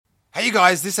Hey you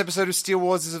guys, this episode of Steele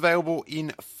Wars is available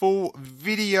in full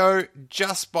video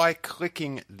just by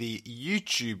clicking the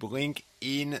YouTube link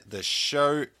in the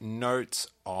show notes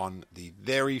on the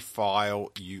very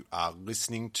file you are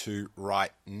listening to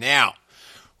right now.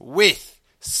 With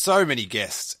so many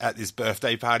guests at this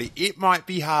birthday party, it might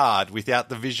be hard without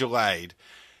the visual aid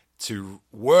to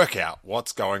work out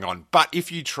what's going on. But if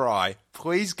you try,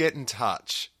 please get in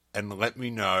touch and let me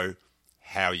know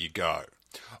how you go.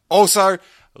 Also,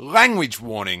 language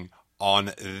warning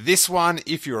on this one.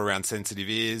 If you're around sensitive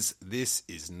ears, this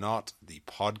is not the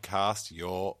podcast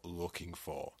you're looking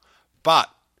for. But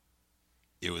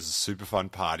it was a super fun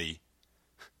party.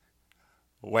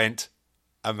 Went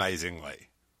amazingly.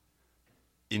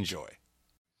 Enjoy.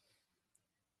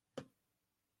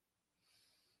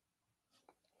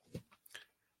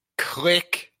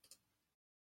 Click.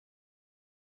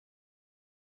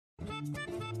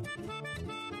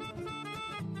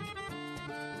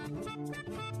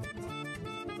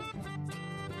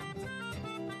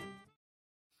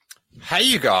 Hey,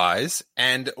 you guys,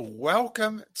 and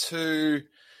welcome to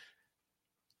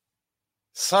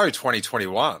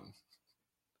 2021,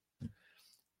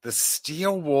 the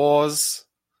Steele Wars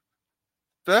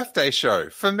birthday show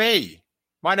for me.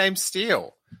 My name's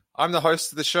Steele. I'm the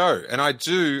host of the show, and I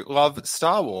do love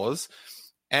Star Wars.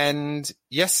 And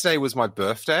yesterday was my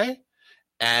birthday,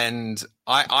 and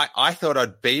I thought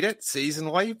I'd beat it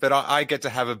seasonally, but I get to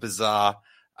have a bizarre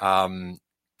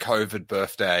COVID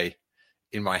birthday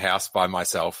in my house by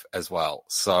myself as well.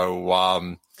 So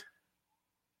we're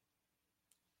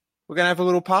going to have a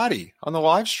little party on the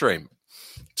live stream.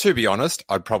 To be honest,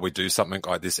 I'd probably do something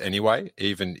like this anyway,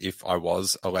 even if I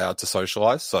was allowed to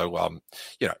socialize. So,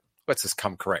 let's just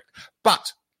come correct.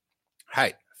 But,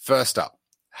 hey, first up,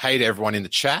 hey to everyone in the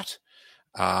chat.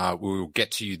 We will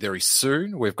get to you very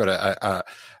soon. We've got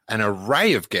an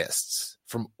array of guests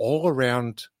from all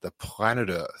around the planet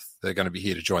Earth. They're going to be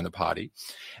here to join the party.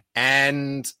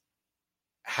 And,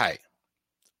 hey,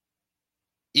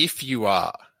 if you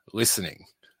are listening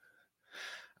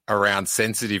around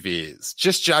sensitive ears,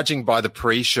 just judging by the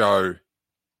pre-show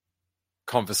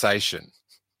conversation,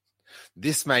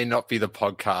 this may not be the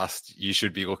podcast you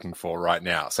should be looking for right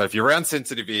now. So if you're around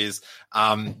sensitive ears,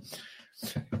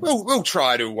 we'll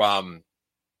try to,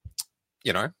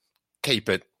 keep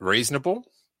it reasonable.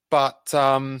 But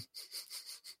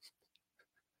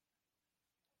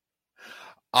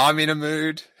I'm in a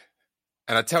mood,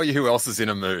 and I tell you who else is in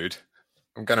a mood.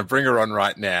 I'm going to bring her on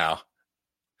right now.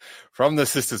 From the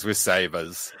Sisters with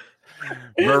Sabers,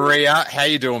 Maria, how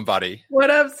you doing, buddy? What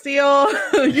up, Steele?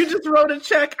 You just wrote a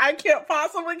check I can't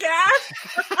possibly cash.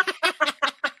 That's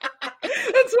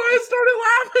why I started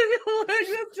laughing. I'm like,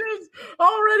 this dude's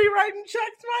already writing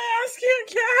checks my ass can't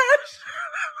cash.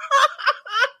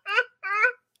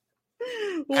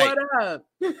 What up?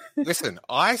 Listen,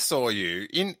 I saw you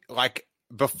in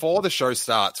before the show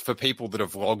starts for people that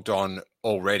have logged on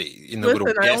already in the little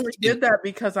guest. I only did that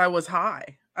because I was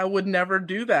high. I would never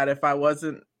do that if I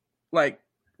wasn't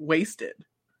wasted.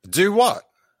 Do what?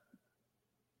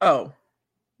 Oh,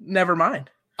 never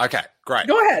mind. Okay, great.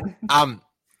 Go ahead.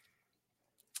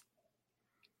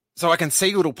 So I can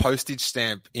see little postage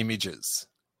stamp images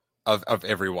of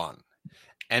everyone.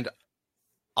 And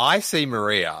I see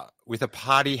Maria with a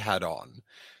party hat on.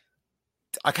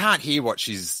 I can't hear what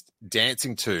she's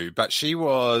dancing to, but she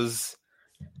was,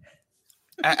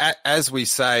 as we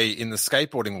say in the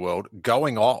skateboarding world,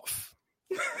 going off.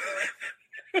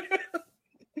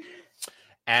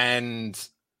 And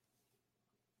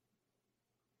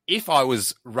if I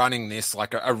was running this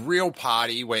like a real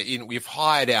party where we've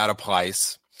hired out a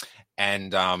place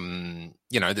and,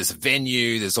 there's a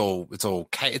venue, it's going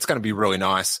to be really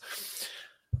nice.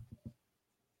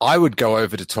 I would go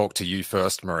over to talk to you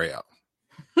first, Maria.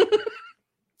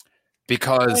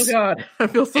 Because oh God, I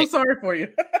feel so sorry for you.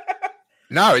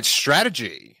 No, it's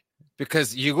strategy,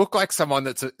 because you look like someone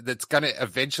that's going to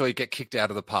eventually get kicked out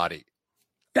of the party.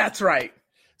 That's right.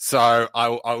 So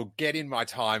I'll get in my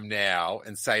time now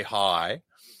and say hi,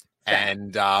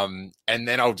 and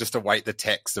then I'll just await the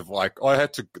text of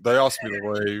they asked me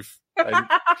to leave. And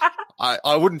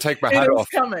I wouldn't take my hat off.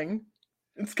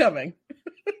 It's coming.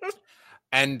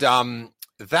 And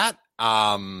that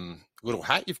little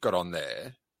hat you've got on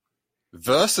there,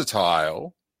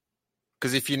 versatile,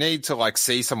 because if you need to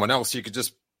see someone else, you could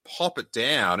just pop it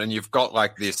down and you've got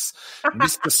this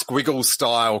Mr. Squiggle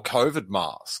style COVID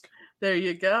mask. There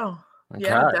you go. Okay.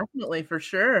 Yeah, definitely, for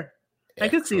sure. Excellent. I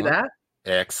could see that.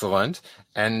 Excellent.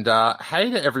 And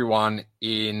hey to everyone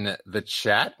in the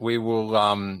chat. We will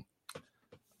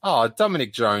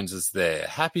Dominic Jones is there.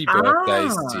 Happy birthday,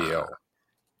 Steele.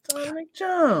 Dominic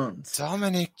Jones.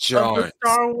 Dominic Of Jones. the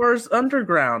Star Wars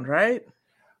Underground, right?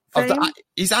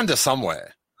 He's under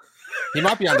somewhere. He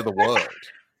might be under the world.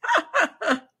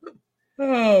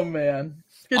 Oh, man.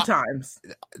 Good times.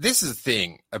 This is the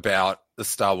thing about the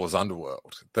Star Wars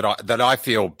Underworld that I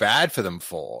feel bad for them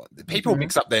for. People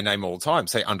mix up their name all the time,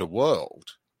 say Underworld,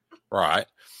 right?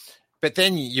 But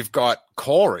then you've got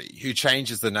Corey, who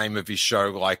changes the name of his show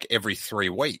like every 3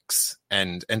 weeks,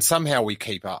 and somehow we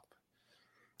keep up.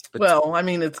 But well, I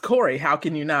mean, it's Corey. How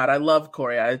can you not? I love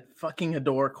Corey. I fucking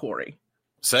adore Corey.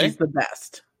 See? He's the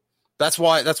best. That's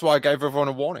why I gave everyone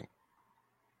a warning.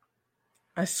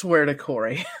 I swear to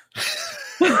Corey.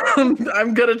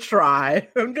 I'm gonna try.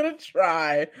 I'm gonna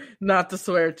try not to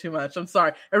swear too much. I'm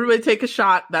sorry. Everybody take a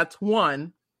shot. That's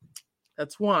one.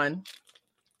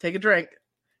 Take a drink.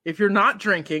 If you're not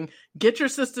drinking, get your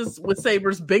Sisters with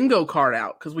Sabres bingo card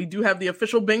out, because we do have the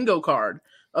official bingo card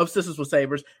of Sisters with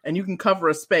Sabres, and you can cover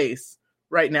a space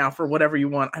right now for whatever you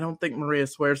want. I don't think Maria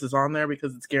Swears is on there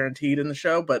because it's guaranteed in the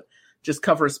show, but just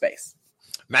cover a space.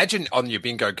 Imagine on your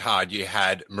bingo card you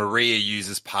had Maria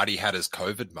uses Party Hatter's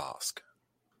COVID mask.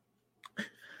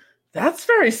 That's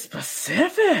very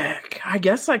specific. I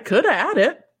guess I could add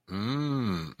it.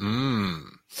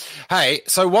 Hey,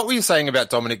 so what were you saying about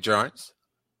Dominic Jones?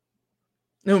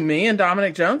 Who, me and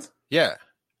Dominic Jones? Yeah.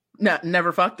 No,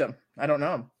 never fucked him. I don't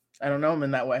know him. I don't know him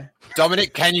in that way.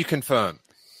 Dominic, can you confirm?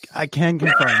 I can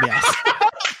confirm, yes.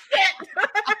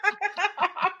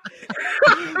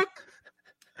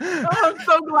 Oh, I'm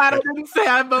so glad I didn't say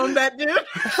I boned that dude.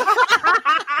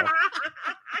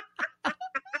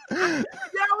 Yeah,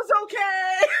 it was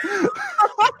okay. It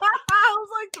was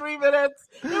like 3 minutes.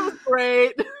 It was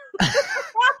great.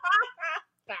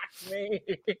 Fuck me.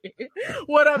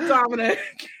 What up, Dominic?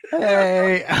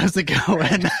 Hey, how's it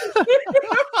going?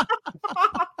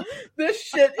 This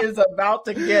shit is about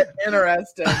to get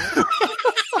interesting.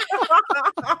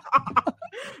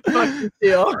 Fucking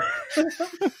deal.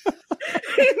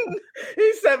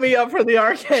 He set me up for the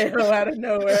RKO out of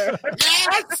nowhere.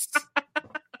 Yes!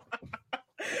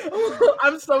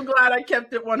 I'm so glad I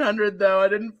kept it 100, though. I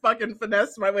didn't fucking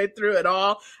finesse my way through it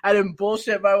all. I didn't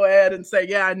bullshit my way. I didn't say,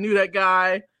 yeah, I knew that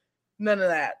guy. None of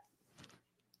that.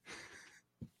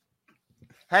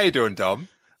 How you doing, Dom?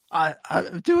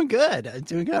 I'm doing good.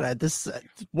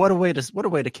 What a way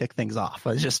to kick things off.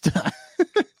 I just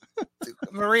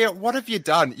Maria, what have you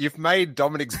done? You've made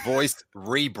Dominic's voice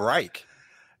re-break.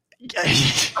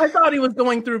 I thought he was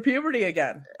going through puberty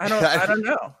again. I don't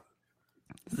know.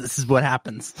 This is what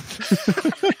happens.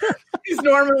 He's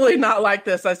normally not like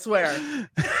this, I swear.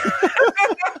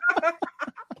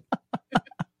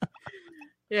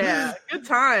 Yeah, good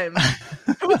time.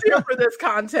 Who's here for this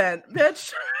content,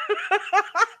 bitch?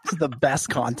 This is the best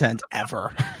content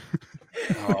ever.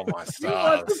 Oh, my You want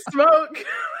stars. to smoke?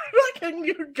 Fucking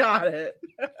you got it.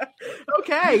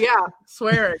 Okay, yeah.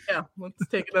 Swear it. Yeah, let's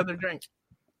take another drink.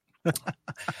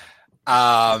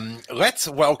 Let's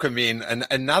welcome in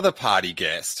another party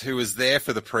guest who was there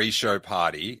for the pre-show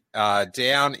party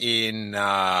down in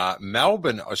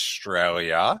Melbourne,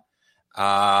 Australia.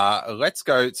 Let's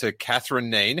go to Catherine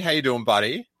Neen. How you doing,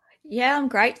 buddy? Yeah, I'm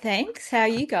great, thanks. How are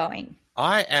you going?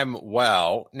 I am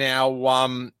well. Now,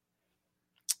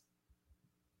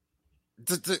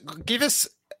 give us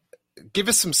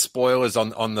some spoilers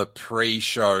on the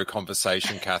pre-show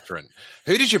conversation, Catherine.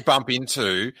 Who did you bump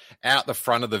into out the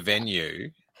front of the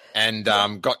venue and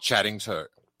got chatting to?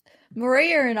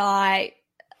 Maria and I,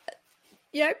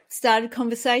 started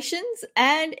conversations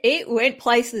and it went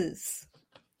places.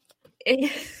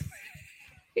 It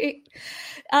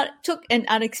took an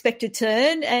unexpected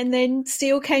turn and then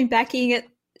still came back in at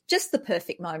just the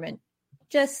perfect moment.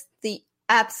 Just the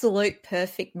absolute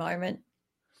perfect moment.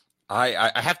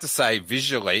 I have to say,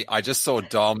 visually, I just saw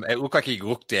Dom. It looked like he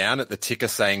looked down at the ticker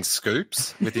saying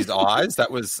 "scoops" with his eyes.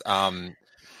 That was that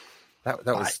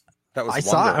was I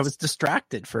saw it. I was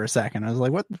distracted for a second. I was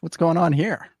like, what's going on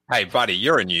here? Hey, buddy,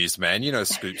 you're a newsman. You know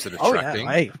scoops are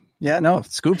distracting. No,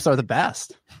 scoops are the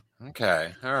best.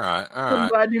 Okay, all right. I'm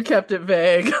glad you kept it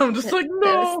vague. I'm just like,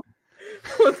 no,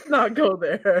 let's not go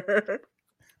there.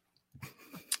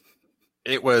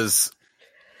 It was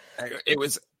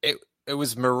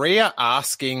Maria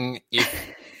asking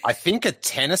if I think a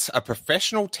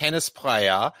professional tennis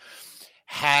player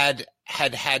had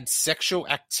sexual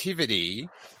activity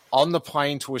on the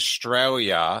plane to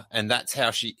Australia, and that's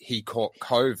how he caught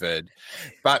COVID.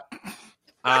 But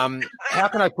how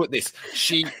can I put this?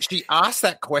 She asked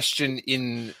that question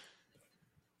in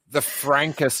the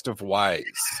frankest of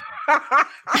ways.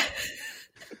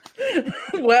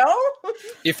 Well,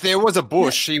 if there was a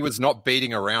bush, she was not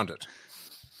beating around it.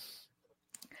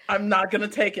 I'm not gonna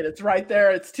take it. It's right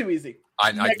there. It's too easy.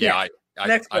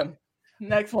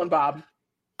 Next one, Bob.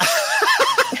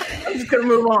 I'm just gonna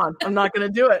move on. I'm not gonna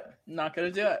do it. I'm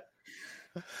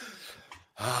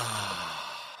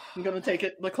gonna take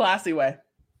it the classy way.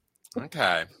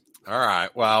 Okay. All right.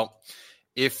 Well,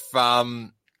 if we're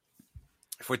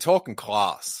talking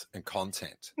class and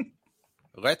content,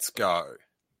 let's go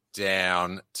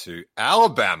down to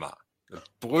Alabama, the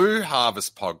Blue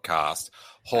Harvest podcast.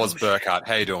 Horst Burkhardt,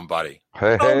 how you doing, buddy?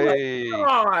 Hey, Oh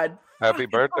my God. happy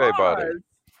birthday, buddy.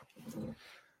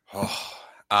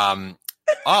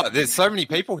 There's so many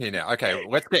people here now. Okay,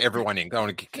 let's get everyone in. Don't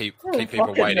want to keep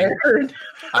people waiting.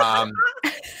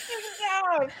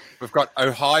 We've got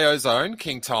Ohio's own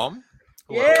King Tom.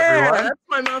 Hello, everyone. That's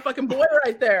my motherfucking boy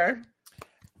right there.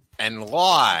 And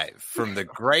live from the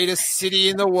greatest city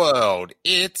in the world,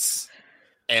 it's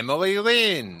Emily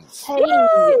Linz. Hey.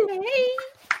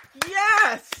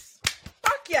 Yes.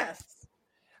 Fuck yes.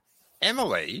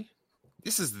 Emily,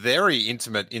 this is very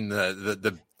intimate in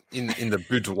the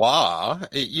boudoir.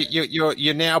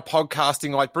 You're now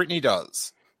podcasting like Brittany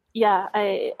does. Yeah,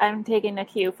 I'm taking a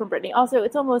cue from Brittany. Also,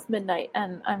 it's almost midnight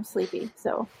and I'm sleepy,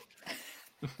 so.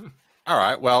 All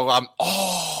right. Well,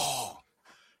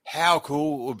 how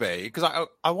cool it would be, because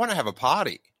I want to have a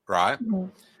party, right? Mm-hmm.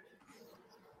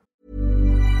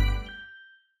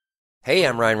 Hey,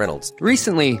 I'm Ryan Reynolds.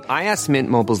 Recently, I asked Mint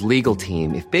Mobile's legal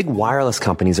team if big wireless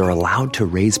companies are allowed to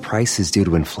raise prices due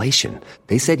to inflation.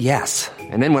 They said yes.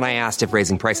 And then when I asked if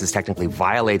raising prices technically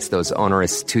violates those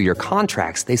onerous 2-year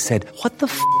contracts, they said, "What the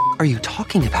f*** are you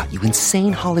talking about, you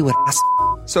insane Hollywood ass?"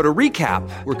 So to recap,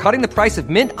 we're cutting the price of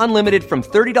Mint Unlimited from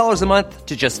 $30 a month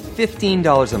to just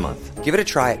 $15 a month. Give it a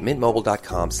try at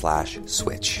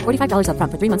mintmobile.com/switch. $45 up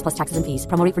front for 3 months plus taxes and fees.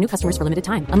 Promo rate for new customers for limited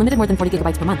time. Unlimited more than 40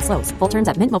 gigabytes per month. Slows full terms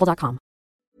at mintmobile.com.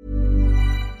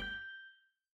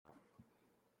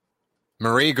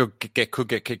 Maria could get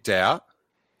kicked out.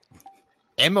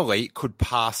 Emily could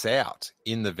pass out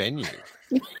in the venue.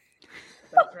 That's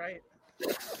right.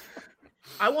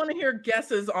 I want to hear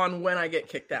guesses on when I get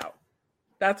kicked out.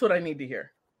 That's what I need to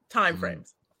hear. Time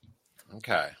frames.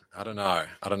 Okay, I don't know,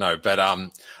 but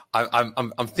I'm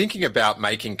thinking about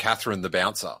making Catherine the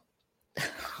bouncer.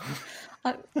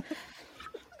 I'm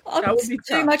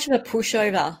too much of a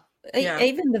pushover. Yeah.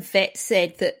 Even the vet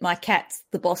said that my cat's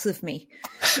the boss of me.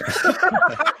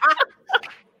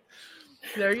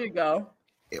 There you go.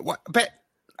 But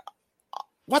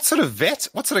what sort of vet?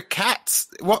 What sort of cats?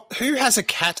 Who has a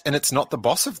cat and it's not the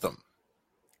boss of them?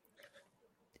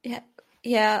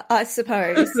 Yeah, I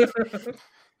suppose. The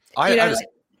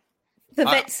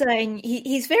vet's saying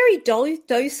he's very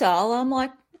docile. I'm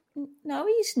like, no,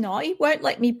 he's not. He won't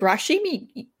let me brush him.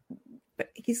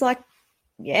 He's like,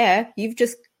 yeah, he's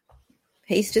just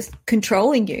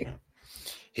controlling you.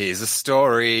 Here's a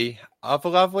story of a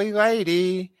lovely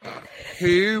lady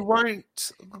who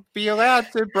won't be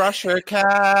allowed to brush her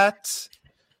cat.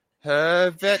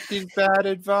 Her vet gives bad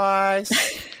advice,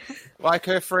 like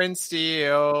her friend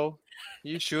Steele.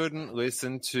 You shouldn't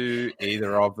listen to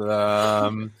either of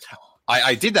them.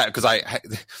 I did that because I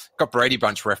got Brady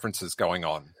Bunch references going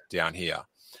on down here.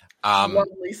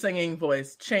 Lovely singing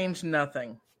voice. Change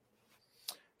nothing.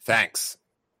 Thanks.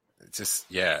 It's just,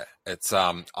 yeah. It's,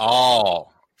 oh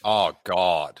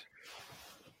God.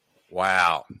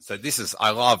 Wow. So this is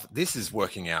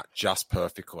working out just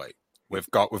perfectly. We've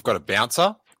got a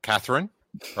bouncer, Catherine,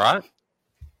 right?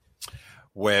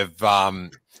 We've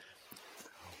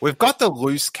got the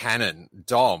loose cannon,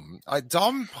 Dom.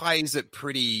 Dom plays it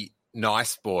pretty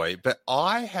nice, boy, but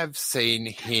I have seen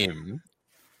him.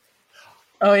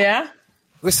 Oh, yeah?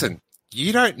 Listen,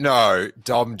 you don't know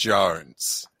Dom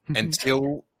Jones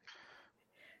until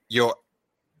you're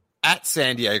at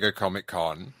San Diego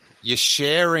Comic-Con. You're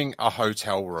sharing a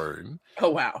hotel room. Oh,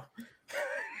 wow.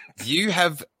 You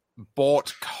have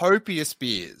bought copious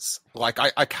beers. Like,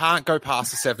 I can't go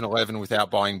past the 7-Eleven without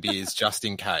buying beers just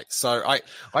in case. So I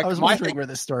was wondering where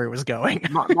this story was going.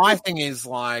 my thing is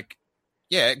like,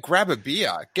 yeah, grab a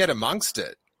beer, get amongst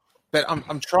it. But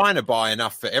I'm trying to buy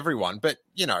enough for everyone. But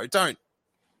don't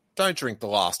drink the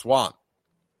last one.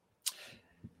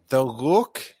 The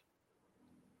look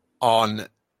on,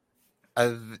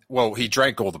 he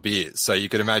drank all the beers, so you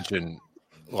could imagine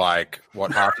like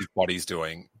what half his body's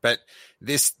doing. But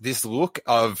this look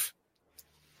of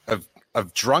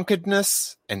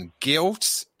drunkenness and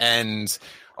guilt, and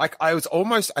like I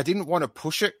didn't want to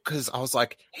push it because I was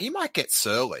like, he might get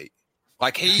surly.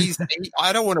 Like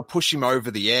I don't want to push him over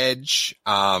the edge.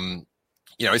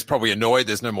 He's probably annoyed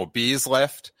there's no more beers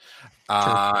left.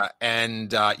 He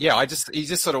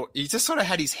just sort of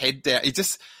had his head down.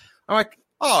 I'm like,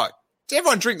 oh, did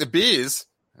everyone drink the beers?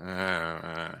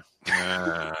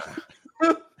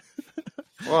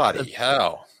 Bloody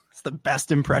hell. It's the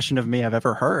best impression of me I've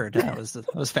ever heard. That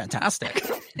was fantastic.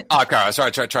 Oh, okay, I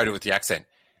tried to do it with the accent.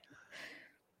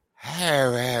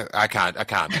 I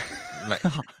can't.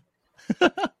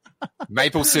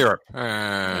 Maple syrup.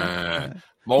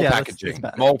 Mole packaging.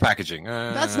 Mole packaging.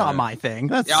 That's not my thing.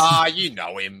 That's you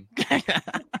know him.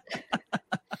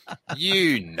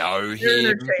 You know him. You're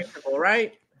interchangeable,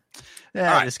 right?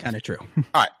 Yeah, right. it's kind of true.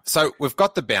 All right, so we've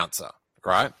got the bouncer,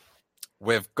 right?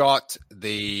 We've got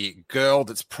the girl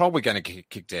that's probably going to get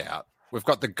kicked out. We've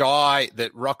got the guy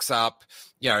that rocks up,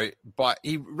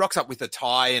 he rocks up with a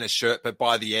tie and a shirt, but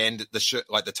by the end, the shirt,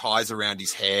 like the tie's around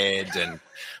his head, and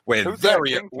we're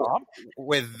very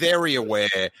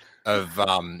aware of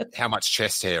how much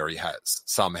chest hair he has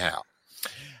somehow.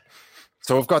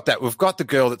 So we've got that. We've got the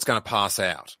girl that's going to pass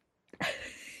out.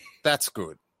 That's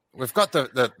good. We've got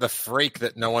the freak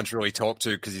that no one's really talked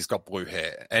to because he's got blue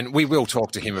hair, and we will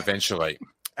talk to him eventually.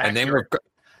 And then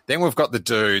we've got the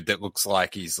dude that looks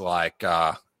like he's like,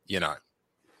 he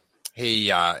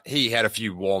had a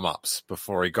few warm-ups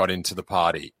before he got into the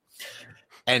party.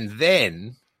 And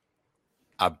then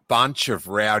a bunch of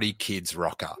rowdy kids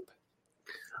rock up.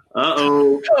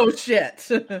 Uh-oh. Oh, shit.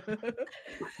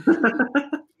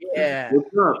 Yeah.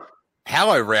 What's up?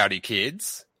 Hello, rowdy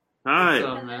kids. Hi. What's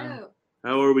up, man?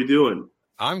 How are we doing?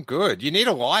 I'm good. You need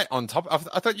a light on top. I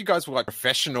thought you guys were like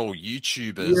professional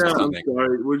YouTubers or Yeah, I'm something.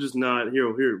 sorry. We're just not.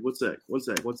 Here. What's that?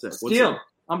 Steele,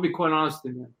 I'll be quite honest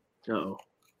with you, man. Uh-oh.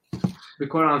 Be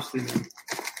quite honest with you.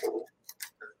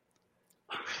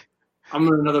 I'm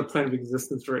in another plane of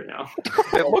existence right now.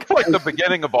 It looks like the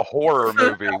beginning of a horror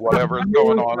movie, whatever's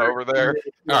going on over there.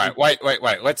 All right,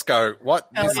 wait. Let's go.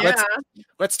 Yeah.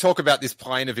 Let's talk about this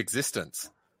plane of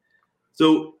existence.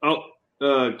 So,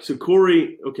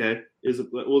 Corey, okay,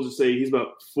 we'll just say he's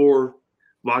about 4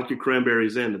 vodka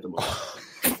cranberries in at the moment.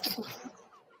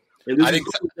 And this is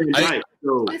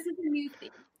This is a new thing.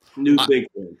 new thing.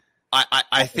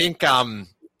 I think, Dom,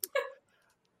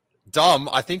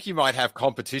 I think you might have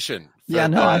competition. Yeah,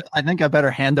 no, I think I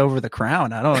better hand over the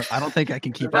crown. I don't think I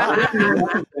can keep up.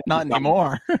 Not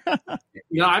anymore.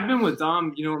 I've been with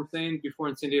Dom, you know what I'm saying, before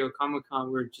in San Diego Comic-Con,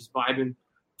 we were just vibing.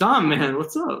 Dom, man,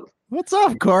 what's up? What's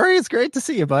up, Corey? It's great to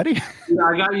see you, buddy. Yeah,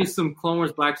 I got you some Clone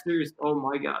Wars Black Series. Oh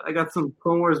my god, I got some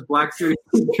Clone Wars Black Series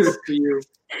features for you.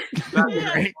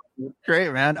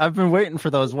 Great, man. I've been waiting for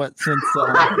those.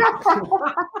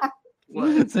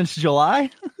 Since July?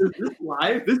 Is this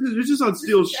live? This is just on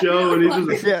Steele's show, and he's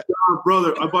just like,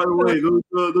 brother. By the way,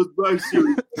 those Black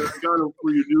Series, I got them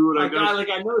for you, dude. I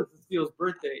know it's Steele's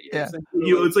birthday. You know what I'm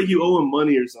saying? It's like you owe him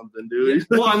money or something, dude.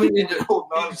 Yeah. Well, I mean,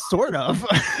 sort of.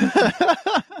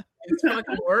 He's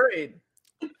fucking worried.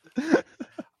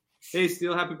 Hey,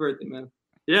 Steele, happy birthday, man.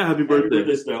 Yeah, happy birthday.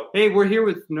 Hey, we're here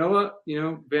with Noah,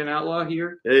 Van Outlaw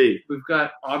here. Hey. We've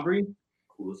got Aubrey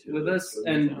with us,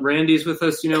 and Randy's with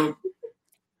us, Yeah,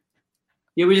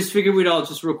 we just figured we'd all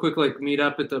just real quick meet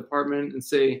up at the apartment and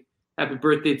say happy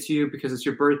birthday to you because it's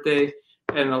your birthday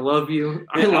and I love you.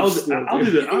 I love Steele. I'll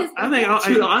do that. I think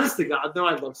honest to God, no,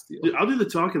 I love Steele. I'll do the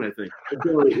talking, I think.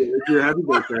 It's your happy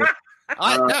birthday.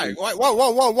 No,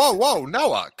 whoa,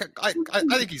 Noah. I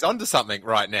think he's onto something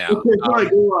right now. Okay, fine,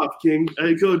 go off, King.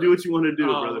 Go do what you want to do,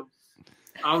 brother.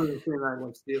 I was just saying I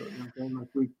love Steele.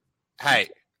 Hey,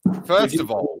 first of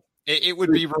all, it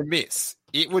would be remiss.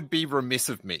 It would be remiss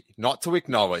of me not to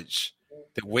acknowledge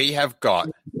that we have got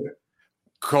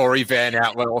Corey Van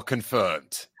Outlaw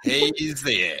confirmed. He is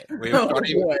there. We've got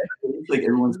him. It's like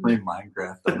everyone's playing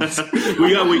Minecraft.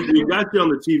 we got you on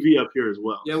the TV up here as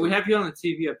well. Yeah, we have you on the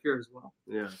TV up here as well.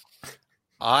 Yeah.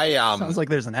 Sounds like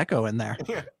there's an echo in there.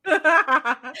 No,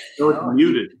 it's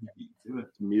muted.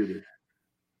 It's muted.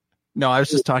 No, I was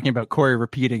just talking about Corey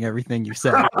repeating everything you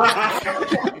said.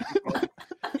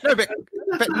 No, but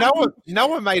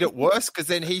Noah made it worse because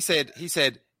then he said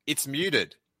it's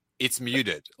muted. It's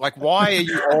muted. Like, why are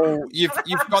you all? You've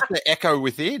got the echo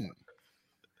within.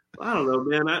 I don't know,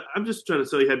 man. I'm just trying to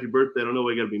tell you happy birthday. I don't know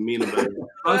why you got to be mean about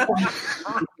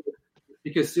it.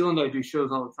 Because Steele and I do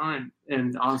shows all the time,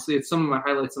 and honestly, it's some of my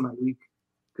highlights of my week.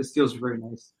 Because Steele's very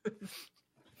nice.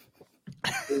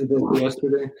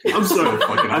 Yesterday, I'm sorry.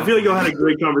 I feel like y'all had a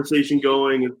great conversation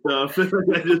going and stuff.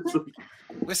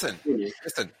 Listen.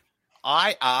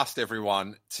 I asked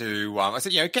everyone to. I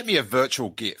said, get me a virtual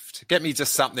gift. Get me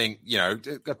just something,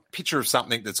 a picture of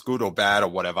something that's good or bad or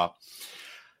whatever.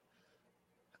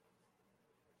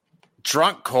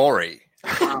 Drunk Corey.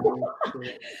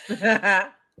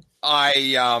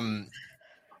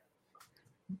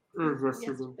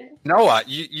 Noah,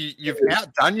 you've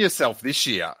outdone yourself this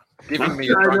year. giving me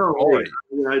a I drunk know. Corey.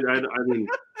 I mean,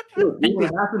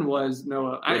 What happened was,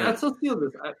 Noah, I tell Steele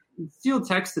this. Steele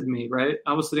texted me, right?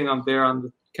 I was sitting on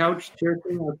the couch chair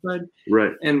thing outside.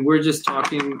 Right. And we're just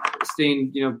talking,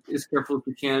 staying, as careful as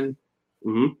we can.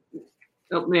 Mm-hmm.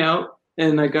 Help me out.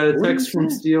 And I got a text from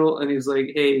Steele, and he's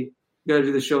like, hey, you got to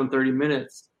do the show in 30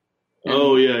 minutes.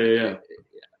 And, yeah.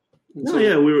 So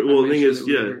we were. Well, I the thing made is,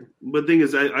 sure but the thing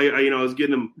is, I was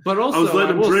getting him. But also, I was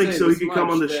letting him will drink say so he this could come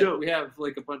much, on the that show. We have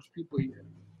like a bunch of people here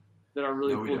that are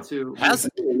really cool too.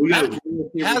 We got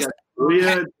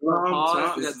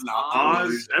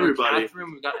Oz, everybody.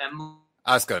 Catherine, we got Emily.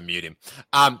 I was going to mute him.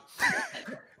 Oh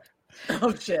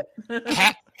shit!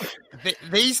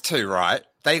 These two, right?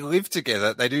 They live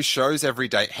together. They do shows every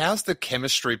day. How's the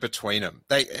chemistry between them?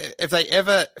 Have they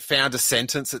ever found a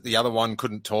sentence that the other one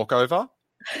couldn't talk over?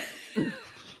 Here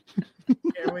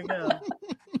we go.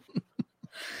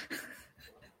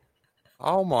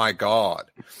 Oh my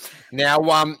God!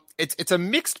 Now, it's a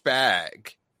mixed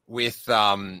bag with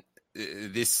when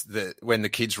the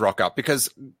kids rock up, because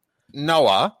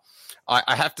Noah,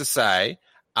 I have to say,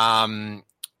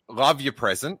 love your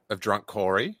present of drunk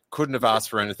Corey. Couldn't have asked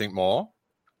for anything more.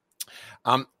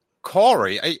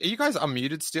 Corey, are you guys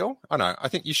unmuted still? Oh no, I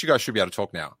think you guys should be able to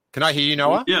talk now. Can I hear you,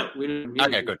 Noah? Yeah, we didn't.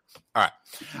 Okay, good. All right.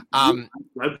 I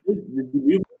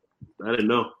didn't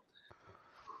know.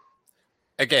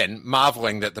 Again,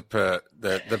 marveling that the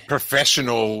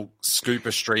professional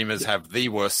scooper streamers have the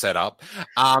worst setup.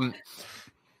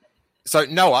 So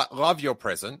Noah, love your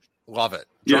present, love it.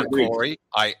 Drunk Corey,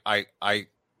 I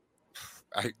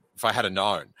if I had a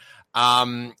known.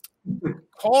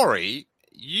 Corey,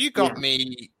 you got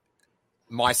me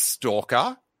my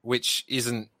stalker, which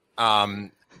isn't the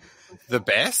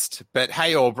best, but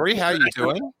hey, Aubrey, how are you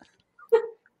doing?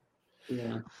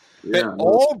 But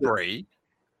Aubrey,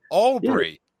 you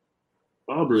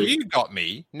got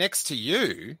me next to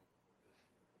you.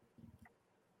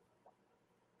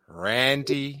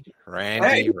 Randy. Oh,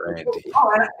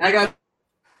 I got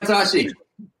Tashi.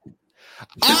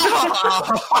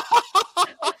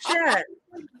 Shit.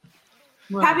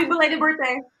 Happy belated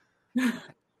birthday.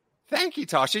 Thank you,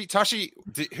 Tashi. Tashi,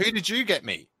 who did you get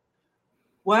me?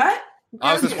 What?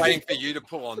 I was just waiting for you to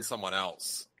pull on someone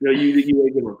else. No, you got to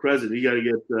give him a present. You got to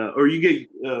get, or you get,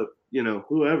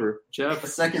 whoever. Jeff. A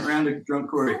second round of drunk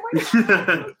Corey.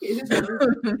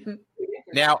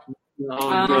 Now,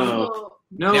 Noah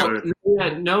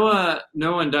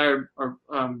and I are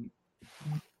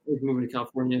moving to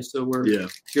California, so we're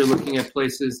here looking at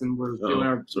places, and we're doing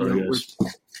our.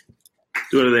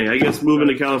 Do anything. I guess moving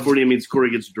to California means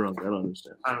Corey gets drunk. I don't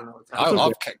understand. I don't know. I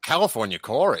love California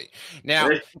Corey. Now,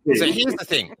 so here's the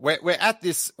thing: we're at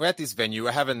this venue,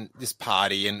 we're having this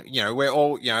party, and we're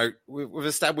all we've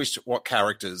established what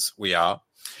characters we are.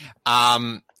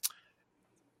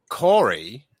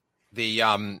 Corey,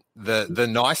 the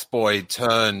nice boy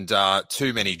turned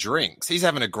too many drinks. He's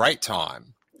having a great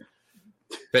time,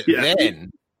 but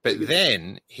then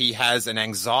he has an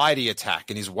anxiety attack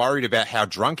and he's worried about how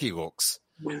drunk he looks,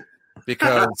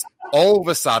 because all of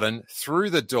a sudden, through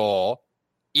the door,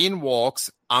 in walks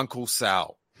Uncle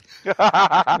Sal. Nice.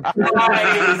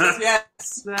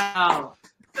 Yes.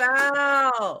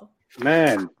 Sal.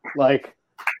 Man,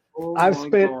 I've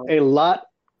spent a lot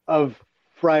of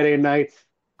Friday nights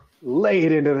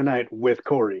late into the night with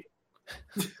Corey.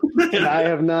 And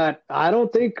I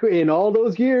don't think in all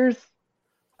those years,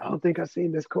 I don't think I've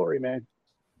seen this Corey, man.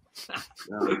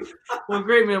 Well,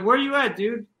 great, man. Where are you at,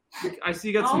 dude? I see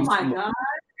you got some. Oh my god!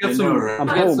 You got some. I'm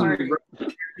home.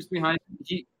 Characters behind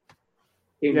you.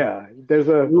 Yeah, there's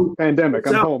a pandemic.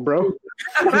 I'm home, bro.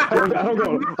 I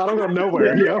don't go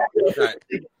nowhere. Dude,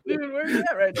 where are you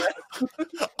at right now?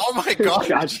 Oh my god!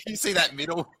 Did you see that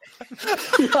middle?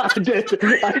 Yeah, I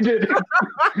did.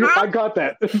 I got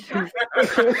that.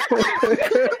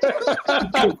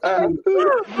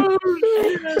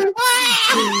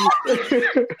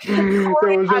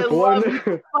 There was just one.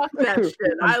 Fuck that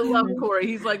shit. I love Corey.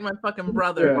 He's like my fucking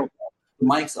brother. Yeah.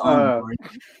 Mike's on.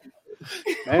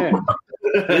 Man,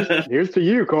 here's to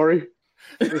you, Corey.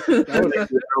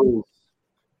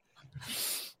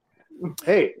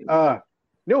 Hey, you know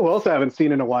who else I haven't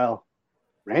seen in a while?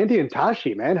 Randy and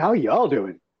Tashi, man. How y'all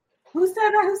doing? Who's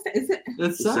that? Is it?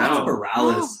 It's Sal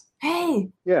Morales.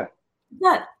 Hey. Yeah.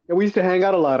 What? Yeah, we used to hang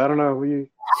out a lot. I don't know. I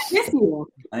miss you.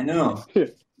 I know.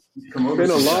 Come over.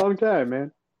 It's been a long time,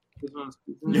 man.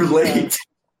 You're late.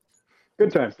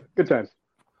 Good times. Good times.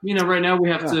 Right now we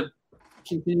have to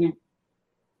continue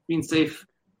being safe.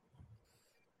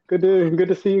 Good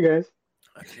to see you guys.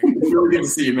 Really good to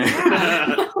see you,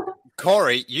 man.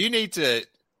 Corey, you need to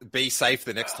be safe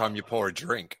the next time you pour a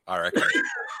drink, I reckon.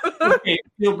 Okay,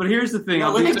 but here's the thing.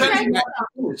 No, I'll be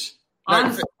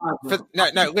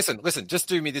listen. Just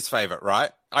do me this favor,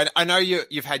 right? I know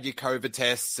you've had your COVID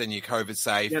tests and you're COVID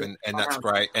safe, and that's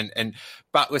great.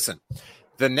 But listen,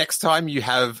 the next time you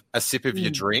have a sip of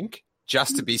your drink,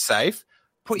 just to be safe,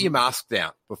 put your mask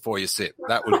down before you sip.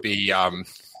 That would be.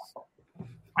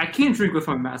 I can't drink with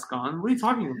my mask on. What are you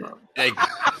talking about? I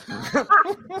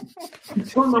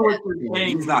don't know what you're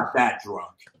saying. He's not that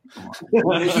drunk.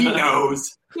 He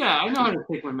knows. Yeah, I know how to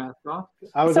take my mask off.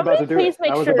 I was Somebody about to do please it.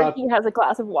 make sure he has a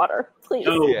glass of water, please.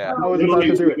 Oh, I was about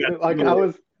to do it. Like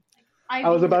I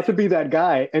was about to be that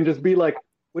guy and just be like,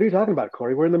 "What are you talking about,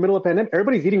 Corey? We're in the middle of a pandemic.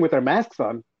 Everybody's eating with their masks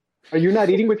on. Are you not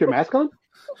eating with your mask on?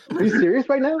 Are you serious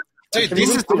right now, dude?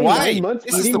 This is the way.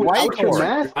 This is the way, Corey.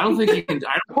 I don't think you can.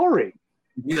 Corey.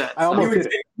 Do that. I almost did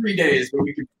it. 3 days, but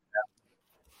we could.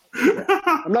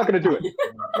 I'm not going to do it.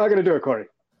 I'm not going to do it, Corey.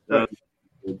 But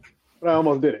I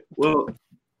almost did it. Well,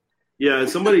 yeah.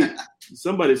 Somebody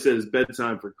said it's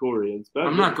bedtime for Corey. It's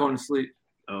bedtime. I'm not going to sleep.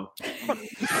 Oh,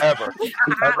 ever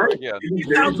again.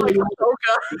 It sounds like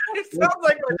Ahsoka. It sounds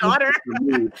like my daughter.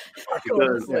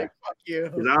 Because, Fuck you.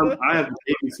 I have to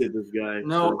babysit this guy.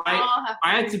 No, so.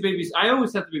 I had to babysit. I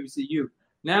always have to babysit you.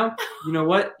 Now, you know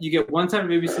what? You get one time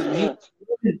to babysit me.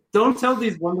 Don't tell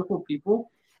these wonderful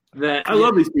people that I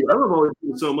love these people. I love all these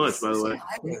people so much, by the way.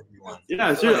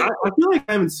 Yeah, sure. I feel like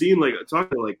I haven't seen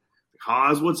talking to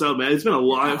Haas. What's up, man? It's been a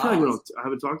while. I feel like I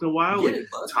haven't talked in a while. Like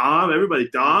Tom, everybody.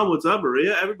 Dom, what's up,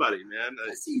 Maria? Everybody, man.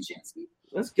 I see you, Chansky.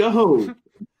 Let's go.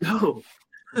 Go.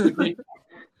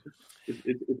 It's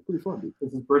pretty fun, dude.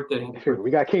 It's his birthday. We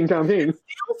got King Tom King.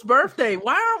 Steel's birthday.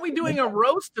 Why aren't we doing a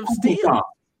roast of Steel?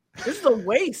 This is a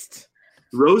waste.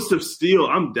 Roast of Steel.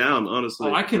 I'm down, honestly.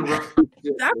 Oh, I can roast.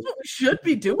 That's what we should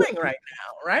be doing right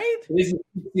now, right?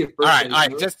 All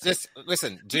right. Just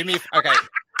listen. Do me. Okay.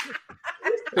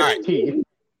 All right.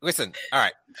 Listen. All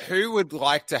right. Who would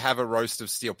like to have a roast of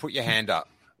Steel? Put your hand up.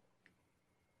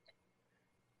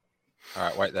 All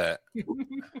right. Wait there. We're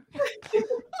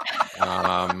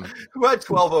at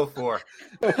 12:04.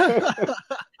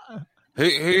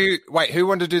 Who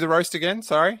wanted to do the roast again?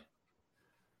 Sorry.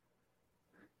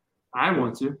 I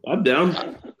want to. I'm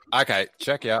down. Okay,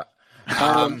 check out.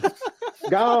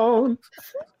 Gone.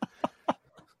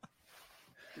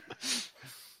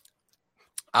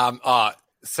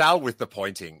 Sal with the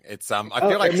pointing. It's I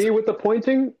feel like me with the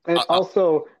pointing, and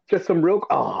also just some real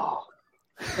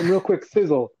quick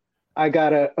sizzle. I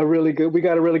got we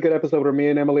got a really good episode where me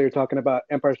and Emily are talking about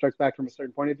Empire Strikes Back from a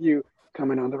certain point of view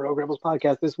coming on the Rogue Rebels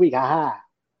podcast this week. Aha!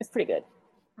 It's pretty good.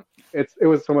 It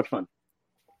was so much fun.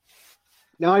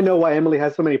 Now I know why Emily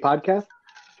has so many podcasts.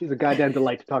 She's a goddamn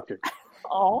delight to talk to.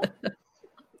 Oh,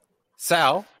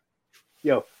 Sal.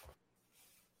 Yo.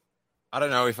 I don't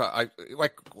know if I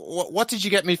what did you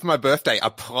get me for my birthday?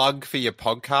 A plug for your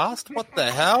podcast? What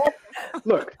the hell?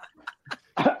 Look,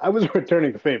 I was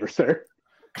returning the favor, sir.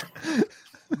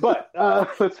 But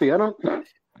let's see. Here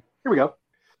we go.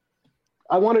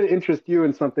 I wanted to interest you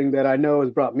in something that I know has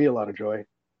brought me a lot of joy,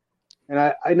 and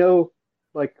I know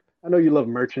you love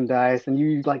merchandise and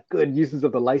you like good uses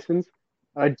of the license.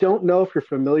 I don't know if you're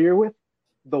familiar with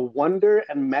the wonder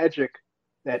and magic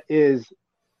that is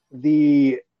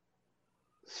the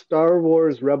Star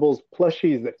Wars Rebels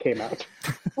plushies that came out.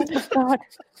 Oh my god!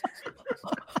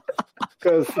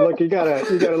 Because you got a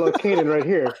little Kanan right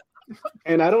here,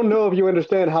 and I don't know if you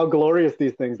understand how glorious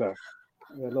these things are.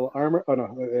 That little armor. Oh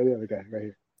no, the other guy right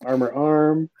here. Armor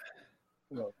arm.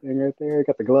 Little thing right there.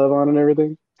 Got the glove on and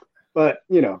everything. But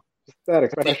just that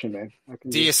expression, man.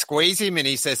 Do you squeeze him and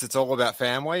he says it's all about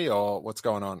family, or what's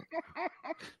going on?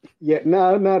 Yeah,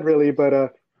 no, not really.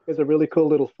 But there's a really cool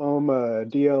little foam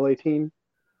DL-18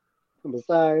 on the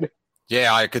side.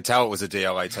 Yeah, I could tell it was a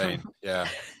DL-18. Yeah.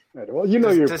 Well, you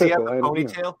know your does pistol. He have a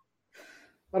ponytail?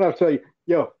 I don't have to tell you.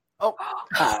 Yo. Oh.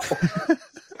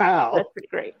 Ow. That's pretty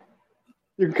great.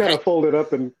 You can kind of fold it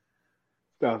up and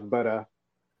stuff, but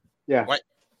yeah. Wait,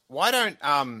 why don't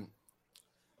I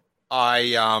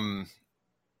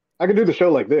can do the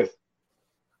show like this.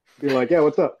 Be like, yeah,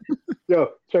 what's up?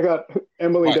 Yo, check out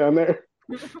Emily down there.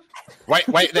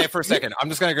 Wait there for a second. I'm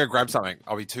just going to go grab something.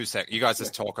 I'll be 2 seconds. You guys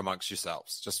just talk amongst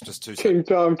yourselves. Just 2 seconds. King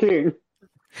Tom King.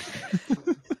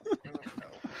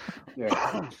 Yeah.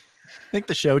 I think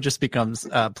the show just becomes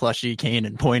Plushy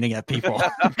Kanan pointing at people.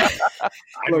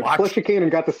 Look, Plushy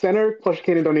Kanan got the center. Plushy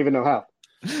Kanan don't even know how.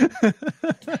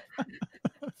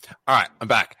 All right, I'm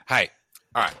back. Hey,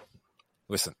 all right,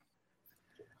 listen.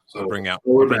 So bring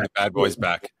the bad boys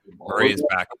back. Maria's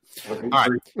back. All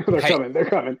right, They're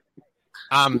coming.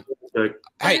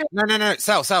 Hey, no,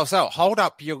 Sal, hold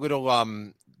up your little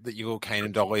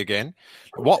Kanan dolly again.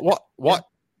 What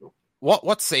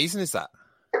What season is that?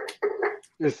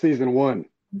 It's season 1.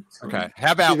 Okay.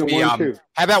 How about Season we 1 and 2.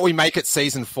 how about we make it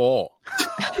season 4?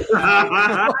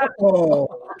 That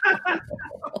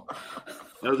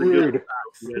was a good.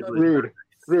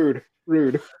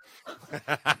 Rude.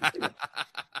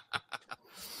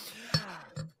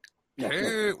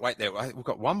 Wait there. We've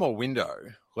got one more window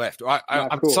left.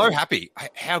 I'm cool. so happy.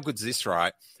 How good's this,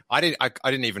 right? I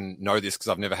didn't even know this because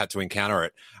I've never had to encounter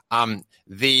it.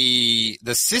 The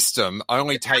system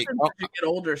only takes. As you get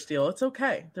older, Steele. It's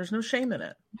okay. There's no shame in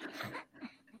it.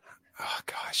 Oh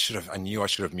God, I knew I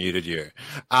should have muted you.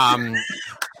 I'll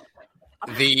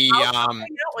hang out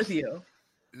with you.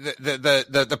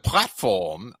 The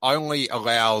platform only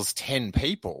allows 10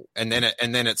 people, and then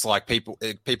it's like people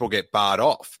get barred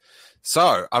off.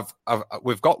 So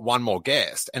we've got one more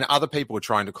guest, and other people are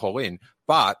trying to call in,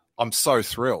 but I'm so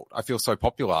thrilled. I feel so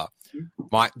popular.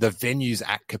 The venue's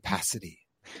at capacity.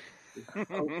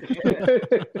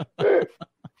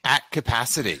 At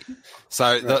capacity.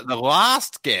 So the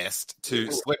last guest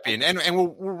to slip in, and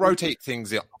we'll rotate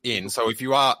things in. So if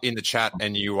you are in the chat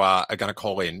and you are going to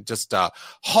call in, just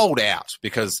hold out,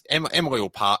 because Emily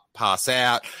will pass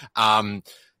out.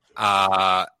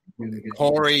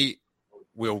 Corey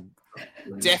will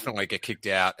definitely get kicked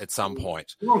out at some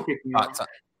point. You won't kick me out.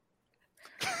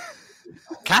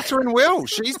 Catherine will.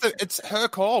 It's her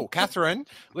call. Catherine,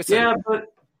 listen. Yeah, but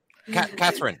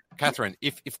Catherine,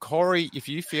 if Corey, if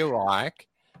you feel like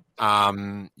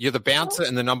you're the bouncer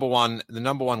and the number one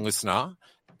listener,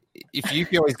 if you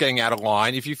feel he's getting out of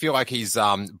line, if you feel like he's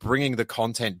bringing the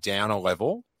content down a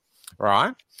level,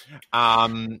 right?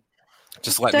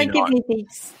 Just let me know. Don't give me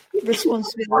this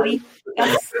responsibility.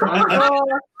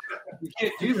 you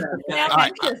can't do that. All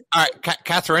right,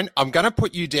 Catherine, I'm going to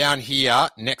put you down here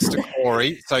next to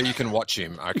Corey so you can watch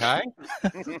him, okay?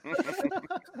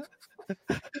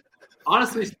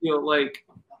 Honestly, Steele, like,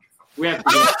 we have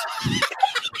to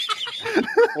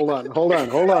Hold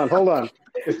on.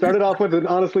 It started off with an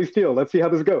honestly Steele. Let's see how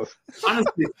this goes.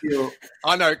 Honestly, Steele.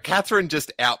 I know, Catherine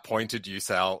just outpointed you,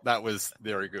 Sal. That was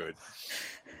very good.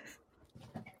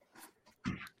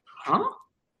 Huh?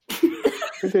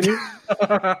 Continue.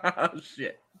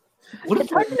 Shit.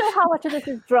 It's hard to know how much of this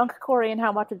is drunk Corey and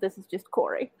how much of this is just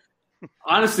Corey.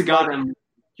 Honest to God,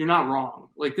 you're not wrong.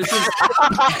 Like, this is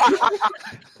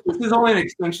this is only an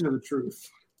extension of the truth.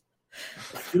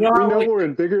 You know, we know we're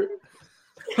in bigger.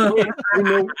 We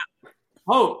know.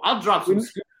 Oh, I'll drop some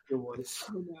scoops in your voice.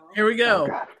 Here we go.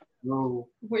 No.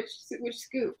 Which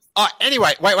scoops? Oh,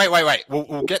 anyway, wait.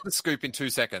 We'll get the scoop in 2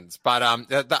 seconds. But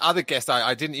the other guest,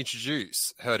 I didn't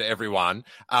introduce her to everyone.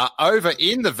 Over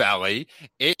in the valley,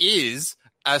 it is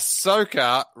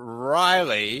Ahsoka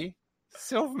Riley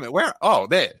Silverman. Where? Oh,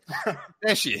 there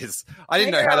she is. I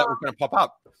didn't know how that was going to pop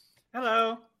up.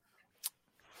 Hello.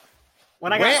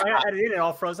 When I got added in, it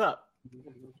all froze up.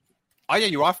 Oh yeah,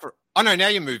 you are. Oh no, now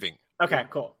you're moving. Okay,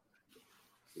 cool.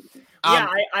 Yeah,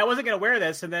 I wasn't gonna wear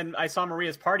this, and then I saw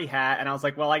Maria's party hat, and I was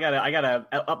like, "Well, I gotta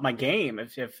up my game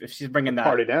if she's bringing that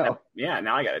party now."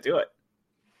 Now I gotta do it.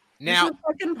 Now, it's a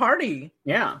fucking party.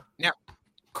 Yeah. Now,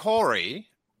 Corey,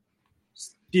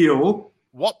 Steele,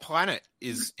 what planet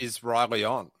is Riley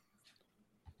on?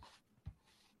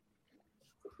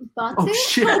 Oh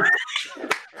shit!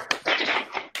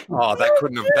 Oh,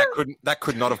 that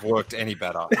could not have worked any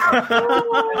better.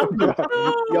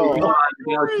 Yo,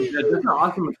 there's an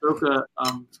awesome Ahsoka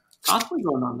cosplay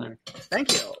going on there.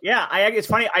 Thank you. Yeah, it's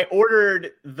funny. I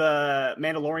ordered the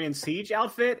Mandalorian Siege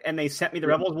outfit, and they sent me the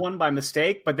Rebels one by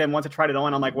mistake. But then once I tried it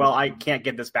on, I'm like, well, I can't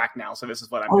get this back now. So this is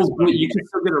what I'm. Oh, wait, you can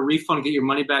still get a refund, get your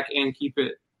money back, and keep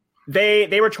it.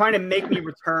 They were trying to make me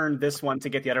return this one to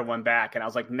get the other one back, and I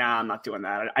was like, nah, I'm not doing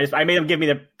that. I made them give me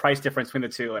the price difference between the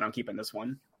two, and I'm keeping this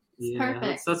one. Yeah,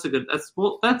 perfect. That's a good. That's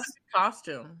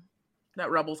costume.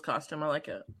 That Rebels costume, I like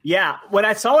it. Yeah, when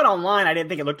I saw it online, I didn't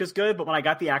think it looked as good, but when I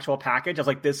got the actual package, I was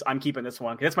like, I'm keeping this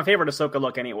one because it's my favorite Ahsoka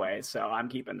look anyway. So I'm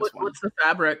keeping this one. What's the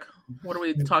fabric? What are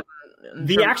we talking?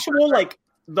 The actual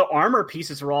the armor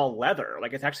pieces are all leather.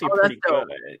 Like it's actually pretty good.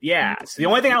 Yeah. So the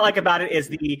only thing I like about it is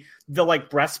the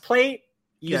breastplate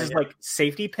uses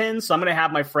safety pins. So I'm gonna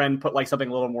have my friend put something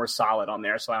a little more solid on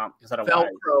there. So I don't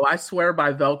Velcro. I swear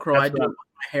by Velcro. I do it with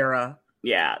my Hera.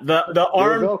 Yeah, the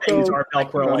arm things are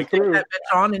Velcro. Take that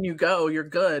bitch on and you go. You're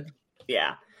good.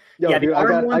 Yeah. Yo, yeah, dude,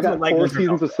 I got 4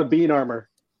 seasons of Sabine armor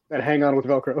that hang on with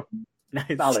Velcro.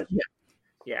 Nice. Solid.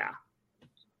 Yeah.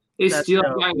 Hey, Steele,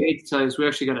 I hate to tell you, we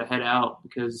actually got to head out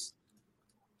because,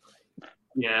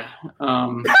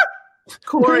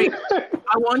 Corey,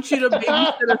 I want you to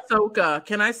babysit Ahsoka.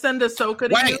 Can I send Ahsoka to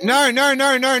you? Wait, no.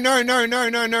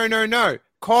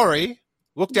 Corey,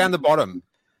 look down the bottom.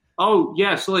 Oh,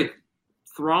 yeah, so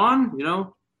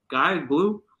Thrawn, guy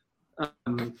blue.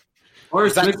 Or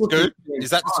Is that the scoop? Is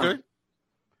that the scoop?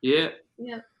 Yeah.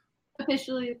 Yeah.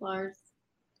 Officially Lars.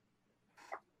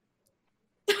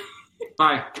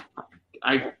 Bye.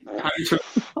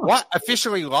 What?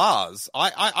 Officially Lars?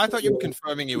 I thought you were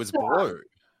confirming he was blue.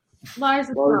 Lars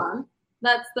is wrong.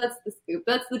 That's the scoop.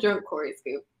 That's the drunk Corey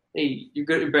scoop. Hey, you're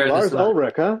good to bear Lars this.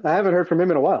 Ulrich, huh? I haven't heard from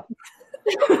him in a while.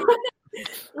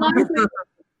 Lars is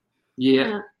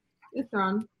Yeah. it's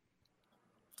wrong.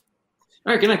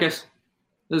 All right, good night, guys.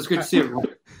 It was good to see everyone.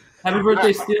 Happy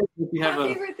birthday, Steel. Hope you have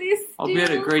Happy birthday, Hope you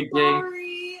had a great day.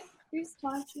 Corey. Who's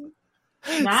talking?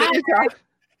 Nice.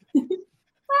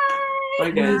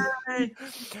 Bye, guys.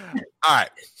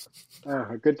 All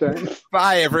right. Good time.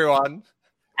 Bye, everyone.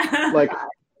 Like,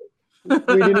 we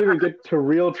didn't even get to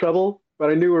real trouble, but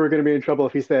I knew we were going to be in trouble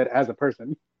if he said as a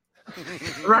person.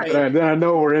 Right. Then I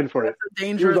know we're in for it. It's a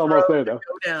dangerous He was almost road there, to though.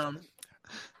 go down.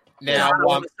 Now, I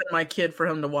want to send my kid for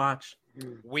him to watch.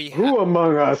 Who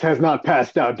among us has not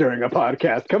passed out during a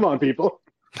podcast? Come on, people.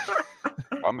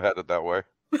 I'm headed that way.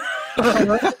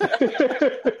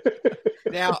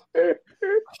 Now,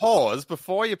 pause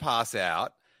before you pass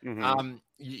out.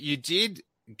 You did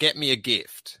get me a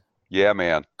gift. Yeah,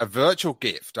 man. A virtual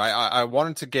gift. I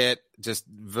wanted to get just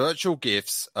virtual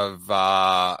gifts of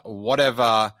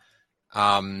whatever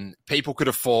people could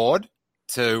afford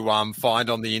to find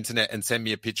on the internet and send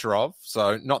me a picture of.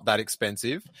 So not that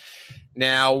expensive.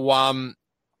 Now,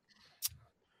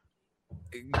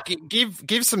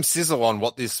 give some sizzle on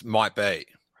what this might be.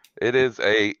 It is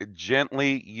a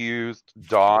gently used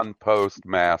Dawn Post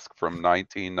mask from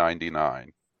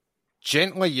 1999.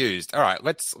 Gently used. All right,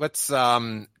 let's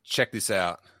check this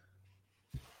out.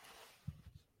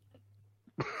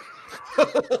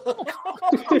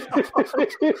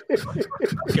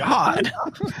 God.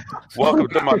 Welcome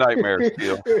to my nightmare,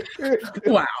 Steel.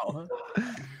 Wow.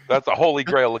 That's a holy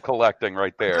grail of collecting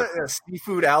right there.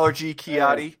 Seafood allergy,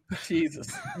 Kiati.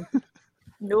 Jesus.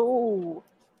 No.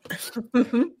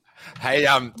 Hey,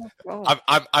 I'm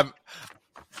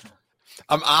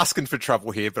asking for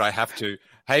trouble here, but I have to.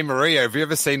 Hey, Maria, have you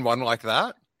ever seen one like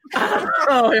that?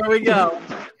 Oh, here we go.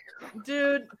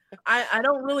 Dude, I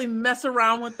don't really mess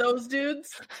around with those dudes.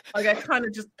 Like, I kind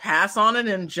of just pass on it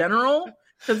in general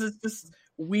because it's just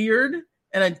weird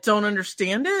and I don't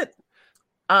understand it.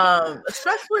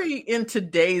 Especially in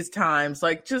today's times,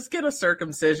 like, just get a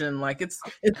circumcision. Like, it's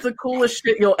the coolest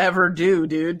shit you'll ever do,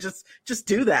 dude. Just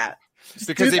do that.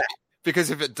 Because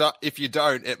if you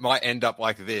don't, it might end up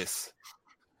like this.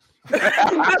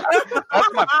 That's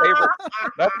my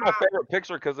favorite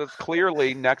picture because it's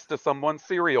clearly next to someone's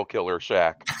serial killer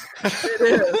shack. It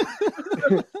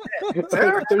is.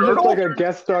 There's just like a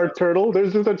guest star turtle.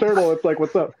 There's just a turtle. It's like,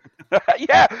 what's up?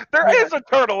 Yeah, there is a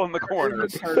turtle in the corner.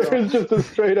 There's just a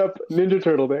straight up Ninja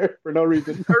Turtle there for no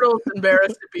reason. Turtle's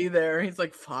embarrassed to be there. He's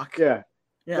like, fuck. Yeah.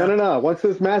 No. Once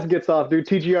this mask gets off, dude,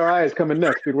 TGRI is coming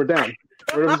next, dude. We're down.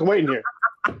 We're just waiting here.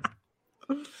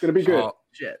 It's gonna be good. Oh,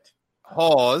 shit.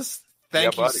 Hawes,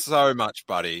 thank you buddy. so much,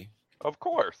 buddy. Of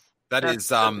course. That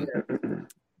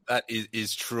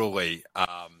is truly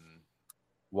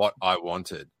what I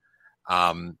wanted.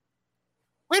 Where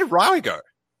did Riley go?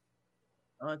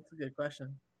 Oh, that's a good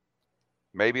question.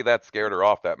 Maybe that scared her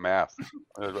off, that mask.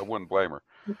 I wouldn't blame her.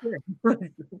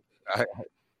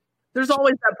 There's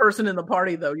always that person in the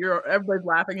party, though. Everybody's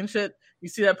laughing and shit. You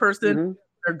see that person,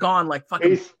 they're gone like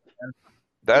fucking.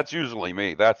 That's usually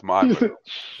me. That's my move.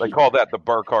 They call that the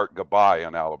Burkhart goodbye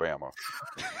in Alabama.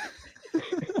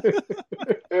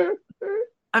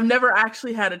 I've never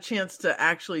actually had a chance to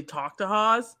actually talk to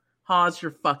Hawes. Hawes,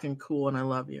 you're fucking cool, and I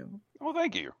love you. Well,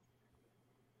 thank you.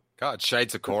 God,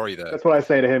 shades of Corey there. That's what I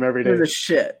say to him every day. You're the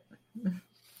shit.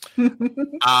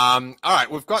 All right,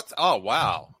 we've got. Oh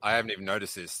wow, I haven't even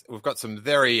noticed this. We've got some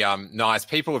very nice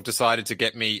people have decided to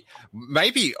get me.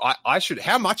 Maybe I should.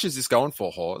 How much is this going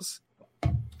for, Hawes?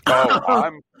 Oh,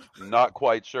 I'm not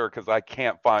quite sure because I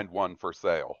can't find one for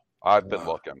sale. I've been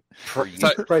looking. So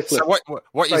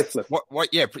what?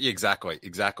 Yeah, exactly.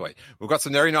 We've got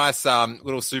some very nice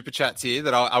little super chats here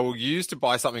that I will use to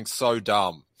buy something so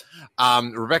dumb.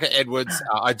 Rebecca Edwards,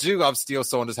 I do love Steel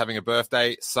Saunders having a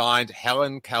birthday. Signed,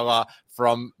 Helen Keller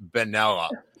from Benalla.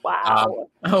 Wow.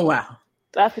 Oh wow,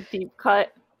 that's a deep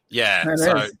cut. Yeah. That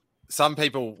So is. some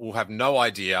people will have no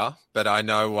idea, but I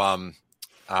know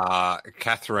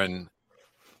Catherine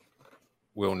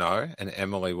will know and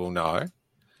Emily will know.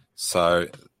 So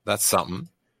that's something.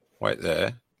 Wait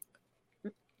there.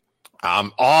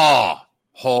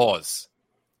 Hawes.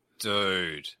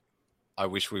 Dude. I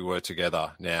wish we were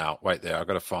together now. Wait there. I've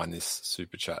got to find this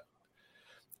super chat.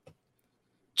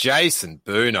 Jason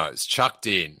Bunos chucked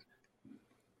in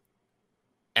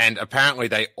And apparently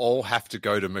they all have to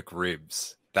go to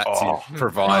McRibs. That's his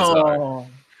proviso.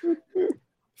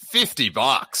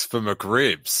 $50 for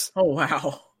McRibs. Oh,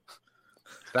 wow.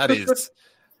 That is...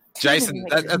 Jason,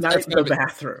 that's the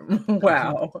bathroom.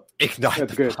 Wow. Ignite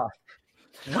the good.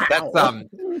 Wow.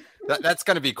 That's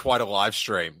going to be quite a live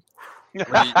stream. You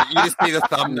just see the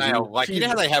thumbnail, like you know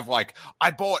how they have like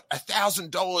I bought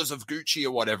 $1,000 of Gucci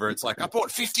or whatever. It's like I bought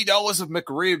 $50 of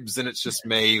McRibs, and it's just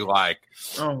me like,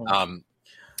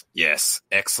 yes,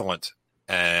 excellent.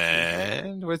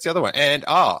 And where's the other one? And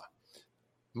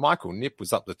Michael Nip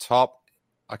was up the top.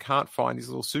 I can't find his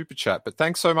little super chat, but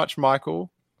thanks so much, Michael.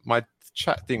 My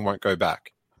chat thing won't go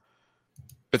back,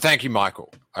 but thank you,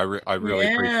 Michael. I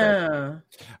really appreciate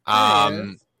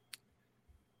it.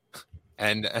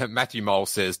 And Matthew Mole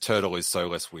says turtle is so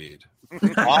less weird.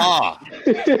 Ignite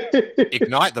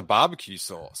the barbecue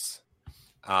sauce.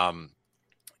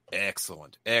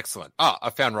 Excellent. I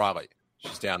found Riley.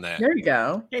 She's down there. There you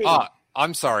go. Hey.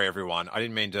 I'm sorry, everyone. I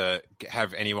didn't mean to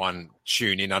have anyone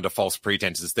tune in under false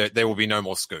pretenses. There will be no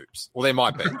more scoops. Well, there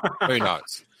might be. Who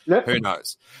knows? Who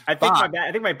knows? I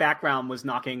think my background was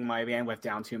knocking my bandwidth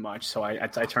down too much, so I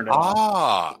turned it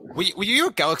off. Were you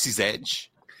at Galaxy's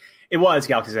Edge? It was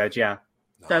Galaxy's Edge, yeah.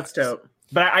 Nice. That's dope.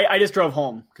 But I just drove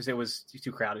home because it was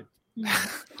too crowded.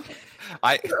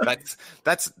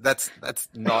 That's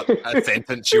not a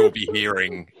sentence you'll be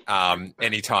hearing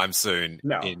anytime soon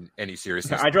in any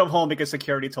seriousness. I drove home because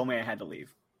security told me I had to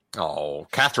leave. Oh,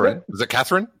 Catherine. Was it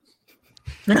Catherine?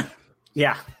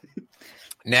 Yeah.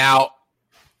 Now,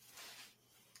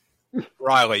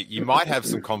 Riley, you might have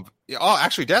some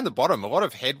actually down the bottom, a lot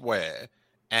of headwear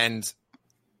and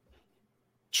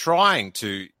trying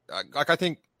to I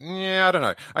think I don't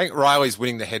know. I think Riley's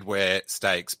winning the headwear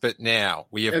stakes, but now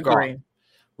we have got a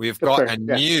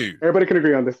new. Everybody can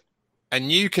agree on this. A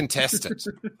new contestant.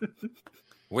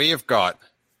 We have got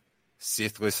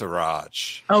Sithless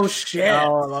Araj. Oh shit!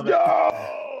 Oh, I love it.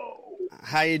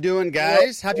 How you doing,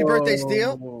 guys? Happy birthday,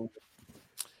 Steele.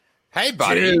 Hey,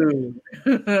 buddy.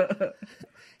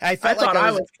 I felt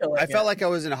like I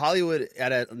was in Hollywood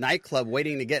at a nightclub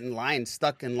waiting to get in line,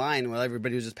 stuck in line while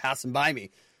everybody was just passing by me.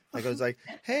 Like I was like,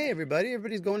 "Hey,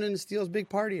 everybody's going into Steele's big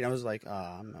party," and I was like,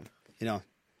 when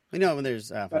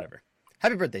there's whatever."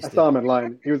 Happy birthday, Steele. I saw him in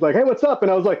line. He was like, "Hey, what's up?" And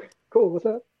I was like, "Cool, what's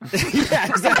up?" Yeah,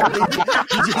 exactly. He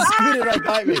just scooted right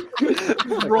by me.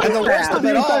 And the worst of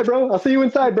it all, bro. I'll see you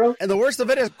inside, bro. And the worst of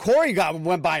it is Corey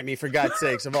went by me, for God's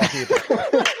sakes, of all people.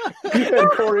 And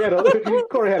Corey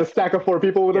had a stack of 4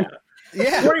 people with him.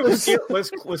 Yeah, Corey was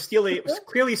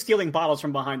clearly stealing bottles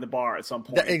from behind the bar at some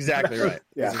point. Exactly right.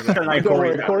 Yeah,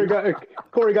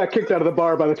 Corey got kicked out of the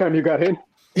bar by the time you got in.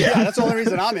 Yeah, that's the only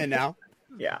reason I'm in now.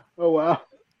 Yeah. Oh wow.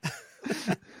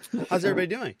 How's everybody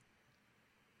doing?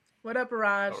 What up,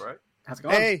 Araj? All right. How's it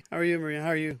going? Hey, how are you, Maria? How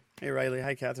are you? Hey, Riley.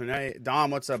 Hi, Catherine. Hey, Dom.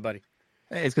 What's up, buddy?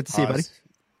 Hey, it's good to see you, buddy.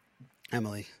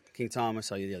 Emily. King Tom, I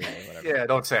saw you the other day. Whatever. Yeah,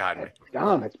 don't say hi to me.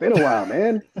 Dom, it's been a while,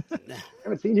 man. I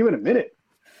haven't seen you in a minute.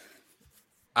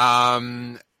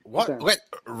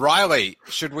 Riley,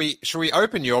 should we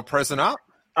open your present up?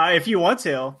 If you want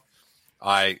to.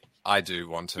 I do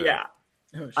want to. Yeah.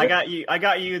 Oh, I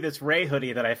got you this Ray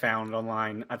hoodie that I found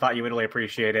online. I thought you would really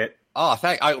appreciate it. Oh,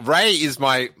 Ray is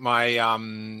my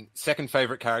second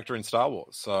favorite character in Star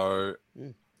Wars. So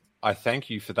I thank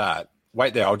you for that.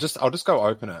 Wait there, I'll just go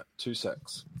open it. 2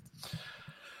 secs.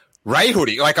 Ray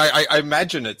hoodie. Like I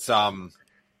imagine it's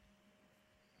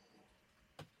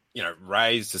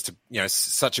Ray's just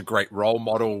such a great role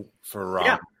model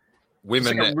for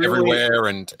women everywhere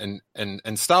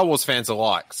and Star Wars fans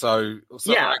alike. So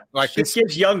yeah, like this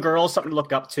gives young girls something to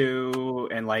look up to,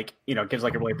 and gives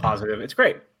like a really positive. It's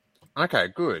great. Okay,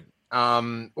 good.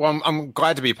 Well, I'm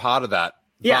glad to be part of that.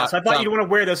 Yeah, so I thought you'd want to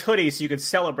wear this hoodie so you could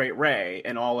celebrate Rey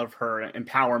and all of her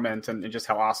empowerment and just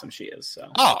how awesome she is.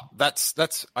 So. Oh, that's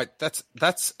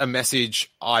a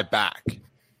message I back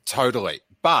totally.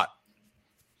 But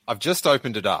I've just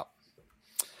opened it up,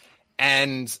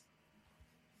 and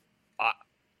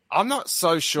I'm not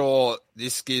so sure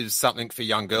this gives something for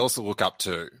young girls to look up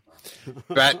to.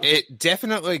 But it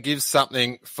definitely gives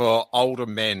something for older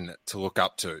men to look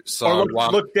up to. So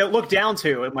look down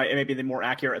to. It may be the more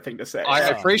accurate thing to say. I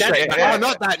appreciate it. Oh,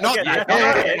 not that.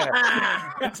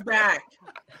 It's back.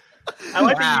 I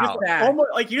like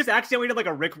that you just accidentally did like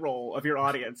a Rickroll of your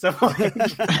audience. So,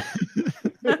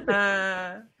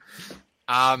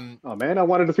 oh man, I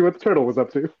wanted to see what the turtle was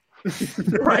up to.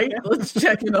 Right? Let's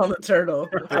check in on the turtle.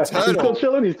 He's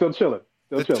still chilling.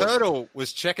 The turtle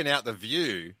was checking out the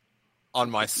view on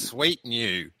my sweet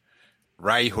new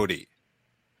Ray hoodie.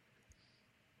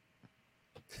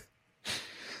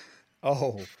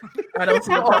 Oh, I don't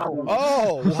see the problem.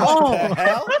 Oh, what the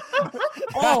hell?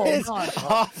 Oh, That is God.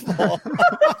 awful.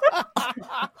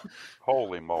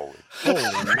 Holy moly!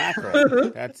 Holy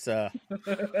mackerel! That's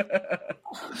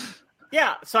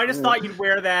Yeah, so I just thought you'd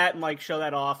wear that and like show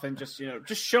that off and just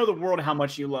show the world how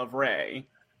much you love Ray.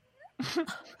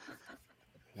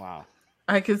 Wow.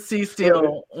 I could see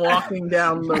Steele walking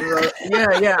down the road.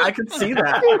 Yeah, I could see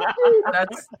that.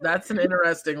 That's an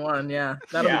interesting one. Yeah,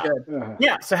 that'll be good.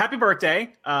 Yeah, so happy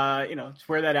birthday. Just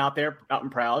wear that out there, out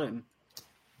and proud. And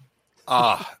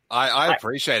I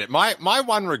appreciate it. My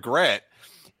one regret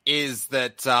is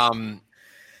that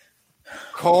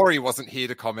Corey wasn't here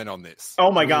to comment on this.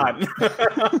 Oh my God.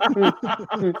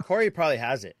 Corey probably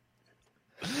has it.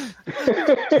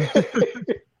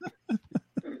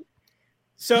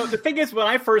 So the thing is, when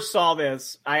I first saw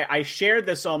this, I shared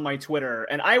this on my Twitter,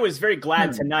 and I was very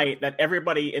glad tonight that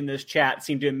everybody in this chat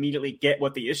seemed to immediately get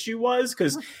what the issue was,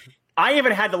 because I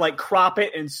even had to like crop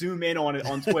it and zoom in on it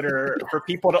on Twitter for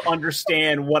people to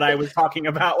understand what I was talking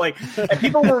about. Like, and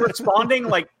people were responding,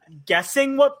 like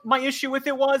guessing what my issue with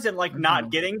it was and like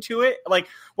not getting to it. Like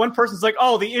one person's like,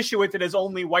 "Oh, the issue with it is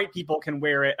only white people can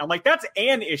wear it." I'm like, "That's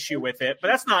an issue with it, but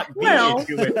that's not the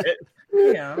issue with it."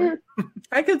 Yeah,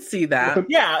 I could see that.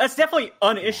 Yeah, that's definitely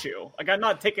an issue. Like, I'm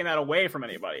not taking that away from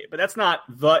anybody, but that's not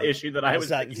the issue that I was.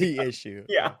 That's not the issue.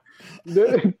 Yeah,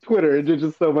 Twitter is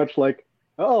just so much like,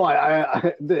 oh,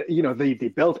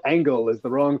 the belt angle is the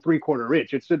wrong 3/4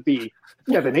 inch. It should be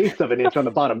 7/8 of an inch on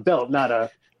the bottom belt, not a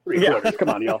 3/4. Come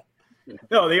on, y'all.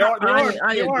 No, they are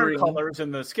I the arm agree. colors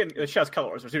and the chest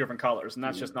colors are two different colors, and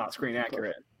that's just not screen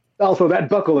accurate. Also, that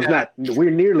buckle is not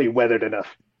nearly weathered enough.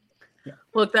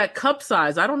 Look, that cup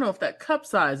size. I don't know if that cup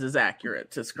size is accurate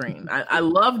to screen. I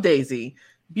love Daisy,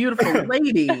 beautiful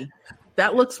lady.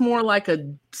 That looks more like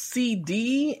a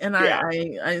CD, and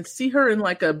I see her in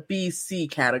like a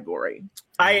BC category.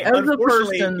 As a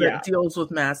person that deals with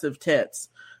massive tits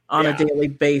on a daily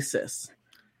basis,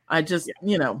 I just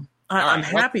I'm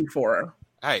happy for her.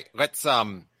 Hey, let's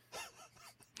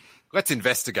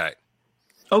investigate.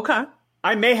 Okay.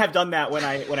 I may have done that when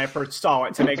I first saw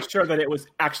it to make sure that it was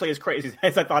actually as crazy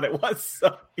as I thought it was.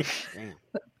 So,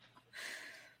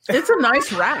 It's a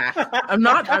nice rack. I'm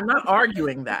not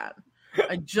arguing that.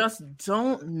 I just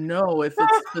don't know if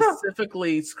it's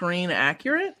specifically screen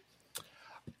accurate.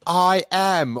 I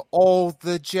am all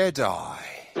the Jedi.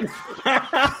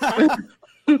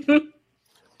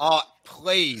 Oh,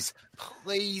 please,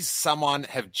 someone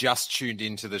have just tuned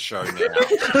into the show now.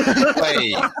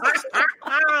 Please.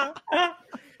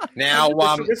 Now,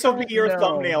 this will be your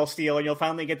thumbnail, Steele, and you'll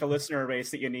finally get the listener base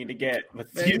that you need to get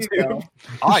with YouTube.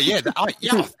 Oh yeah,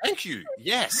 thank you.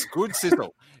 Yes, good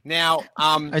sizzle. Now,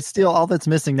 I Steele. All that's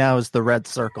missing now is the red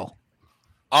circle.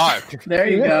 Oh, there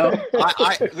you go.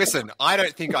 Listen, I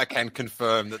don't think I can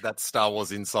confirm that that's Star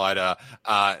Wars Insider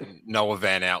Noah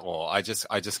Van Outlaw. I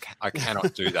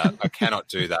cannot do that. I cannot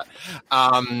do that.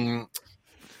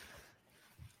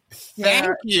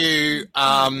 Thank you.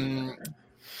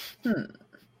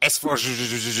 As for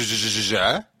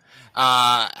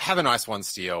have a nice one,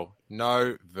 Steele.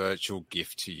 No virtual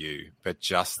gift to you, but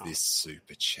just this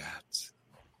super chat.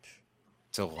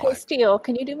 Hey, Steele,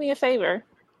 can you do me a favor?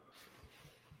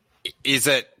 Is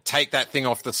it take that thing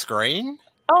off the screen?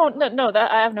 Oh no,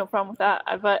 that I have no problem with that.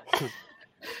 But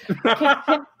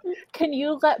can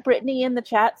you let Brittany in the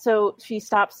chat so she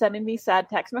stops sending me sad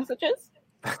text messages?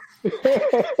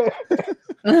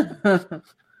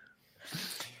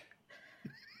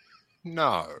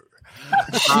 No.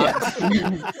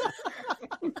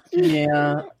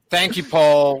 Yeah. Thank you,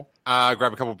 Paul. Grab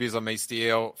a couple of beers on me,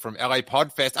 Steele, from LA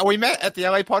Podfest. Oh, we met at the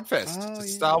LA Podfest. It's a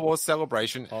Star Wars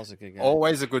celebration.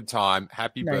 Always a good time.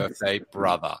 Happy birthday,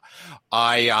 brother.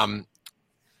 Hey,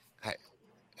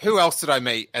 who else did I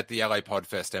meet at the LA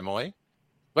Podfest, Emily?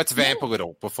 Let's vamp a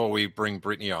little before we bring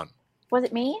Brittany on. Was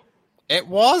it me? It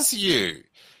was you.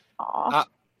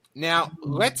 Now,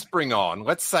 let's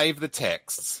save the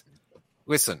texts.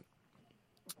 Listen,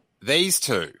 these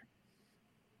two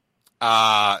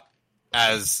are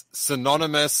as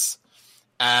synonymous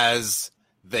as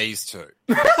these two.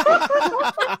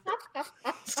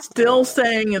 Still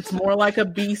saying it's more like a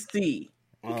BC.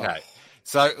 Okay.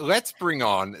 So let's bring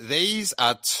on, these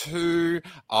are two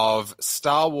of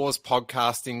Star Wars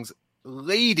podcasting's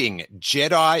leading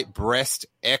Jedi breast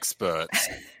experts.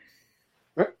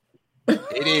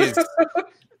 It is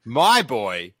my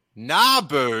boy,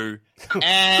 Naboo,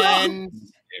 and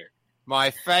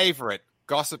my favorite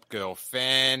Gossip Girl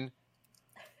fan,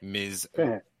 Ms.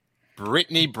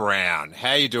 Brittany Brown.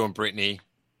 How you doing, Brittany?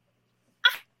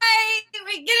 I'm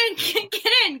Wait,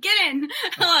 get in.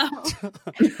 Hello.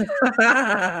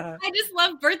 I just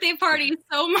love birthday parties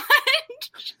so much.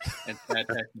 And bad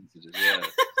text messages, yeah.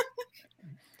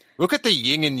 Look at the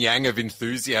yin and yang of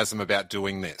enthusiasm about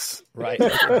doing this. Right. I'm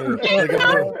so excited.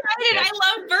 I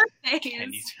love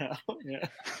birthdays. Yeah.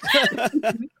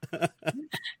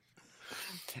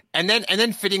 And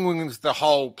then fitting with the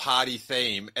whole party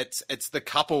theme, it's the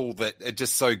couple that are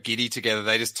just so giddy together.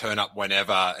 They just turn up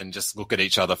whenever and just look at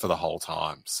each other for the whole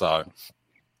time. So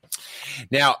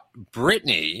now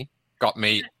Brittany got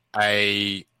me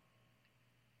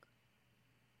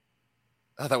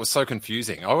that was so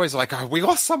confusing. I always like, oh, we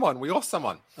lost someone.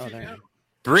 Oh, there you go.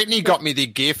 Brittany got me the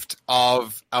gift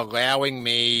of allowing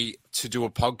me to do a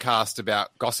podcast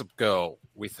about Gossip Girl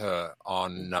with her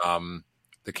on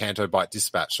the Canto Bite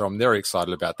Dispatch. So I'm very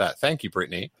excited about that. Thank you,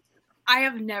 Brittany. I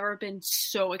have never been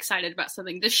so excited about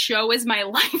something. This show is my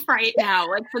life right now.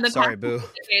 Like for the Sorry, past Boo.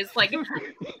 days, like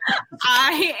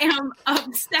I am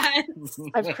obsessed.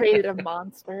 I've created a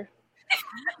monster.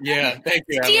 Yeah, thank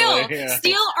you, Steele, Emily. Yeah.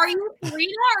 Steele, are you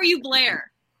Serena or are you Blair?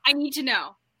 I need to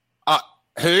know.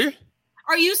 Who?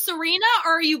 Are you Serena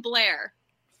or are you Blair?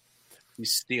 You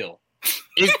steal.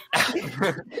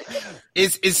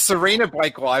 Is Serena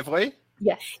Blake Lively?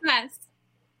 Yes. Yes.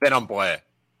 Then I'm Blair.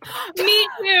 Me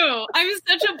too. I'm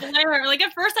such a Blair. Like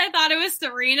at first I thought it was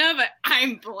Serena, but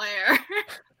I'm Blair.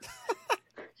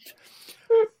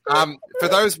 For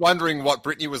those wondering what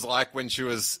Brittany was like when she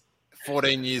was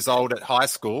 14 years old at high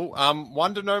school,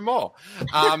 wonder no more.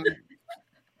 I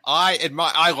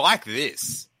like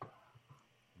this.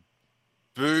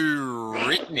 Boo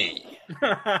Brittany.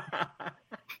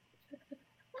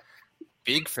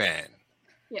 Big fan.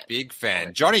 Yeah. Big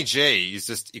fan. Johnny G is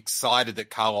just excited that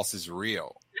Carlos is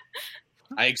real.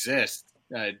 I exist.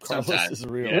 Carlos Sometimes. is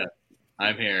real. Yeah,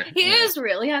 I'm here. He is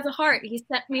real. He has a heart. He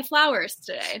sent me flowers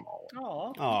today.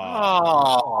 Now,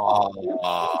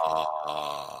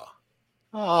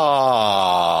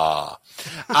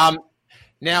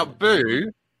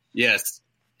 Boo. Yes.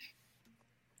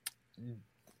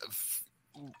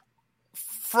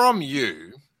 From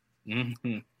you,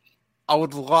 I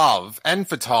would love, and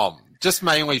for Tom, just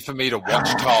mainly for me to watch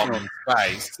Tom in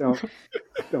space.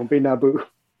 Don't be Naboo.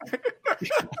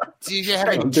 Do you have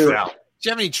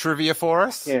any trivia for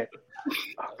us? Yeah.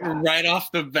 Right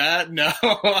off the bat, no.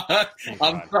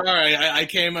 I'm sorry. I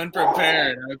came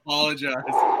unprepared. I apologize.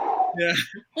 Yeah.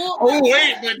 Well,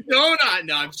 wait, but donut.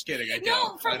 No, I'm just kidding. I No,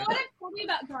 don't. from what I've told you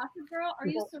about Gossip Girl, are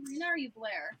you Serena or are you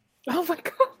Blair? Oh my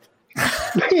god.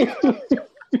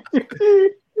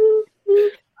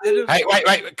 Hey,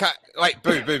 wait,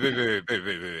 boo.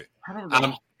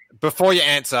 Before you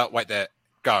answer, wait there.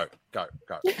 Go. I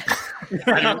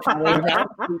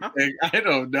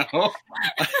don't know.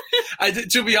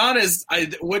 To be honest,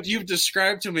 what you've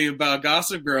described to me about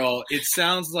Gossip Girl, it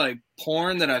sounds like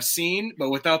porn that I've seen, but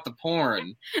without the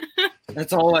porn.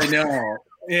 That's all I know.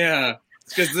 Yeah.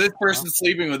 Because this person's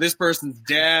sleeping with this person's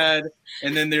dad,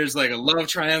 and then there's like a love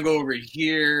triangle over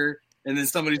here, and then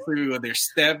somebody's sleeping with their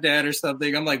stepdad or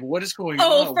something. I'm like, what is going on?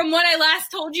 Oh, from what I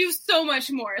last told you, so much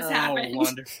more has happened.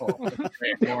 Wonderful.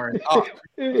 More.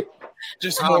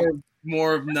 Just more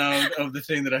of the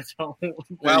thing that I don't.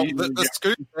 Well, the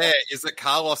scoop there is that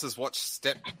Carlos has watched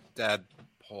stepdad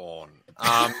porn.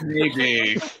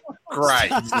 Maybe. Great.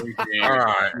 Maybe. All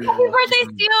right. Happy birthday,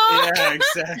 Steele! Yeah,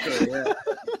 exactly. Yeah.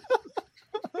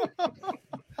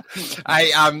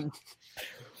 Hey,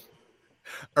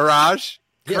 Araj,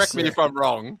 correct me sir. if I'm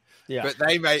wrong, Yeah. but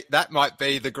that might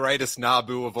be the greatest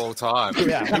Naboo of all time.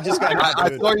 Yeah, we just got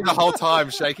I saw you the whole time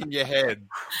shaking your head.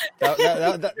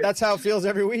 That's how it feels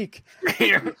every week.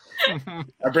 I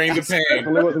bring the pain.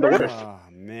 Definitely wasn't the worst. Oh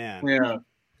man. Yeah.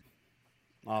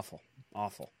 Awful.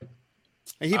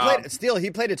 And he played Steele.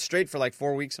 He played it straight for like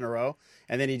 4 weeks in a row,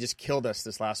 and then he just killed us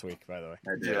this last week. By the way.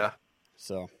 Yeah.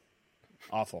 So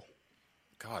awful.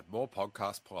 God, more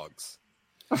podcast plugs.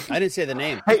 I didn't say the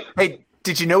name. Hey,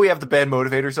 did you know we have the band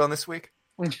Motivators on this week?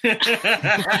 No, wait,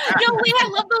 I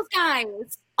love those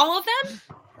guys. All of them?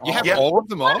 You have all of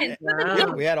them on?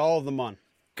 Yeah, we had all of them on.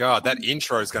 God, that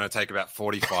intro is going to take about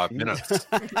 45 minutes.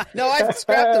 No, I've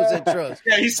scrapped those intros.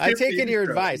 Yeah, I've taken your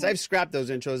advice. I've scrapped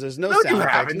those intros. There's no you sound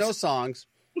effects, haven't. no songs.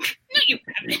 No, you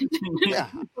haven't. Yeah,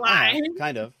 Lie.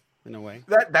 kind of, in a way.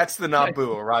 That's the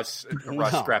Naboo. Raj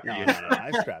scrapped no, the no,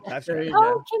 I've scrapped.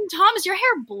 Oh, Kim Tom, is your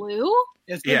hair blue?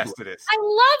 Yes, it is. I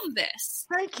love this.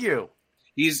 Thank you.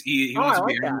 He wants to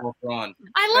be Admiral Thrawn.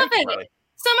 I love Thank you, it. Riley.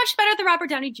 So much better than Robert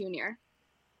Downey Jr.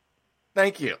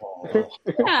 Thank you.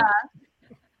 Yeah.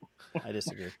 I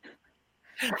disagree.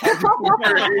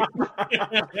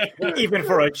 Even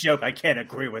for a joke, I can't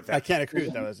agree with that. I can't agree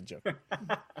with that as a joke.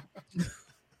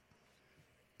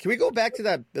 Can we go back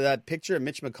to that picture of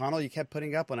Mitch McConnell you kept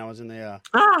putting up when I was in the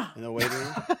waiting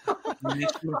room? Mitch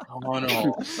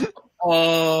McConnell.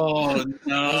 Oh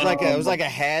no! It was like a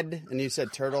head, and you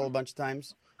said turtle a bunch of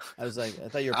times. I was like, I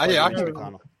thought you were Mitch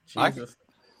McConnell. I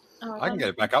can get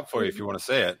it back up for you if you want to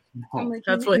see it.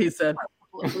 That's what he said.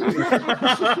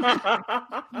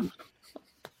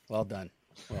 Well done.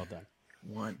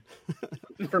 One.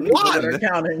 For people that are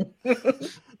counting.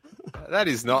 That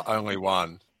is not only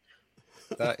one.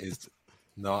 That is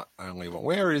not only one.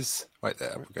 Where is... Wait,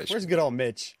 the application. Where's good old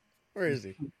Mitch? Where is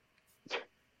he?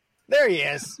 There he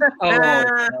is.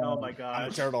 Oh my god.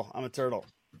 I'm a turtle.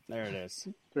 There it is.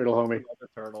 Turtle homie. The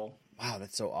turtle. Wow,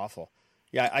 that's so awful.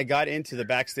 Yeah, I got into the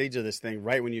backstage of this thing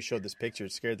right when you showed this picture.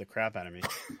 It scared the crap out of me.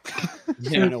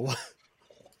 You know what?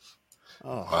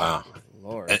 Oh, wow.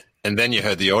 Lord. And then you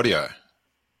heard the audio.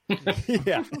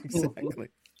 Yeah, exactly.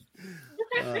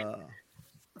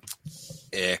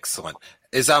 Excellent.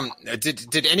 Is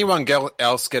did anyone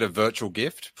else get a virtual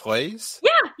gift, please?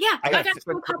 Yeah. I got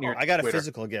a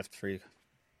physical gift for you.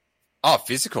 Oh,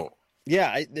 physical.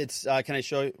 Yeah, it's. Can I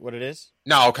show you what it is?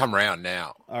 No, I'll come round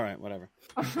now. All right, whatever.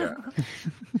 Yeah.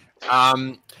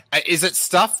 Is it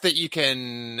stuff that you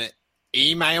can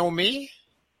email me?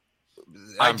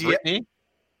 Brittany?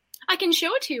 I can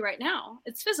show it to you right now.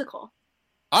 It's physical.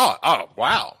 Oh,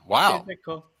 wow.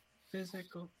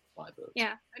 Physical.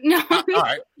 Yeah. No. All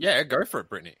right. Yeah, go for it,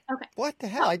 Brittany. Okay. What the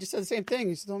hell? I just said the same thing.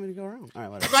 You still told me to go around. All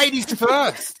right, whatever. Ladies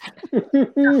first.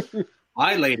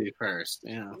 I lady first.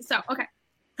 Yeah. So, okay.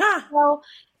 So,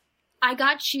 I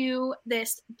got you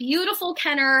this beautiful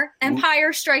Kenner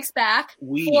Empire Strikes Back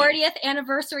 40th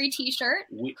anniversary T-shirt.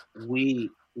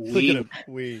 We. And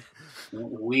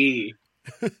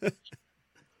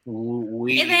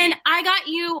then I got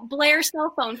you Blair's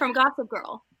cell phone from Gossip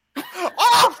Girl.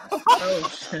 Oh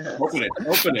shit! Open it.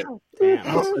 Open it.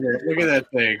 Look at that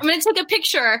thing. I'm gonna take a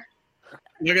picture.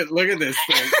 Look at this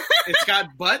thing. It's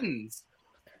got buttons.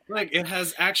 Like it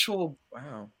has actual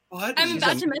buttons. I'm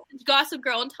about to message Gossip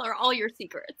Girl and tell her all your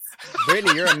secrets.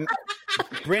 Brittany,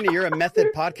 you're a method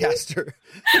podcaster.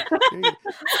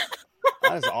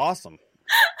 That is awesome.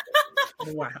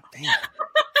 Wow. Damn.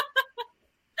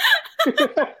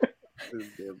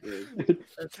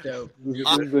 That's dope. This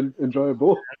has been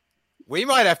enjoyable. We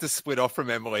might have to split off from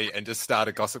Emily and just start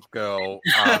a Gossip Girl.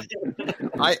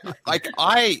 I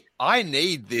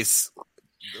need this,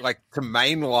 like, to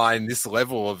mainline this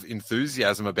level of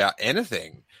enthusiasm about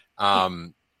anything.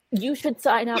 You should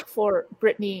sign up for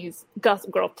Brittany's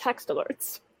Gossip Girl text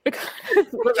alerts because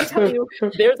let me tell you,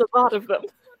 there's a lot of them.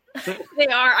 They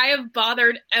are. I have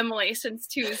bothered Emily since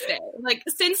Tuesday. Like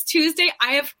since Tuesday,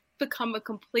 I have become a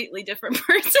completely different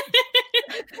person.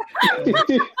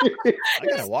 I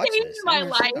gotta watch this. My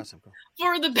life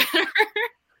for the better.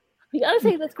 The other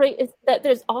thing that's great is that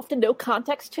there's often no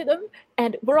context to them,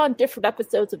 and we're on different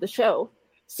episodes of the show.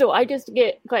 So I just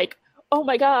get like, oh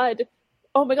my god,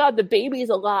 the baby's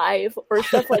alive, or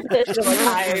stuff like this. And I'm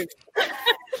like,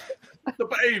 the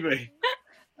baby.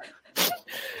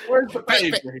 Where's the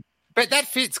baby? But that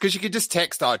fits because you could just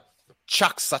text,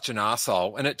 Chuck's such an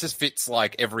arsehole, and it just fits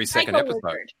like every second Geico episode.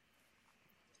 Lizard.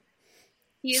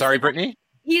 Sorry, Brittany?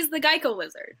 He's the Geico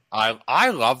Lizard. I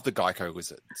love the Geico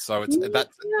Lizard, so that's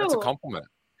a compliment.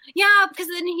 Yeah, because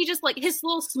then he just like his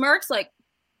little smirks, like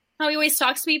how he always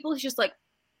talks to people. He's just like,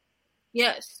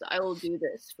 "Yes, I will do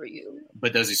this for you."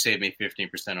 But does he save me 15%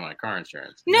 of my car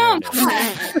insurance? No,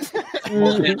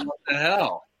 Well, then what the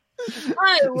hell?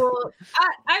 I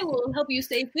will help you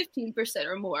save 15%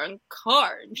 or more on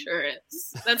car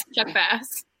insurance. That's Chuck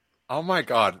Bass. Oh my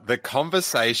god, the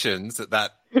conversations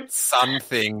that sun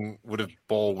thing would have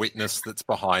bore witness that's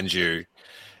behind you,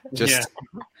 just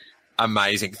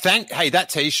amazing. Hey, that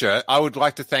T-shirt. I would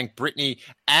like to thank Brittany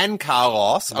and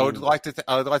Carlos. I would like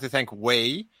to thank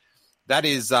We. That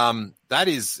is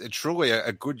truly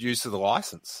a good use of the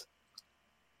license.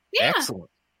 Yeah.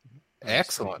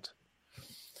 Excellent.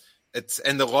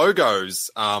 And the logo's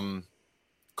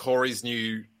Corey's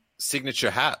new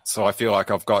signature hat. So I feel like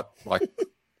I've got like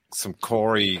some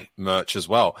Corey merch as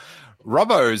well.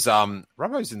 Robbo's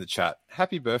in the chat.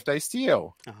 Happy birthday,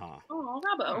 Steele. Oh,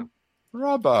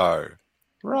 Robbo.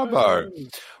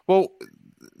 Well,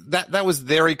 that was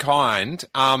very kind.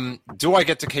 Do I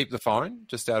get to keep the phone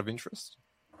just out of interest?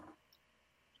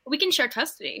 We can share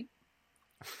custody.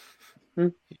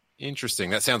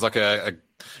 Interesting. That sounds like a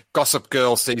Gossip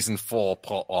Girl season 4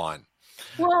 plot line.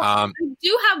 Well, I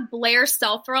do have Blair's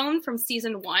cell phone from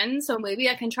season 1, so maybe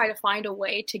I can try to find a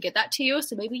way to get that to you.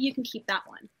 So maybe you can keep that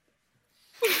one.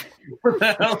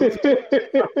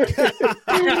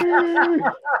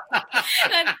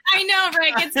 I know,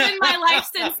 Rick. It's been my life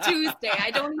since Tuesday.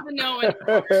 I don't even know it.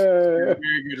 Very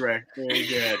good, Rick. Very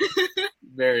good.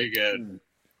 Very good.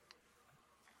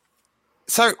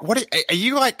 So, what are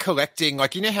you like collecting?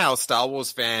 Like, you know how Star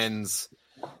Wars fans,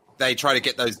 they try to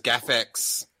get those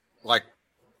GAFX like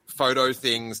photo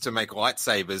things to make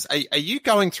lightsabers. Are you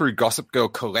going through Gossip Girl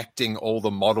collecting all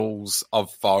the models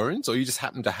of phones, or you just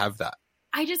happen to have that?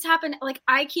 I just happen, like,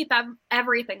 I keep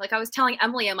everything. Like, I was telling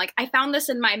Emily, I'm like, I found this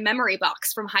in my memory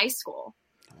box from high school.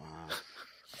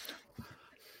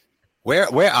 Where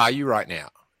are you right now?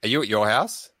 Are you at your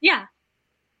house? Yeah.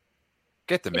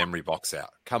 Get the memory box out.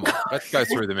 Come on, let's go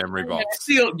through the memory box.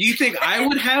 Seal, do you think I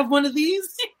would have one of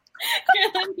these?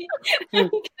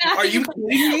 Are you kidding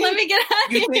me? Let me get out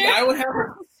of You here. think I would have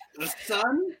a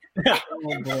son?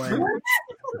 Oh boy.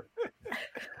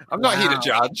 I'm not here to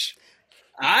judge.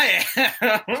 I am.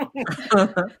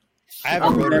 I have a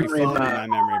rotary phone in my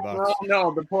memory box. Oh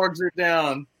no, the porgs are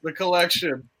down. The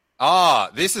collection.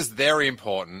 This is very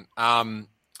important. I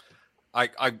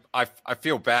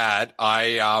feel bad.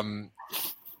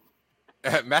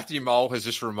 Matthew Mole has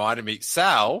just reminded me,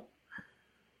 Sal,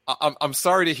 I'm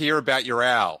sorry to hear about your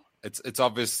owl. It's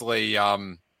obviously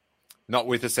not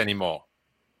with us anymore.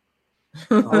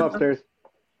 I'm upstairs.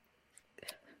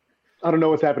 I don't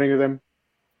know what's happening to them.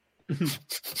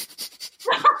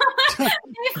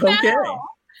 Okay.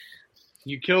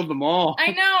 You killed them all.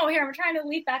 I know. Here, I'm trying to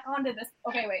leap back onto this.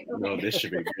 Okay, wait. Okay. No, this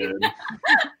should be good.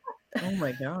 Oh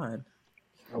my god.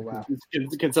 Oh wow.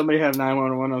 Can somebody have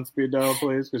 911 on speed dial,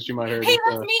 please? Because you might hear. Hey,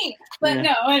 that's me. But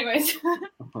Yeah. no, anyways.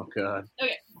 Oh god.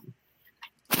 Okay.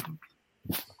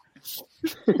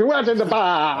 What's in the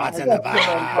box? What's in the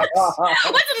box?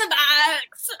 What's in the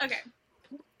box? Okay.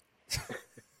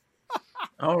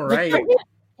 All right.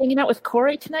 Hanging out with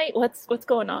Corey tonight? What's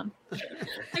going on? I'm just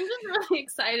really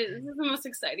excited. This is the most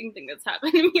exciting thing that's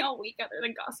happened to me all week, other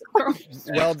than Gossip Girl.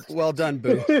 Well done,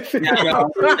 Boo.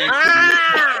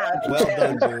 Ah! Well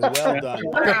done, Boo. Well done.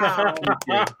 Wow.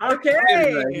 Okay.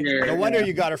 No wonder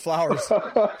you got her flowers. Hey,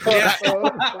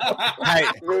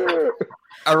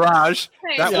 Araj,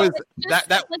 Hey, that yeah. was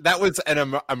that was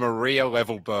a Maria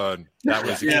level burn. That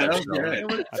was Yeah, that was exceptional.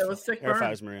 great. It was sick Air burn.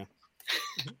 fires, Maria.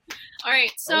 All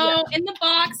right, so in the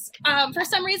box, for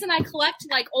some reason, I collect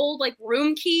like old like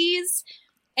room keys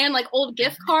and like old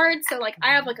gift cards. So like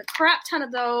I have like a crap ton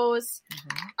of those.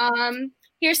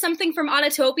 Here's something from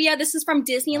Autotopia. This is from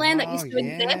Disneyland that used to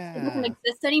exist. It doesn't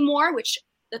exist anymore, which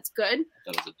that's good.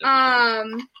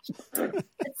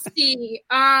 Let's see.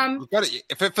 You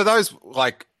gotta, for those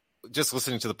like just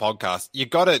listening to the podcast, you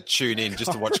got to tune in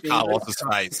just to watch Carlos's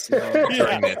face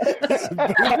during this.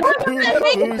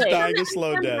 Boo's dying a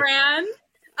slow death. Brand. Is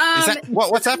that,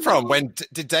 what's that from? When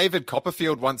did David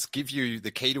Copperfield once give you the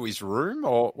key to his room,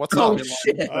 or what's Oh up?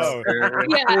 shit. Oh.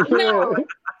 Yeah, no.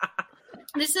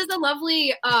 This is a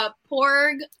lovely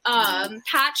Porg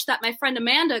patch that my friend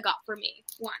Amanda got for me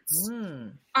once.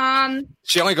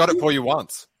 She only got it for you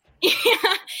once. Yeah,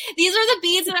 these are the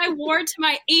beads that I wore to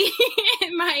my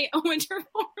my winter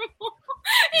formal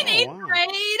in eighth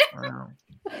grade.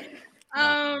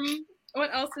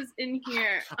 What else is in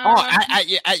here? At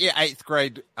your 8th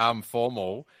grade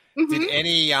formal, Mm-hmm. did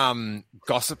any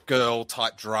Gossip Girl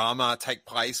type drama take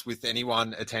place with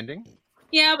anyone attending?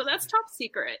 Yeah, but that's top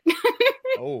secret.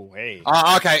 Oh, hey.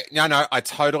 Oh, okay. No, I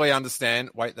totally understand.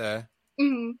 Wait there.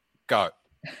 Mhm. Go.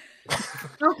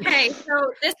 Okay,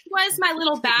 so this was my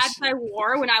little badge I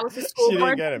wore when I was a school She didn't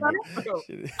board get it. member.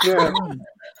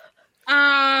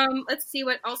 Let's see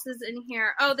what else is in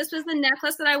here. Oh, this was the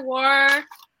necklace that I wore.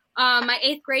 My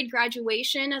 8th grade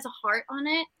graduation has a heart on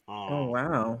it. Oh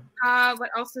wow. What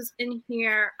else is in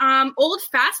here? Old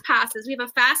fast passes. We have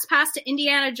a fast pass to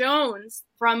Indiana Jones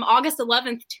from August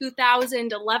 11th,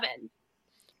 2011.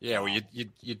 Yeah, well,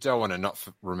 you don't want to not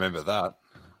remember that.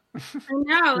 I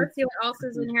know. Let's see what else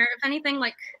is in here. If anything,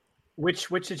 like Which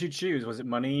did you choose? Was it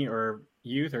money or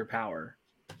youth or power?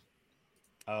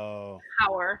 Oh,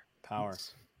 power. power.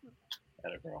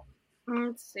 Girl.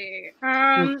 Let's see.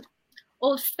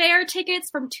 Old fair tickets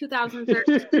from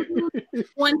 2013.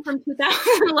 One from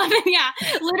 2011. Yeah,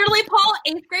 literally, Paul.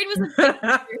 8th grade was.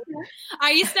 I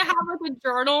used to have like a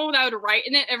journal that I would write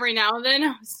in it every now and then.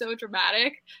 It was so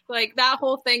dramatic. Like that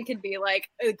whole thing could be like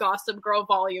a Gossip Girl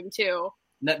Volume 2.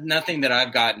 Nothing that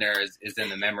I've gotten there is in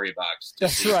the memory box.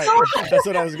 That's right. That's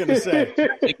what I was going to say.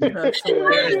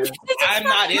 I'm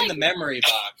not in the memory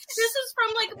box. This is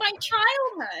from like my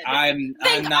childhood. I'm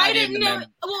Think not I in didn't the know.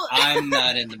 mem- Well, I'm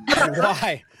not in the memory box.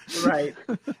 Why? Right.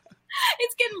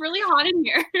 It's getting really hot in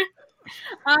here.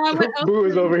 What else? Boo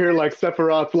is over here like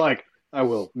Sephiroth's like, I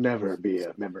will never be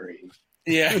a memory.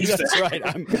 Yeah, that's right.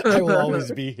 I will always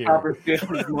be here. Oh, this is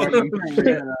an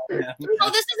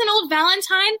old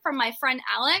Valentine from my friend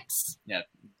Alex. Yeah.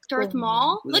 Darth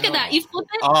Maul. Look at that. You flip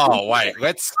it. Oh wait,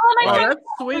 let's. Oh my god, that's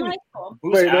sweet.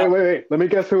 Wait. Let me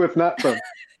guess who it's not from.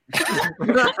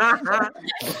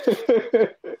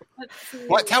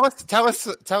 What? Tell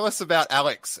us about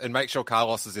Alex, and make sure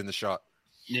Carlos is in the shot.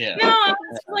 Yeah. No, Alex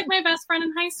was like my best friend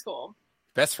in high school.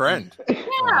 Best friend.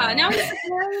 Yeah. Now he's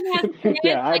married and has kids.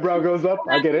 Yeah, eyebrow goes up.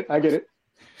 I get it.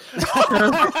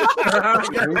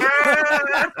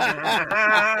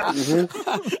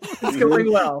 It's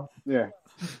going well. Yeah.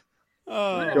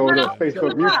 Going to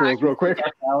Facebook mutuals real quick.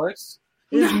 Alex.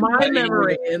 Is my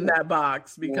memory in that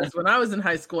box? Because when I was in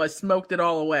high school, I smoked it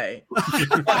all away.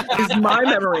 Is my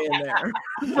memory in there?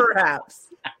 Perhaps.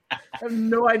 I have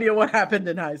no idea what happened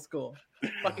in high school.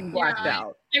 Fucking blacked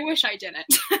out. I wish I didn't.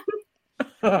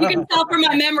 You can tell from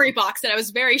my memory box that I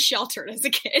was very sheltered as a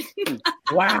kid.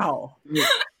 Wow.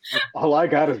 All I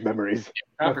got is memories.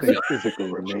 Nothing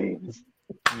physical remains.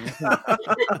 Yeah, but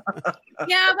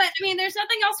I mean, there's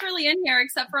nothing else really in here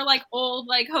except for like old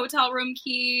like hotel room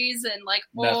keys and like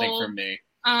old, Nothing from me.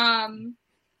 I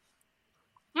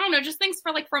don't know, just things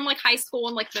for like from like high school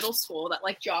and like middle school that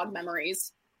like jog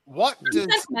memories. What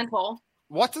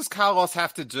does Carlos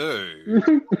have to do?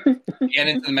 Get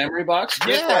into the memory box?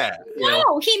 Yeah.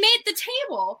 No, he made the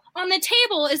table. On the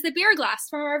table is the beer glass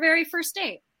from our very first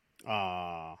date.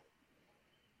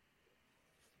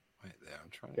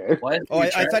 Okay. What? Oh,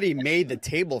 I thought he made the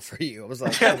table for you. I was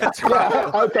like, I was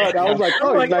like,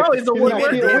 he's a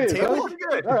woodworker. table.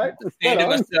 All right. Saying to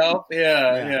myself,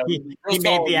 yeah. He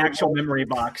made the actual memory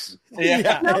box.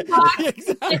 Yeah. No box, it's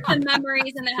the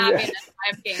memories and the happiness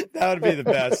I've gained. That would be the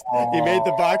best. He made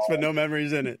the box, but no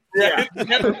memories in it. Yeah.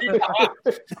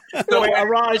 So,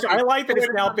 Raj, I like that it's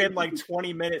now been like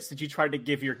 20 minutes since you tried to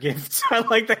give your gifts. I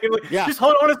like that. Yeah. Just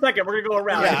hold on a second. We're going to go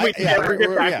around. Exactly.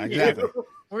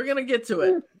 We're going to get to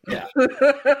it. Yeah.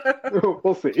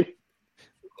 We'll see.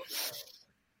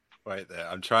 Wait there.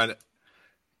 I'm trying to.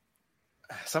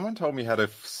 Someone told me how to.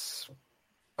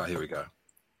 Oh, here we go.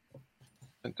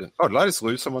 Oh, did I just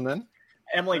lose someone then?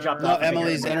 Emily dropped No, out.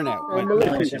 Emily's internet. We have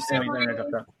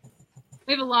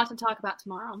a lot to talk about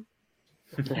tomorrow.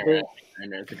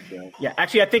 Yeah,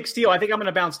 actually, I think I'm going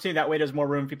to bounce too. That way, there's more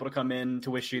room for people to come in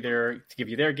to wish you to give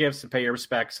you their gifts and pay your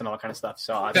respects and all kind of stuff.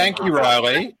 So Thank you,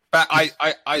 Riley. But I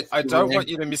don't want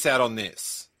you to miss out on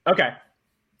this. Okay.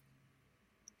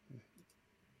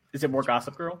 Is it more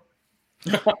Gossip Girl?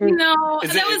 No,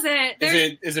 that was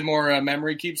it. Is it more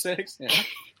memory keepsakes? Yeah.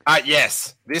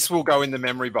 Yes, this will go in the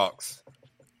memory box.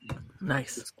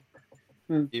 Nice.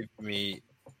 Give me.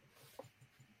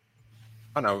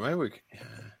 Oh no, maybe we.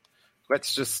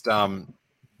 Let's just.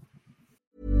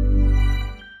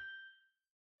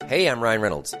 Hey, I'm Ryan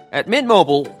Reynolds. At Mint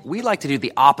Mobile, we like to do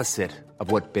the opposite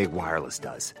of what Big Wireless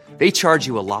does. They charge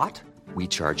you a lot. We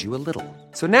charge you a little.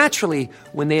 So naturally,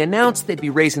 when they announced they'd be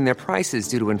raising their prices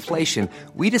due to inflation,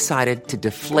 we decided to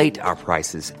deflate our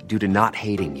prices due to not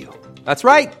hating you. That's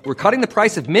right. We're cutting the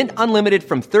price of Mint Unlimited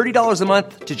from $30 a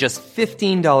month to just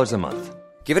 $15 a month.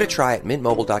 Give it a try at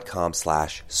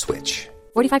mintmobile.com/switch.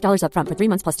 $45 up front for 3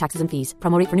 months plus taxes and fees.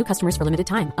 Promo rate for new customers for limited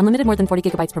time. Unlimited more than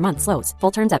 40 gigabytes per month. Slows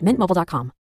full terms at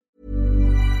mintmobile.com.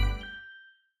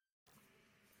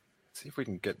 See if we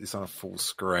can get this on a full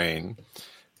screen.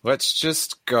 Let's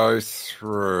just go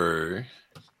through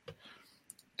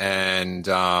and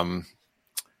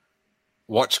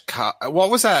watch. What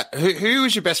was that? Who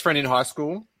was your best friend in high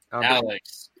school?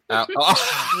 Alex. Wow. Who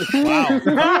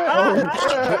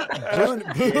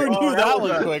knew that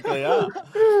one quickly, huh?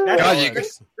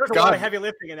 There's a lot of heavy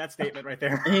lifting in that statement right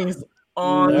there. He's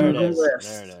on There the it is. list.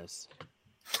 There it is.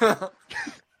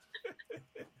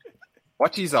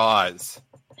 Watch his eyes.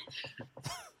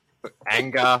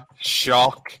 Anger,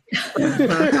 shock.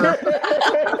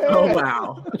 Oh,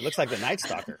 wow. It looks like the Night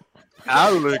Stalker.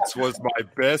 Alex was my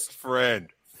best friend.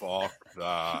 Fuck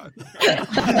that.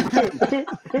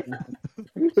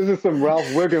 This is some Ralph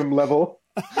Wiggum level.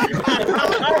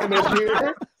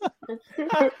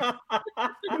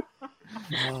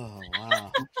 Oh,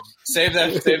 wow. Save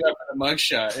that for the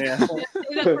mugshot. Yeah. Save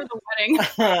that for the wedding.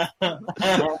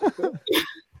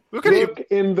 Look at him.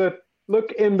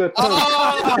 Look in the tongue.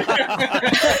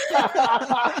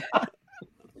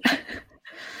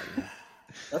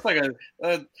 That's like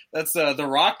that's The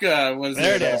Rock was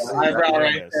There it is. eyebrow There it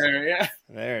right is. there. Yeah.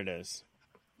 There it is.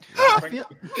 I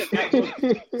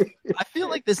feel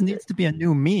like this needs to be a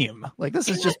new meme. Like, this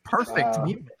is just perfect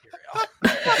meme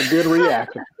material. A good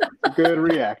react. Good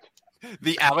react.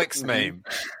 The Alex meme.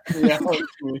 Yeah.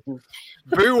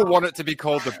 Boo will want it to be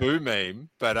called the Boo meme,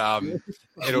 but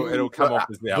it'll come off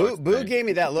as the Alex Boo meme. gave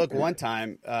me that look one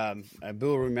time. Boo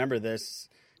will remember this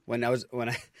when I was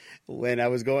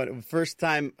going first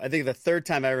time. I think the third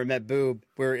time I ever met Boo,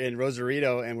 we're in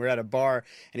Rosarito and we're at a bar,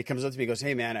 and he comes up to me and goes,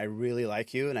 "Hey man, I really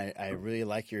like you, and I really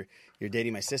like you're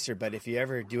dating my sister. But if you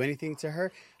ever do anything to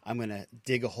her, I'm gonna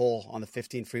dig a hole on the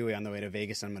 15 freeway on the way to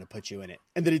Vegas, and I'm gonna put you in it."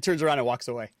 And then he turns around and walks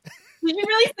away. Did you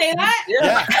really say that?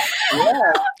 Yeah.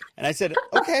 And I said,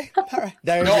 "Okay, all right."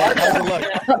 There's the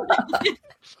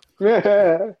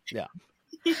look. Yeah.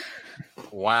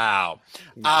 Wow.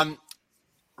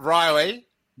 Riley.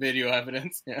 Video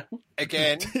evidence. Yeah.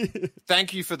 Again,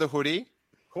 thank you for the hoodie.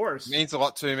 Of course. It means a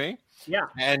lot to me. Yeah.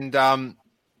 And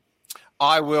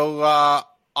I will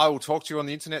talk to you on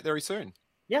the internet very soon.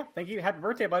 Yeah. Thank you. Happy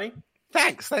birthday, buddy.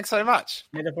 Thanks so much.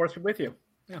 May the force be with you.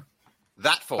 Yeah.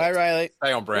 That fault. Bye, Riley.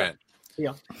 Stay on brand.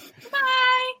 Yeah.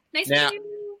 Bye. Nice Now- to meet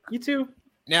you. You too.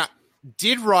 Now,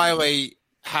 did Riley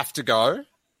have to go?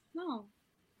 No.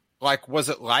 Like, was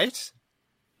it late?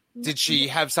 Did she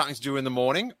have something to do in the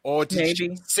morning? Or did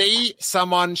she see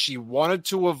someone she wanted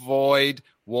to avoid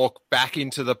walk back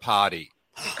into the party?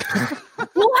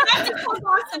 We'll have to call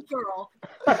Gossip Girl.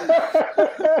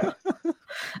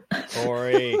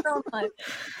 Corey. So much.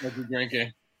 What you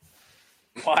drinking?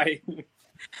 Why?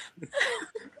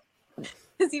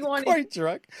 Because you wanted. Corey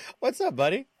drunk. What's up,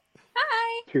 buddy?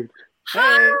 Hi. Hey.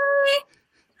 Hi.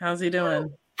 How's he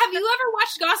doing? Have you ever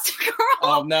watched Gossip Girl?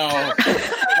 Oh no!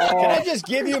 Can I just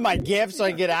give you my gift so I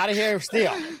can get out of here?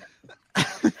 Steal.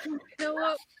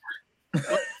 No,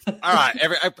 All right.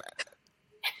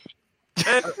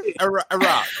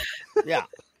 Rob. Yeah.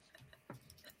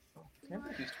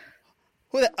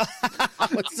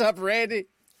 What's up, Randy?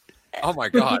 Oh my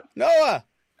God. Noah.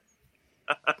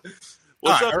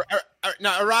 What's up? No,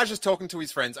 Araj is talking to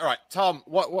his friends. All right, Tom.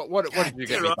 What did you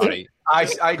get me, buddy? I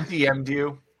DM'd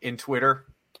you in Twitter.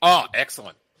 Oh,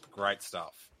 excellent. Great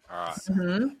stuff. All right.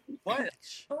 Mm-hmm. What?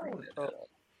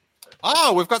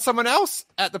 Oh, we've got someone else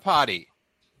at the party.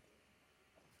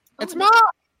 It's Mark.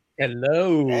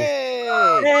 Hello. Hey.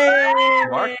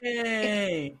 Mark.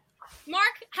 Hey.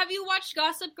 Mark, have you watched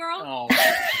Gossip Girl?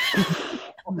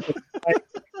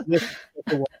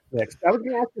 Next. I was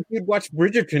going to ask if you'd watch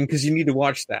Bridgerton because you need to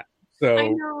watch that. So I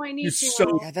know, I need you're to.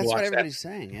 So Yeah, that's watch what that. everybody's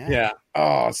saying. Yeah. Yeah.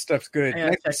 Oh, stuff's good. I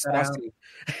gotta Nice check that saucy.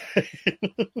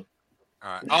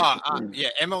 All right. Yeah.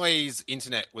 Emily's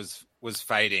internet was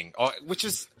fading, which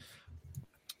is.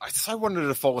 I so wanted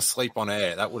to fall asleep on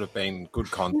air. That would have been good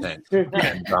content. And,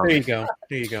 There you go.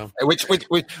 There you go.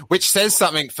 Which says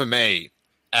something for me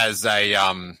as a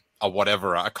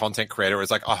content creator. Is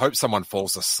like, I hope someone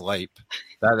falls asleep.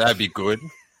 That'd be good.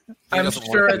 I'm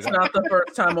sure it's not the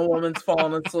first time a woman's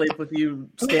fallen asleep with you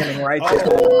standing right there.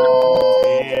 You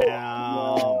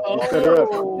set her up.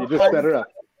 You just set her up.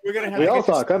 We're gonna have We to all get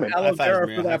saw you it coming. some aloe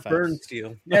vera for that burn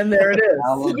steel. And there it is.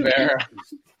 Aloe vera.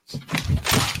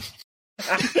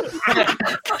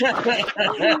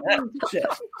 Shit.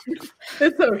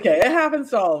 It's okay. It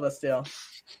happens to all of us still.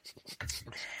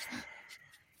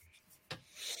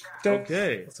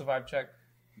 Okay. What's the vibe check?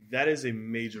 That is a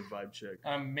major vibe check.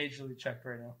 I'm majorly checked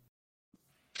right now.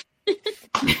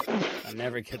 That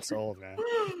never gets old, man.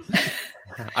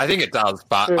 I think it does,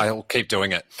 but I'll keep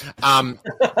doing it.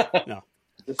 No.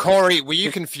 Corey, were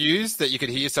you confused that you could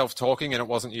hear yourself talking and it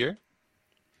wasn't you?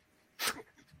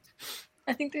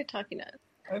 I think they're talking to us.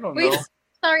 I don't Wait, know.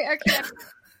 sorry, our connection's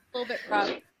a little bit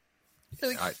rough. So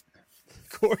we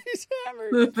Corey's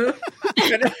hammered. Oh,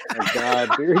 God,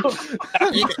 dude.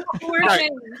 Poor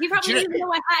thing. He probably doesn't know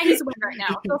what hat he's wearing right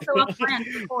now. He'll throw off brand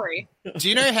for Corey. Do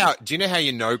you know how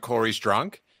you know Corey's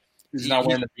drunk? He's not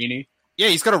wearing the beanie. Yeah,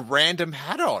 he's got a random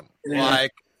hat on. Yeah.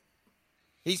 Like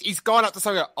he's gone up to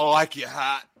someone. I like your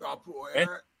hat. Oh, boy.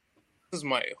 This is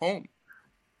my home.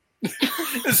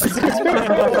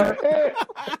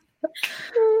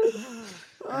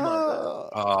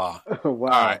 Oh, wow. All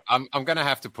right, I'm gonna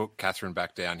have to put Catherine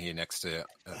back down here next to.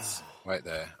 Wait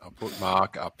there. I'll put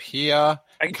Mark up here.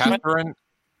 Catherine.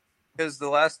 Because the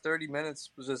last 30 minutes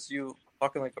was just you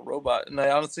talking like a robot, and I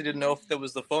honestly didn't know if that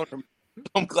was the phone.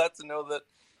 I'm glad to know that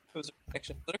it was a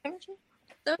connection. Is there a connection?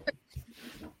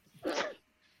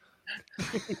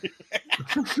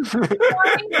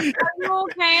 Corey, are you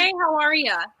okay? How are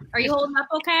you? Are you holding up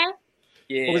okay?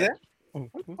 Yeah. What was that? I'm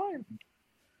fine.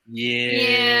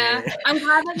 Yeah. I'm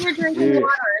glad that you're drinking water.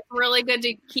 It's really good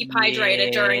to keep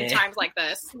hydrated during times like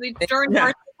this. During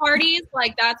birthday parties,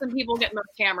 like that's when people get most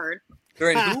hammered.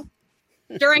 During who?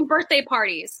 During birthday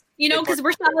parties. You know, because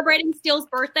we're celebrating Steele's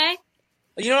birthday.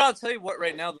 You know what? I'll tell you what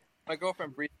right now. My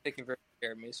girlfriend Bree's taking very good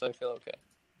care of me, so I feel okay.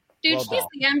 Dude, Well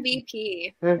she's done.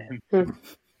 the MVP.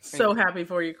 So happy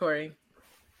for you, Corey.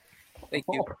 Thank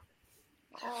you.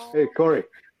 Hey, Corey.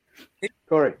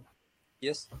 Corey,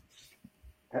 Yes.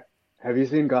 have you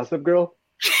seen Gossip Girl?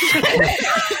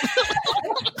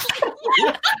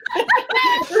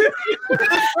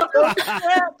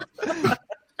 I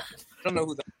don't know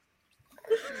who that.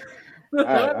 All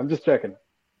right, I'm just checking.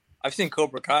 I've seen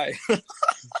Cobra Kai.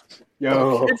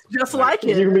 Yo, It's just like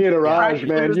it. You, me, and Araj, Right,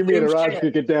 man. it's You, me, and the same Araj shit.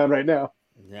 could get down right now.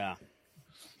 Yeah.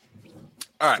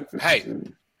 All right. Hey,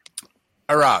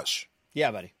 Araj.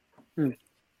 Yeah, buddy.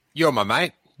 You're my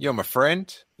mate. You're my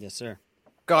friend. Yes, sir.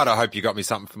 God, I hope you got me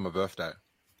something for my birthday.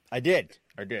 I did.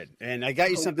 And I got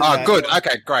you something. Oh, that- good.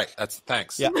 Okay, great.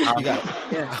 Thanks. Yeah, you got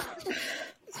it. Yeah.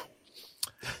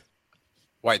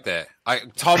 Wait there.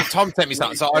 Tom sent me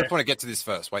something, so I just want to get to this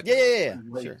first. Wait. Yeah.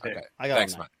 there. Sure. Okay. I got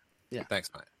Thanks, it, mate. Yeah. Thanks,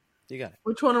 mate. You got it.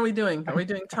 Which one are we doing? Are we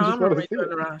doing Tom or are we doing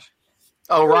Raj?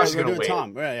 Oh, Raj is we're gonna doing wait.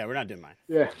 Tom. Yeah, we're not doing mine.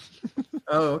 Yeah.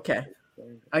 Oh, okay.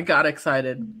 I got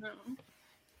excited.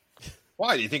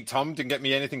 Why? Do you think Tom didn't get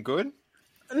me anything good?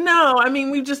 No, I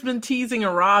mean we've just been teasing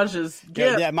Raj's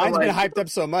gift. Yeah, mine's for, been like, hyped up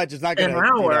so much. It's not gonna. an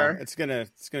hour. It's gonna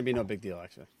be no big deal,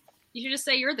 actually. You should just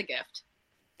say you're the gift.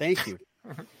 Thank you.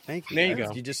 Thank you. There you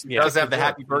go. You just He does have the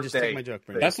happy You just took birthday. my joke,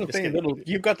 Brandon. That's the Just thing. kidding.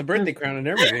 You've got the birthday crown and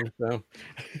everything. So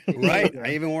Right.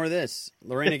 I even wore this.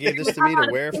 Lorena gave this to me to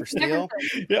wear for Steel.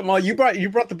 Yeah, well, you brought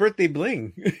the birthday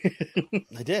bling.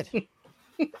 I did.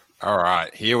 All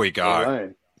right, here we go. All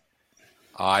right.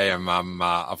 I am.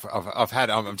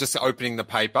 I'm just opening the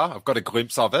paper. I've got a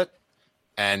glimpse of it,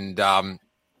 and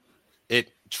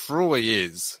it truly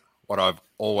is what I've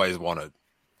always wanted.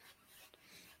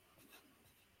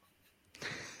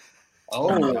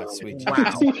 Oh, that's sweet.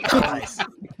 Wow. Nice.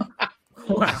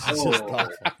 Wow.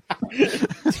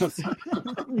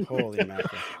 Holy mackerel.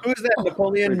 Who's that?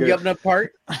 Napoleon Pretty good. Yubnapart?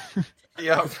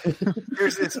 Yeah,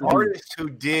 there's this artist who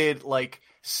did like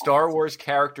Star Wars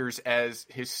characters as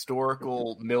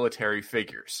historical military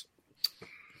figures,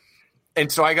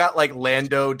 and so I got like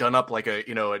Lando done up like a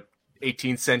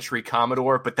 18th century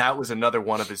Commodore, but that was another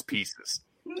one of his pieces.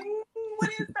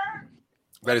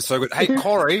 That is so good. Hey,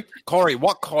 Corey,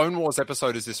 what Clone Wars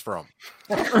episode is this from?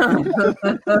 That's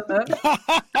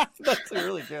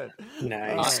really good.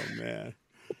 Nice. Oh man.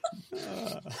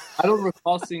 I don't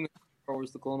recall seeing Star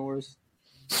Wars: The Clone Wars.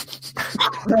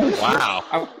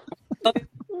 Wow.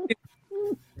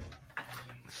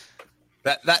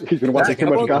 That He's been watching too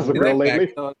much Gossip Girl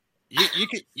lately.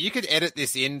 You could edit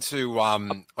this into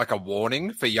like a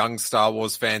warning for young Star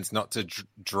Wars fans not to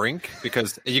drink,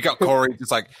 because you got Corey just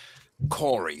like,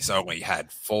 Corey's only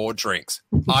had 4 drinks.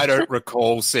 I don't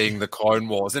recall seeing the Clone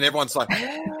Wars, and everyone's like,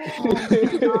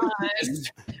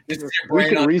 We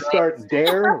can restart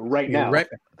Dare right now. Right.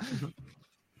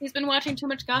 He's been watching too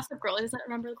much Gossip Girl. He doesn't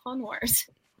remember the Clone Wars.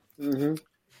 Mm-hmm.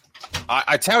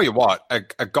 I tell you what,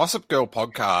 a Gossip Girl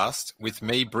podcast with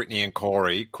me, Brittany, and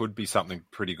Corey could be something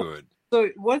pretty good. So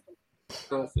what?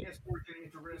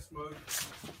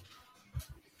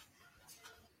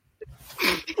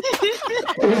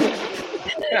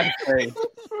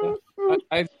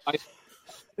 I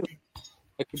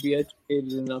could be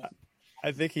educated enough.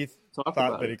 I think he Talk thought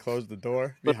about that it. he closed the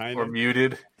door behind Or him.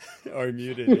 muted. Or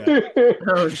muted, yeah.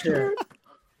 Oh shit.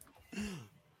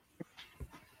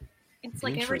 It's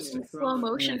like everything's slow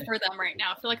motion for them right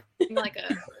now. I feel like it's like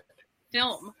a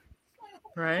film.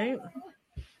 Right?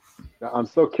 I'm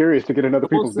so curious to get into other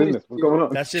people's business. What's going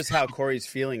on? That's just how Corey's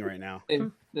feeling right now.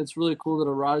 And it's really cool that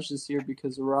Araj is here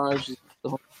because Araj is the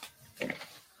whole.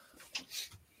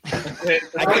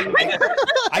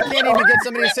 I can't even get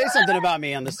somebody to say something about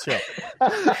me on this show.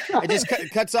 It just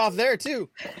cuts off there too.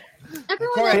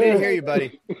 Corey, I didn't hear you,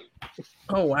 buddy.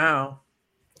 Oh wow.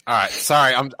 All right,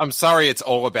 sorry. I'm sorry. It's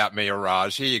all about me,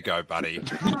 Araj. Here you go, buddy.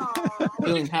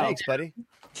 Thanks, buddy.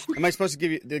 Am I supposed to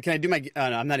give you? Can I do my? No,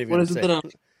 I'm not even. What Gonna is it say. that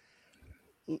I'm?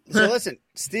 So listen,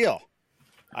 Steele,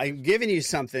 I'm giving you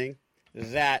something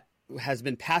that has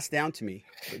been passed down to me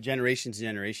for generations and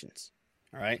generations.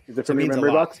 All right. Is it So from your means a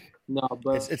memory lot. box? No,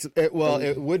 but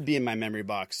It would be in my memory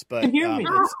box, but Hear me.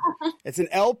 it's an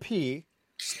LP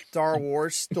Star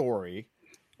Wars story.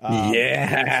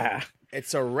 Yeah.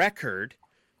 It's a record.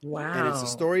 Wow. And it's a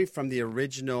story from the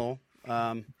original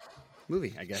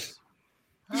movie, I guess.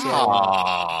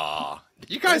 Ah,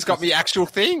 you guys got me actual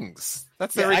things.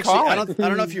 That's very actually, kind. I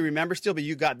don't know if you remember still, but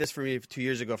you got this for me 2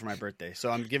 years ago for my birthday. So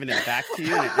I'm giving it back to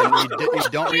you. And you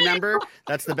don't remember.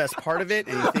 That's the best part of it.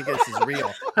 And you think this is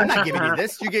real. I'm not giving you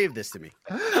this. You gave this to me.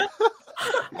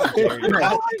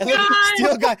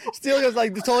 Steel goes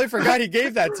like, totally forgot he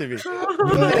gave that to me.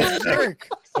 Jerk.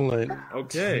 Excellent.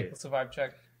 Okay. What's the vibe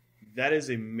check? That is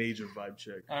a major vibe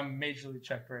check. I'm majorly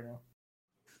checked right now.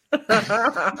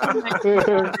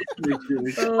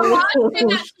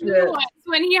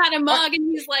 When he had a mug and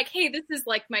he's like, "Hey, this is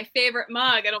like my favorite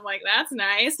mug," and I'm like, "That's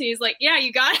nice." And he's like, "Yeah,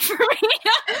 you got it for me."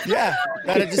 Yeah,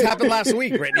 that had just happened last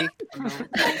week, Brittany.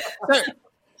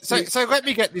 So let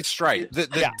me get this straight.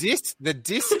 The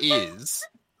diss is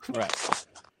right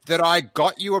that I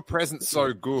got you a present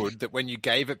so good that when you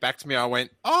gave it back to me, I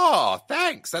went, "Oh,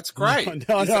 thanks, that's great."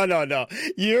 No.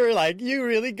 You're like, you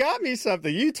really got me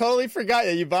something. You totally forgot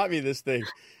that you bought me this thing.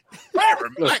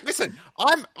 Like, listen,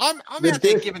 I'm out there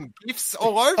giving gifts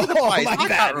all over the place. My I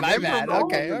bad, can't my remember. bad.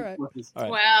 Okay, all right.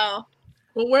 Wow.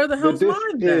 Well, where the hell's mine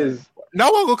then?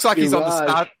 No one looks like he's on the Mirage.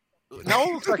 start. No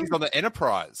one looks like he's on the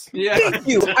Enterprise. Yeah. Thank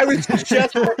you. I was just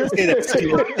about to say that,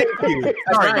 Steve. Thank you.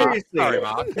 Sorry,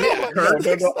 Mark.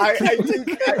 No. I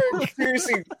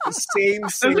seriously, the same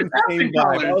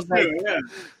vibe. I was like,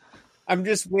 I'm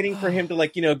just waiting for him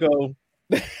to go.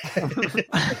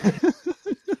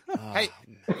 Hey,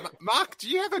 Mark, do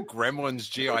you have a Gremlins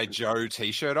G.I. Joe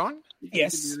t-shirt on?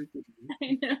 Yes.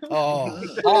 I know.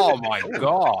 Oh my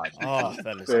God. Oh,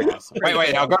 that is awesome.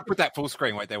 Wait, I've got to put that full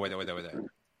screen. Wait there.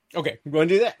 Okay, we're going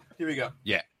to do that. Here we go.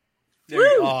 Yeah. There we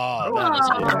go. Oh, that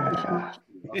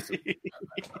is awesome.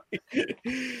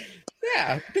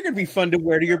 Yeah, I figured it'd be fun to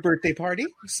wear to your birthday party.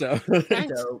 So, Oh,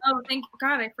 thank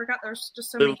God! I forgot. There's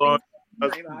just so many things. to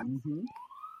worry about.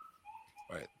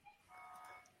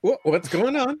 Wait. What's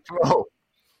going on? Oh,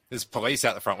 there's police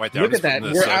out the front. Wait there. Look at that.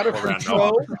 We're out of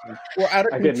control. We're out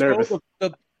of I get control. nervous.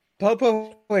 The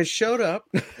Popo has showed up.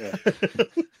 For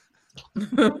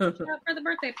the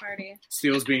birthday party.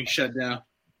 Steel's being shut down.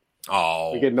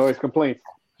 Oh. We get noise complaints.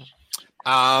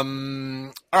 All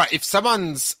right. If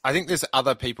someone's, I think there's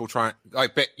other people trying.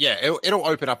 But yeah, it'll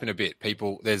open up in a bit.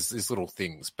 People, there's these little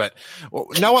things. But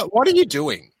Noah, what are you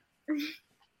doing?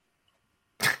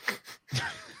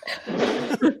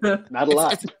 Not a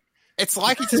lot. It's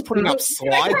like he's just putting up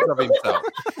slides of himself.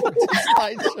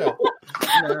 Slideshow.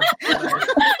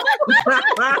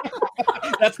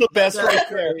 That's the best right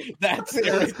there. That's it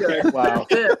right there. Wow.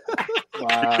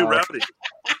 Wow. Too rowdy.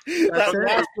 That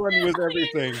last one was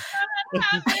everything.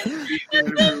 That's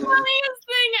the funniest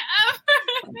thing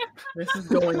ever. This is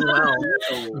going well.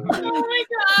 Oh my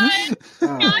God.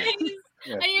 Guys.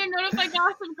 Yeah. I didn't notify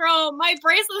Gossip Girl. My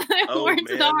bracelet that I wore to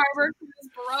the harbor is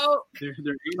broke.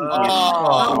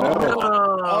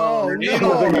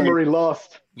 The memory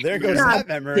lost. There goes that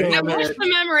memory. I wish the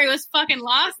memory was fucking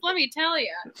lost. Let me tell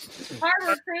you.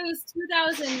 Harbor Cruise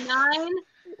 2009.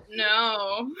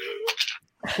 No.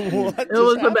 It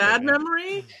was a bad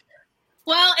memory?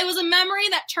 Well, it was a memory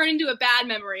that turned into a bad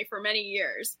memory for many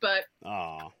years, but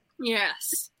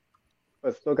yes.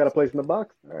 But still got a place in the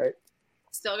box. All right.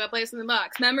 Still got place in the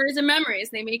box. Memories are memories.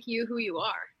 They make you who you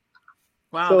are.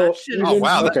 Wow, So that shit. you didn't-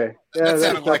 Okay. Yeah, That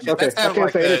sounded like okay. that sounded I can't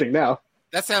like say a- anything now.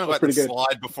 That sounded like That's the pretty good.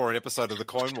 slide before an episode of the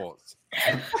Clone Wars.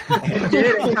 It did.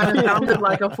 It kind of sounded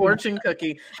like a fortune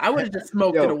cookie. I would have just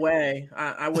smoked it away.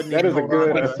 I wouldn't That even is a hold on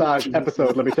good to it. Asajj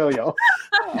episode, let me tell y'all.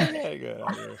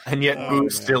 And yet Boo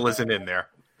still isn't in there.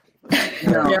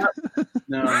 Yeah.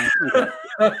 No.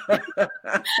 No,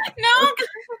 because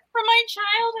this is from my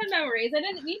childhood memories. I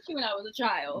didn't meet you when I was a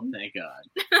child. Thank God.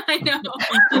 I know.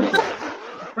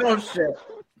 Oh,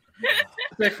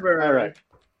 shit. All right.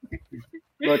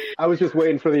 Look, I was just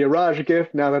waiting for the Iraj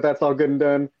gift. Now that that's all good and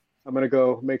done, I'm going to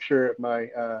go make sure my,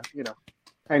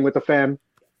 hang with the fam.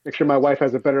 Make sure my wife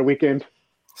has a better weekend.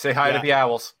 Say hi to the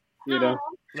owls. You know.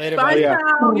 Later, Bye buddy.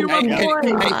 now. You're my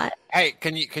boy. Hey,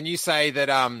 can you say that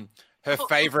her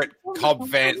favorite Cobb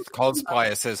Vanth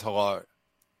cosplayer says hello?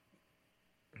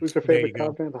 Who's her favorite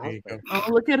content? Oh,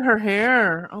 look at her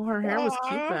hair. Oh, her hair was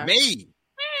cute back. Me.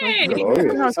 Hey. Look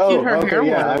at how cute her hair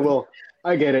yeah, was. I will.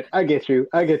 I get it. I get you.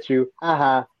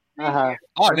 Aha. Aha.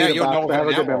 Oh, I now need a you'll box know to have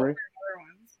a her good now. memory.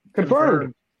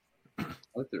 Confirmed.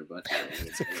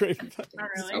 It's a great.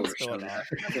 All right.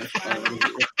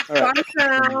 Bye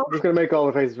now. I'm just gonna make all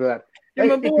the faces for that. You're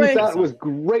my boy. Peace out. It was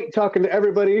great talking to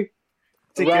everybody.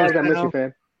 Take Raj, care, I miss Noah. you,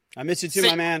 fan. I miss you too,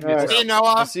 my man. All right. See you,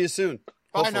 Noah. I'll see you soon.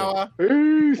 Bye, Hopefully. Noah.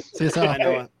 Peace. See you Bye, soon.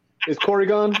 Noah. Is Corey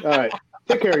gone? All right.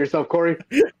 Take care of yourself, Corey.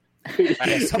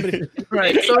 Yeah, somebody.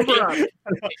 Right, sober up.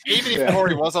 Even if Yeah.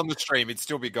 Corey was on the stream, he'd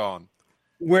still be gone.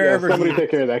 Wherever Yeah, somebody he-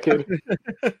 take care of that kid.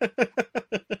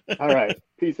 All right.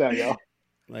 Peace out, y'all.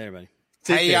 Later, buddy.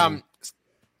 Hey,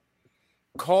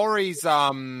 Corey's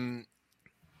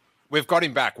we've got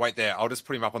him back. Wait there. I'll just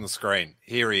put him up on the screen.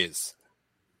 Here he is.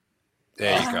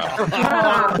 There you go.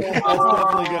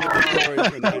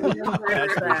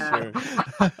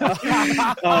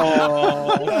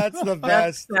 Oh, that's the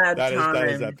best. That's That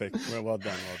is time. epic. Well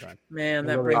done. Well done. Man,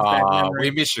 that brings back memories. We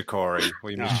miss you, Corey.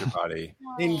 We miss you, buddy.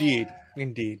 Indeed.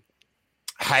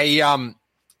 Hey,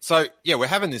 so yeah, we're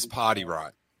having this party,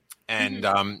 right? And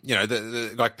you know,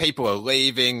 the like people are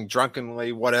leaving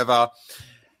drunkenly, whatever,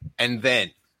 and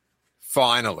then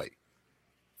finally,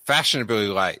 fashionably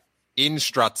late, in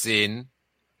struts in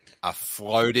a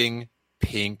floating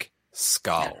pink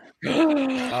skull. Of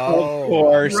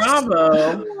course.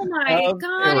 Bravo. Oh my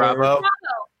god. Bravo.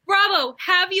 Bravo.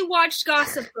 Have you watched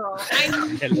Gossip Girl?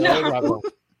 Hello, Bravo.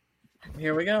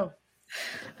 Here we go.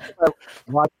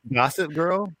 Watch Gossip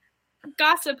Girl.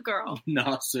 Gossip Girl.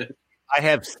 Gossip.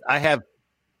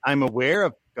 I'm aware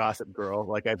of Gossip Girl.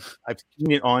 Like I've seen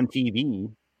it on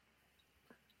TV.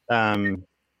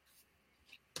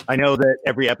 I know that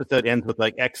every episode ends with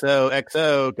like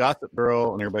XOXO Gossip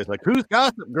Girl, and everybody's like, "Who's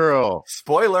Gossip Girl?"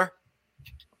 Spoiler.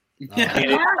 I'm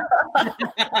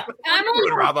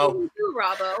only Bravo. you,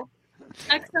 Bravo.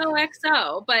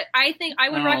 XOXO, but I think I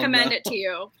would recommend it to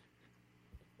you.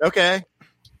 Okay.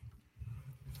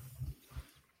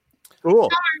 Cool.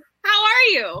 How are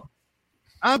you?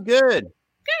 I'm good.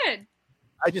 Good.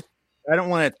 I don't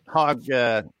want to hog.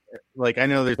 Like I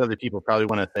know there's other people probably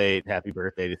want to say happy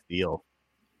birthday to Steele,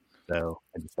 so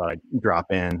I just thought I'd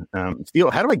drop in. Steele,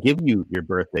 how do I give you your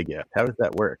birthday gift? How does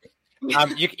that work?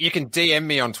 You can DM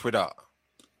me on Twitter.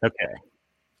 Okay.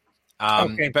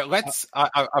 Okay. But let's.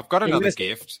 I've got I'm another gonna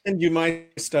gift. Send you my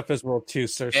stuff as well too,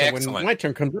 sir. So Excellent. when my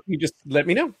turn comes up, you just let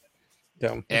me know. So,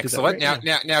 we'll do that Excellent.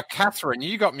 right Now, Catherine,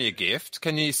 you got me a gift.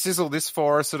 Can you sizzle this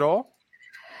for us at all?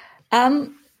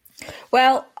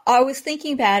 Well, I was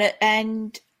thinking about it,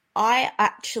 and I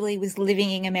actually was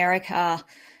living in America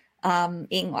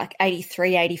in like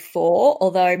 83, 84,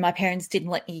 although my parents didn't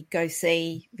let me go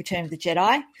see Return of the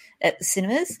Jedi at the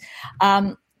cinemas.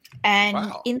 And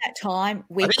Wow. in that time,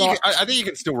 we I think, got... I think you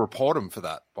can still report them for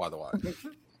that, by the way.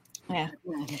 Yeah.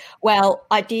 Well,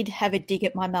 I did have a dig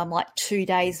at my mum like 2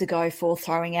 days ago for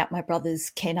throwing out my brother's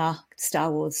Kenner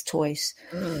Star Wars toys.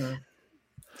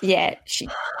 Yeah, she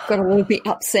got a little bit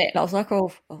upset. And I was like,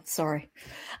 oh sorry.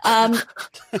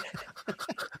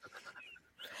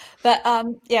 But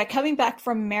yeah, coming back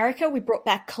from America, we brought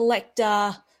back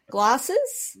collector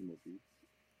glasses,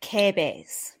 Care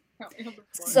Bears.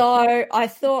 So I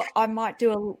thought I might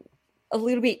do a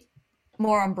little bit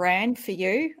more on brand for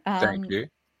you. Thank you.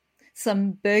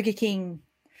 Some Burger King.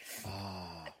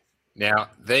 Now,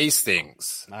 these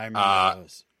things, I remember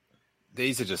those.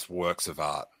 These are just works of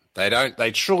art.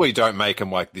 They truly don't make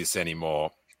them like this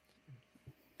anymore.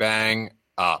 Bang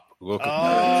up. Look at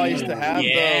I used to have those.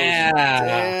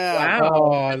 Yeah. Wow.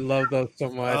 Oh, I love those so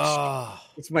much.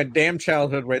 It's my damn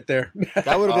childhood right there.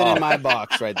 That would have been in my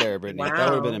box right there, Brittany. That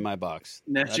would have been in my box.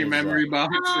 That's That your is, memory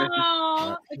box.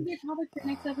 Oh, I can probably sit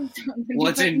next episode.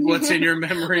 What's in your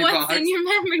memory box? What's in your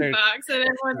memory box? And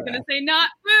everyone's gonna say not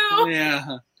boo.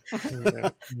 Yeah.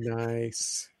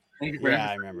 Nice. Thank you, Yeah,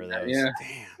 I remember those. Yeah.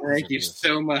 Damn, Thank you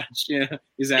so much. Yeah.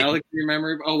 Is Alex in your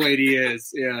memory? Oh wait, he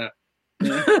is. Yeah.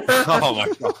 Oh my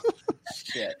god.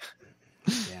 Shit.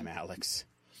 Damn, Alex.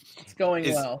 It's going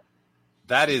well.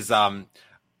 That is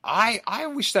I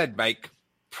wish they'd make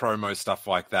promo stuff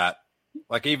like that.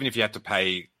 Like even if you have to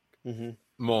pay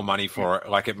more money for it,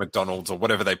 like at McDonald's or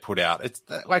whatever they put out. It's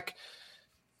like,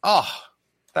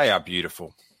 they are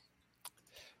beautiful.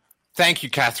 Thank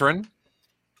you, Catherine.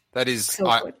 That is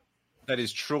that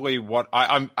is truly what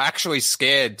I'm actually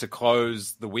scared to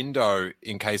close the window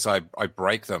in case I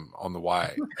break them on the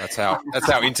way. That's how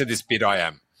into this bit I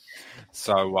am.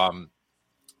 So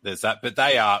there's that. But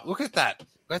they are, look at that.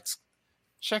 Let's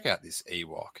check out this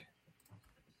Ewok.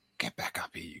 Get back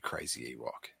up here, you crazy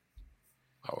Ewok.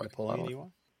 Oh wait, Napoleon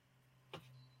Ewok?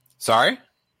 Sorry?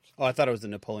 Oh, I thought it was the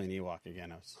Napoleon Ewok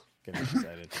again. I was getting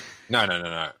excited.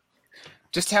 No.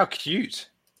 Just how cute.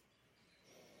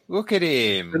 Look at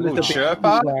him. The Little little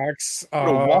Sherpa. Ewoks.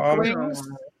 Little wafflings.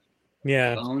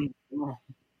 Yeah.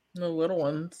 The little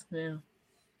ones, yeah.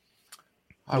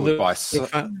 I would buy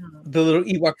the little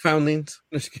Ewok foundlings.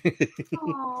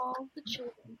 Oh, the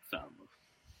children.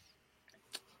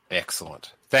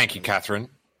 Excellent. Thank you, Catherine.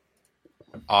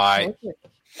 I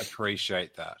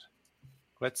appreciate that.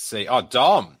 Let's see. Oh,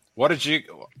 Dom, what did you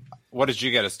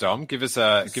get us, Dom? Give us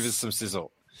some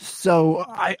sizzle. So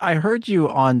I heard you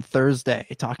on Thursday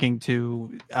talking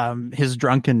to his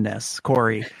drunkenness,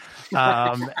 Corey,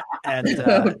 and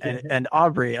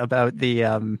Aubrey about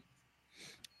the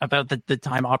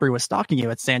time Aubrey was stalking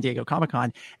you at San Diego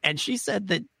Comic-Con, and she said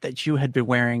that you had been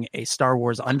wearing a Star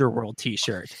Wars Underworld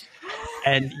T-shirt.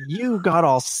 and you got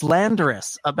all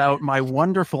slanderous about my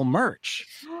wonderful merch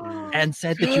and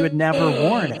said that you had never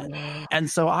worn it. And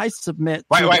so I submit.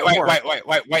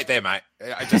 Wait there, mate.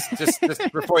 I just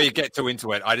before you get too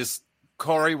into it,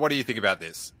 Corey, what do you think about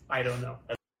this? I don't know.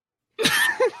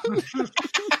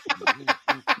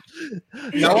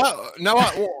 Noah,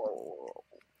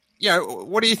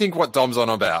 what do you think what Dom's on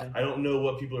about? I don't know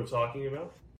what people are talking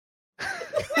about.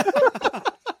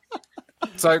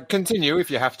 So continue if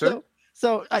you have to.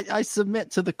 So I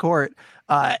submit to the court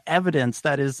evidence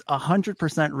that is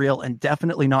 100% real and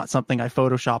definitely not something I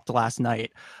photoshopped last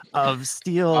night of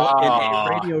Steele in a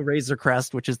Radio Razor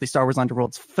Crest, which is the Star Wars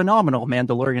Underworld's phenomenal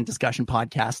Mandalorian discussion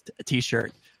podcast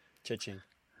t-shirt. Cha-ching.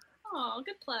 Oh,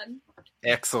 good plug.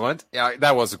 Excellent. Yeah,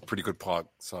 that was a pretty good plug.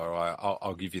 So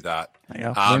I'll give you that.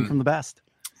 Yeah, learn from the best.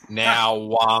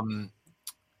 Now,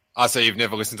 so you've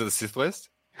never listened to the Sith List?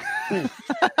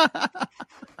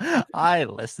 I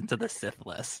listened to the Sith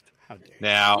List.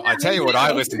 Now, I tell you what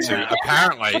I listen to.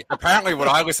 Apparently what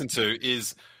I listen to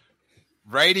is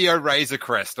Radio Razor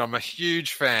Crest. I'm a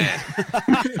huge fan.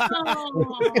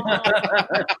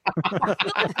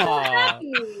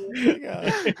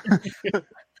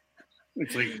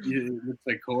 Looks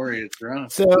like Corey is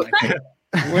drunk. So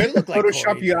we'll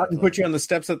Photoshop you out and put you on the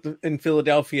steps in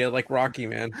Philadelphia like Rocky,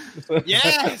 man.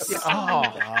 Yes.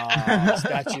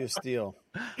 Statue of Steel.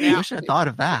 I wish I thought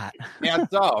of that. Now,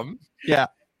 Dom. Yeah.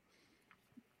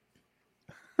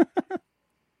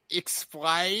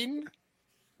 Explain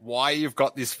why you've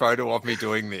got this photo of me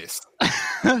doing this.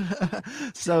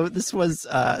 So this was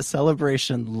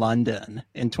Celebration London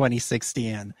in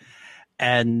 2016.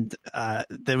 And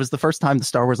it was the first time the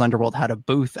Star Wars Underworld had a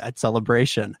booth at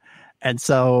Celebration. And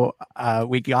so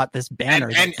we got this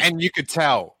banner. And you could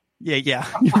tell. Yeah,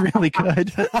 you really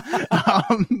could.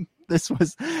 This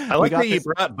was... I like that you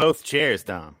brought both chairs,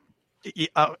 Dom.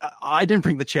 I didn't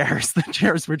bring the chairs. The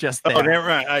chairs were just there. Oh, never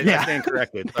mind. I stand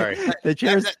corrected. Sorry. The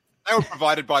chairs... They were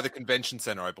provided by the convention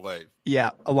center, I believe. Yeah,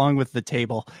 along with the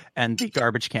table and the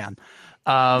garbage can.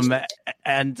 And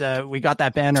we got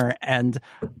that banner, and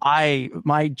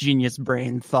my genius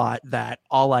brain thought that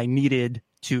all I needed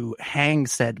to hang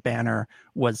said banner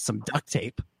was some duct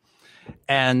tape.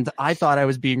 And I thought I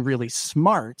was being really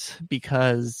smart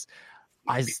because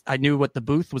I knew what the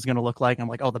booth was going to look like. I'm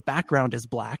like, oh, the background is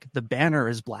black, the banner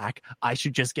is black. I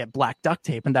should just get black duct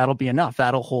tape, and that'll be enough.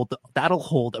 That'll hold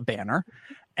a banner.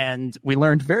 And we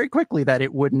learned very quickly that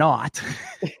it would not.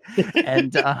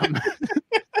 And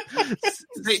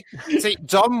see,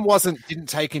 Dom didn't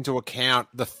take into account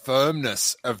the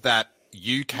firmness of that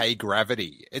UK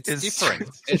gravity. It's different.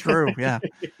 It's true, yeah.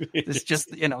 It's just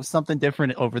something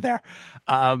different over there.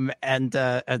 And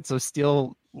so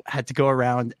Steele had to go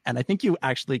around, and I think you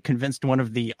actually convinced one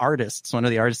of the artists in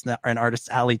Artist's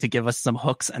Alley to give us some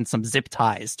hooks and some zip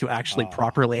ties to actually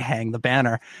properly hang the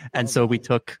banner. And so we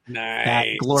took that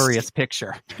glorious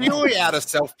picture. Purely out of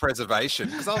self-preservation,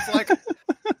 because I was like,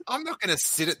 I'm not going to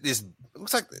sit at this. It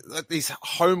looks like these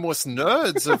homeless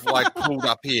nerds have pulled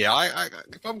up here.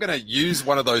 If I'm going to use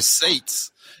one of those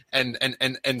seats and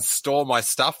store my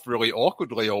stuff really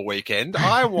awkwardly all weekend,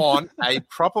 I want a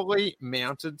properly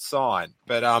mounted sign.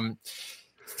 But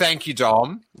thank you,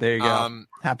 Dom. There you go.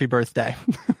 Happy birthday.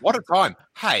 What a time.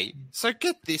 Hey, so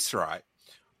get this right.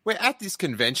 We're at this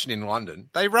convention in London.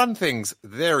 They run things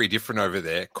very different over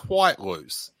there, quite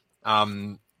loose.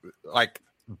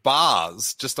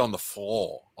 Bars just on the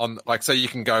floor so you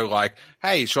can go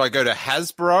hey, should I go to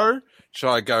Hasbro? Should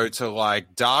I go to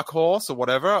Dark Horse or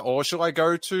whatever? Or should I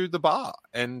go to the bar?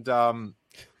 And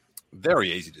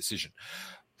very easy decision.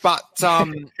 But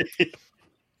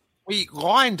we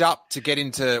lined up to get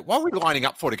into, what were we lining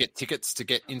up for, to get tickets to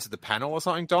get into the panel or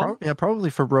something, Dom? Probably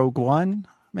for Rogue One,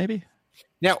 maybe.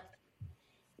 Now,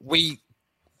 we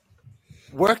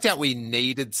worked out we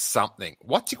needed something.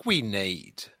 What did we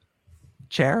need?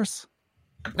 Chairs?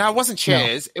 No, it wasn't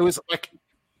chairs. No. It was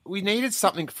we needed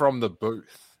something from the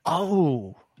booth.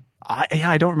 Oh,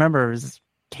 I don't remember. It was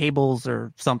cables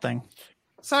or something.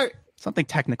 So something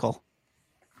technical.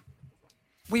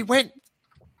 We went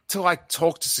to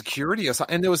talk to security or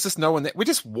something, and there was just no one there. We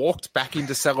just walked back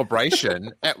into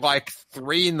Celebration at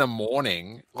 3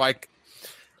 a.m.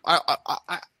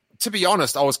 I to be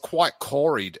honest, I was quite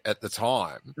corried at the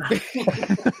time. And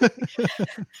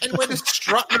we're just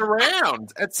strutting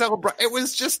around at Celebration. It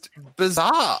was just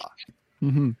bizarre.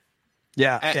 Mm-hmm.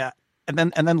 Yeah. And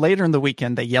then later in the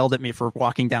weekend, they yelled at me for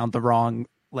walking down the wrong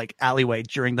alleyway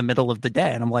during the middle of the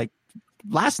day. And I'm like,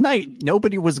 last night,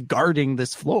 nobody was guarding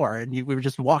this floor, and we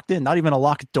just walked in, not even a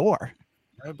locked door.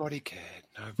 Nobody cared.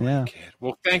 Nobody cared.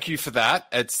 Well, thank you for that.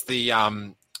 It's the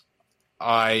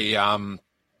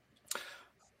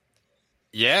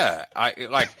Yeah,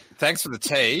 thanks for the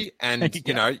tea, and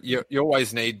you know, you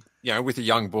always need, you know, with a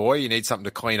young boy, you need something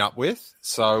to clean up with.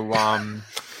 So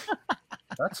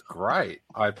that's great.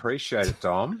 I appreciate it,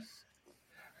 Dom.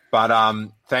 But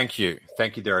thank you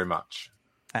very much.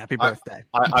 Happy birthday.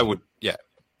 I would, yeah.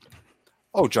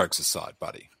 All jokes aside,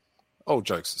 buddy. All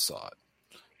jokes aside,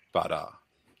 but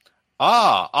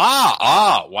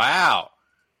wow!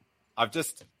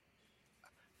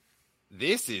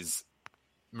 This is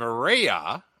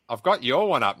Maria. I've got your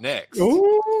one up next.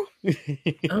 Oh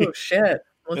shit!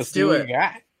 Let's do it.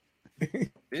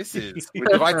 This is. Would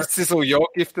you like to sizzle your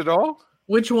gift at all?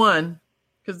 Which one?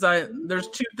 Because there's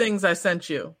two things I sent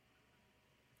you.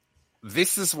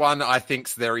 This is one I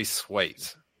think's very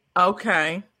sweet.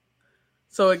 Okay,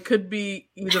 so it could be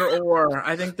either or.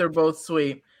 I think they're both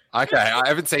sweet. Okay, I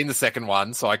haven't seen the second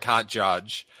one, so I can't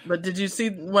judge. But did you see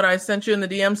what I sent you in the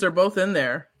DMs? They're both in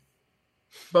there.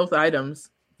 Both items.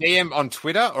 DM on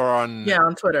Twitter or on... Yeah,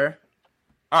 on Twitter.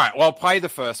 All right, well, play the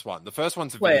first one. The first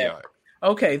one's a video.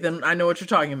 Okay, then I know what you're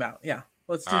talking about. Yeah,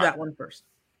 let's do that one first.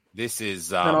 This is...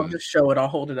 then I'll just show it. I'll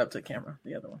hold it up to the camera,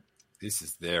 the other one. This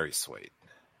is very sweet.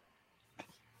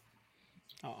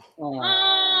 Oh.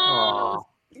 Aww.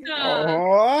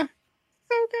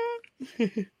 So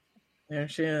good. There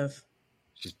she is.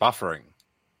 She's buffering.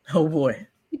 Oh, boy.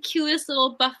 The cutest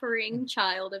little buffering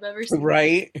child I've ever seen.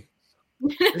 Right?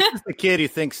 This is the kid who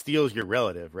thinks Steel's your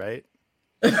relative, right?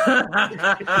 That's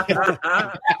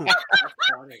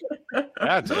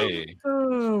me.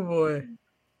 Oh, boy.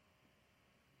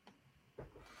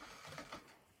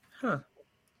 Huh.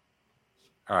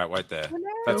 All right, wait there.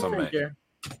 That's on me.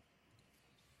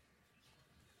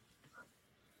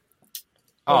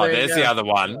 Oh, there's the other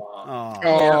one.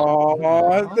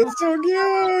 Oh, that's so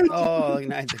cute. Oh,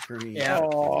 ignite the green. Yeah.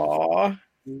 Aww.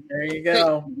 There you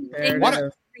go. There What it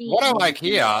is. what I like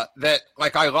here, that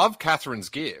like I love Catherine's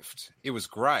gift. It was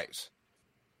great.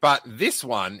 But this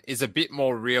one is a bit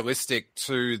more realistic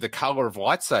to the color of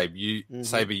lightsaber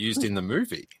saber used in the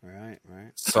movie. Right.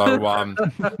 So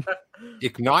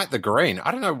ignite the green. I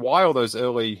don't know why all those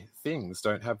early things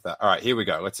don't have that. All right, here we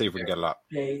go. Let's see if we can get it up.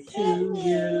 Hey to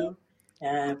you.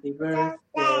 Happy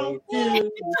birthday to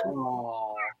you.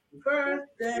 Aww.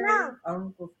 Birthday,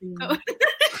 Uncle Steve.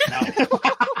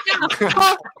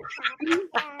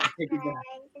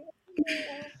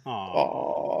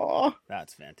 Aww.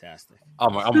 That's fantastic.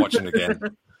 I'm watching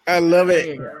again. I love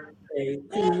it. Hey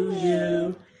to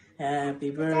you.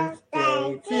 Happy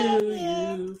birthday to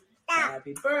you.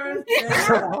 Happy birthday.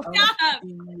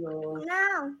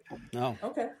 No.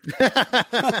 Okay.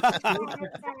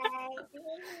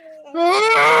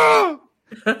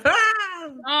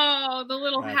 Oh, the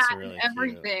little That's hat really and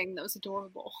everything. That was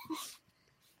adorable.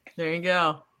 There you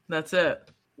go. That's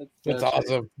it. That's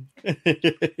awesome.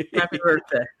 Happy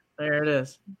birthday. There it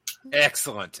is.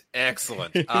 Excellent.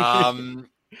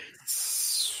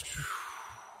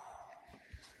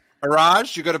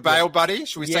 Araj, you got a bail, buddy?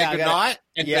 Should we say goodnight?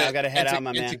 I got to head out,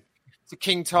 my man. To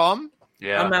King Tom.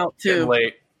 Yeah, I'm out too.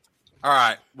 Late. All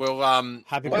right. Well,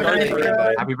 happy birthday,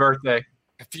 everybody. Happy birthday.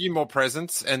 A few more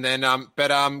presents, and then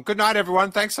good night,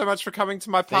 everyone. Thanks so much for coming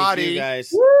to my party. Thank you, guys.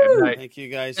 Good night. Thank you,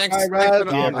 guys. Thanks. Good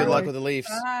luck with the Leafs.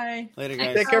 Bye. Later,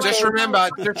 guys. Just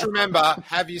remember,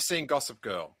 have you seen Gossip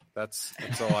Girl? That's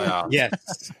all I ask.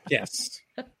 Yes.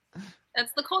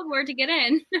 That's the code word to get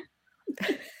in.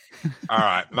 All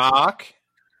right, Mark.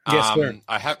 Yes, sir.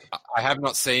 I have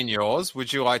not seen yours.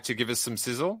 Would you like to give us some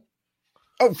sizzle?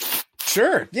 Oh,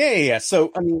 sure. Yeah.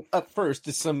 So, up first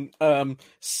is some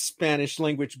Spanish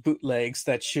language bootlegs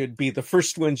that should be the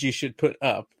first ones you should put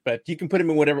up, but you can put them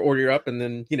in whatever order you're up, and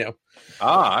then okay.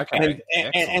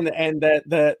 And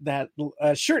that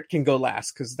shirt can go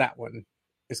last because that one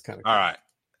is kind of all right.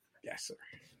 Yes, sir.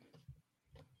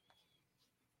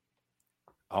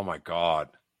 Oh my God.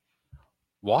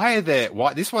 Why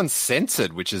this one's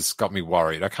censored, which has got me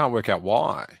worried. I can't work out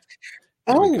why.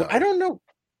 Oh, I don't know.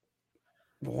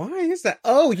 Why is that?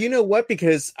 Oh, you know what?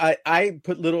 Because I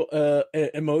put little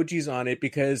emojis on it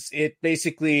because it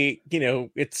basically,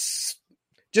 it's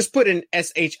just put an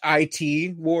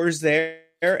SHIT wars there,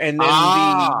 and then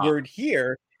the word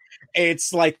here,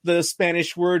 it's like the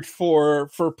Spanish word for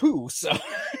poo. So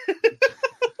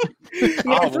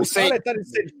I thought it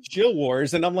said Jill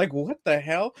Wars, and I'm like, what the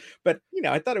hell? But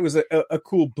I thought it was a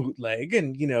cool bootleg,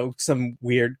 and some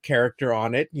weird character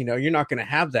on it. You're not going to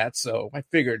have that, so I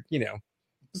figured,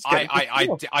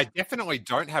 I definitely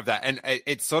don't have that, and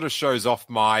it sort of shows off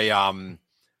my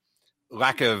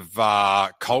lack of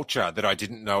culture that I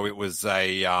didn't know it was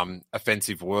a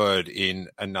offensive word in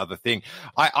another thing.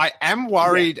 I am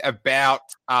worried about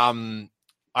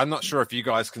I'm not sure if you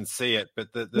guys can see it,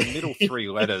 but the middle three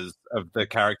letters of the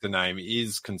character name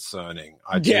is concerning.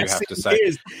 I do have to say. It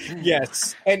is.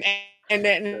 Yes. And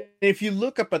then if you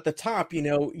look up at the top,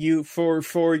 you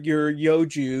for your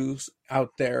Yojus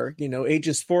out there,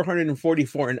 ages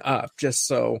 444 and up, just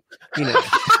so you know.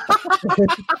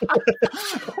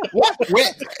 What?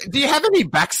 Do you have any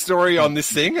backstory on this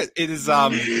thing? It is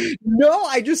No,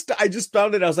 I just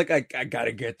found it. I was like, I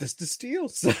gotta get this to steal.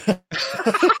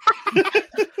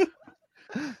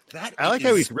 I like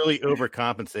how he's really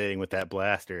overcompensating with that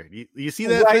blaster. You see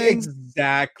that right,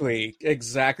 thing?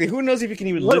 Exactly. Who knows if you can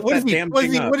even lift that damn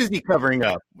thing up? What is he covering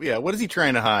up? Yeah, what is he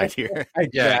trying to hide here?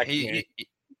 Yeah,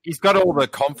 he's got all the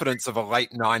confidence of a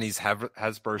late 90s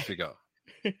Hasbro figure.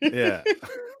 Yeah.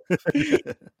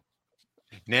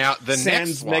 Now, the Sans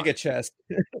next one. mega chest.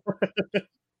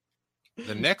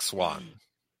 The next one.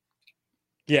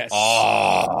 Yes.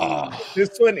 Oh.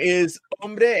 This one is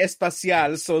Hombre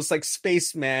Espacial, so it's like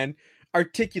spaceman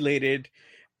articulated,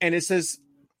 and it says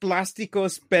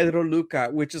Plásticos Pedro Luca,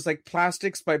 which is like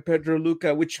plastics by Pedro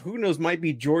Luca, which who knows might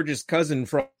be George's cousin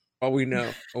from all we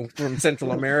know from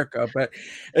Central America, but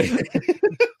I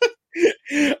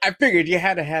figured you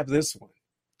had to have this one.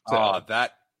 So. Oh,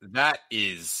 that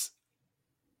is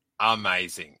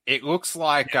amazing. It looks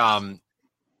like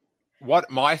what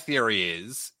my theory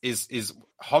is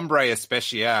Hombre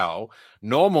Especial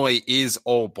normally is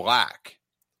all black,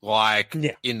 like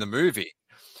in the movie.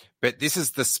 But this is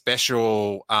the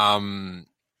special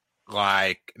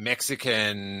like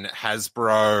Mexican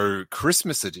Hasbro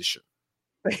Christmas edition.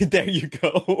 There you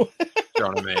go. You know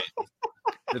what I mean?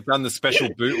 They've done the special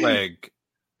bootleg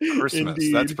Christmas.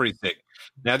 Indeed. That's pretty thick.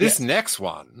 Now, this next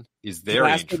one is very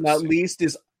Last interesting. but not least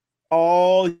is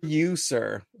all you,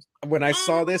 sir. When I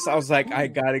saw this, I was like, I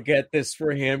gotta get this for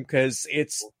him because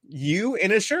it's you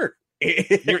in a shirt.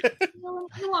 That's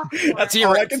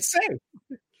all I can say.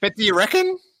 But do you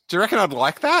reckon I'd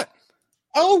like that?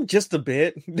 Oh, just a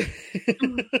bit.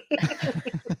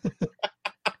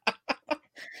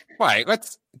 Wait,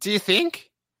 do you think?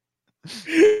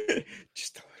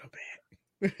 Just a little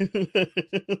bit.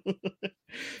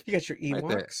 You got your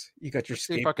Ewoks. You got your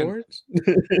skateboards.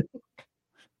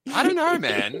 I don't know,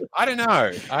 man. I don't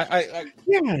know. I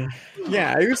yeah.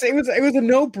 It was a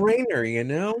no-brainer, you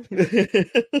know.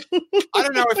 I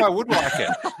don't know if I would like it.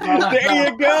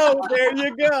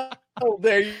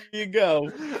 There you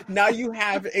go. Now you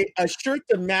have a shirt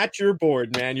to match your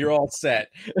board, man. You're all set.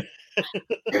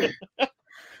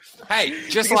 Hey,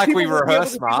 just like we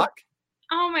rehearsed, Mark.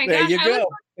 Oh my there gosh! you go.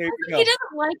 He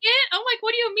doesn't like it. I'm like,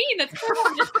 what do you mean? That's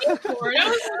perfect to speak for. I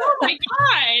was like, oh my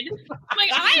god! I'm like,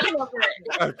 I love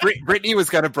it. Brittany was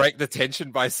going to break the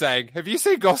tension by saying, "Have you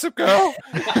seen Gossip Girl?"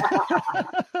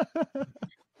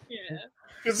 Yeah.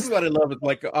 This is what I love. It's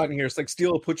like on here, it's like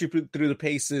Steel will put you through the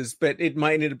paces, but it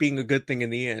might end up being a good thing in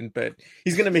the end. But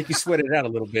he's going to make you sweat it out a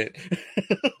little bit.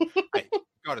 Hey,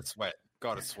 gotta sweat.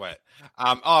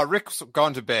 Rick's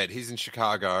gone to bed. He's in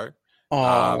Chicago.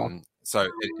 So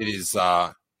it is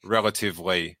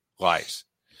relatively late.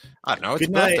 I don't know. It's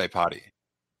a birthday party.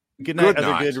 Good night,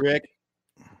 good Rick.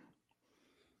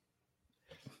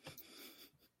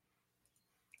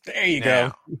 There you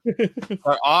go.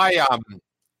 So I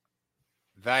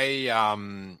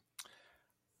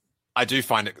do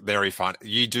find it very fun.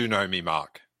 You do know me,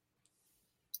 Mark,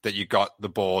 that you got the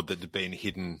board that had been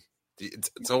hidden.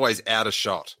 It's always out of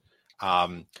shot.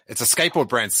 It's a skateboard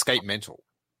brand, Skate Mental.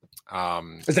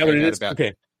 Is that what it is?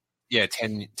 Okay. Yeah,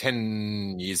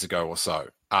 10 years ago or so.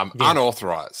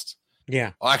 Unauthorized.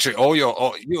 Yeah. Well, actually,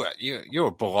 you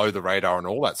were below the radar and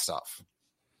all that stuff.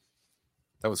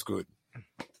 That was good.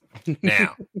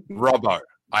 Now, Robbo,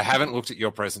 I haven't looked at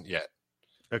your present yet.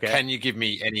 Okay. Can you give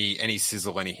me any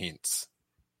sizzle, any hints?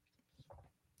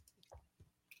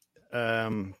 I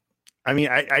mean,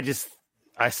 I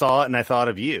saw it and I thought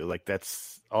of you. Like,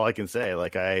 that's all I can say.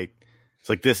 It's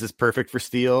like, this is perfect for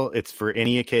Steel. It's for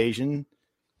any occasion.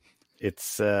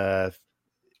 It's, like,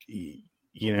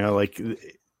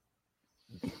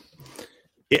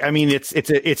 I mean, it's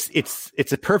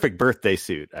a perfect birthday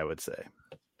suit, I would say.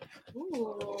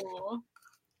 Ooh.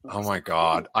 Oh my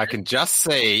God. I can just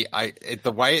see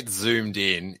the way it's zoomed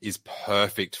in is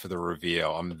perfect for the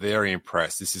reveal. I'm very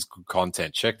impressed. This is good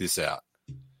content. Check this out.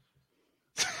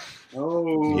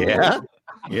 Oh yeah.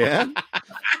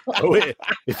 Oh,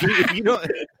 if you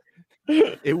don't,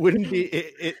 it wouldn't be.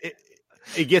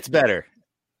 It gets better.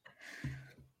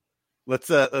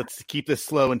 Let's keep this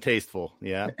slow and tasteful.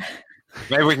 Yeah.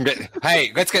 Maybe we can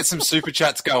let's get some super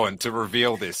chats going to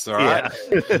reveal this. All right.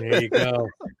 Yeah. There you go.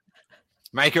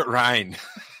 Make it rain.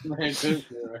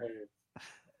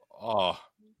 Oh.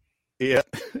 Yeah.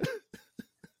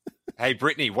 Hey,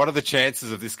 Brittany, what are the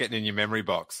chances of this getting in your memory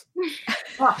box?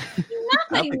 I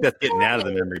don't think that's getting out of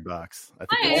the memory box. I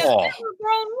think I'm a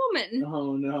grown woman.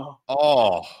 Oh no.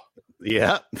 Oh.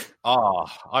 Yeah. Oh,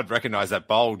 I'd recognize that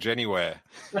bulge anywhere.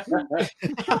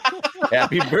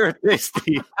 Happy birthday,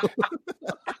 Steve.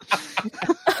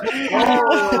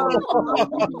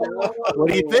 What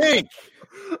do you think?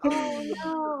 Oh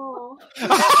no.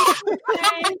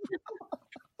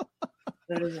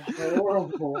 That is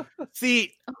horrible.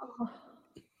 See,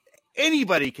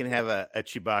 anybody can have a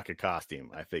Chewbacca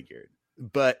costume, I figured.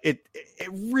 But it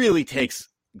really takes,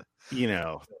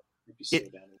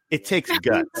 it takes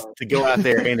guts to go out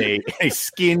there in a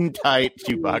skin-tight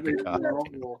Chewbacca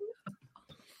costume.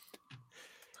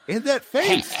 In that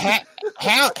face.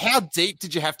 How deep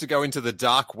did you have to go into the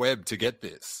dark web to get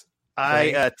this?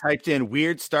 I typed in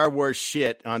weird Star Wars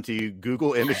shit onto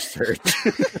Google image search.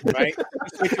 Right?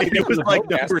 It was like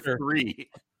number 3.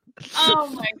 Oh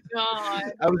my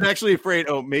god. I was actually afraid,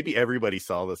 maybe everybody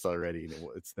saw this already.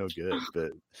 It's no good.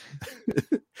 But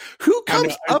who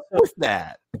comes up with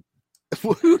that?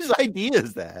 Whose idea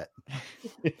is that?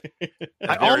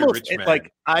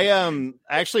 I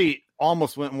actually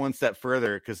almost went one step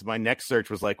further because my next search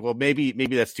was like, well, maybe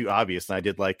that's too obvious. And I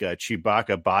did like a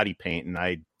Chewbacca body paint, and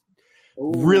I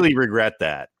really regret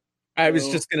that. I was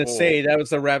just going to say that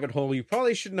was a rabbit hole you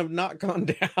probably shouldn't have not gone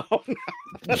down.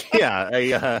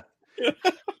 Yeah.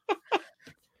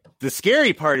 The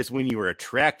scary part is when you were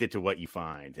attracted to what you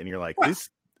find, and you're like, these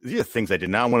are things I did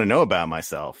not want to know about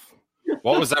myself.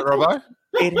 What was that, Robbo?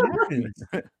 It happens.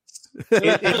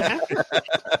 It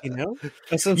happens.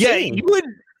 That's what I'm saying. You would.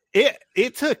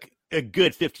 It took a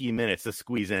good 15 minutes to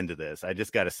squeeze into this. I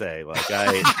just got to say,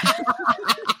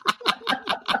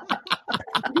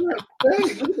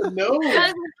 No.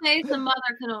 Doesn't say the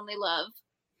mother can only love.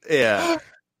 Yeah.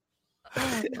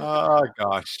 Oh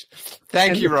gosh.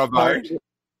 Thank you, Robbo.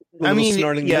 I mean,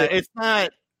 it's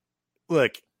not.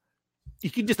 Look,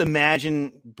 you can just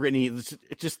imagine Brittany.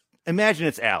 Just imagine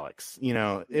it's Alex.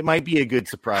 It might be a good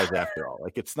surprise after all.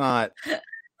 Like, it's not. Mary,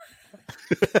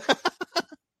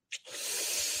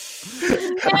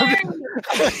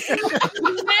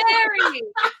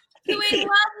 to a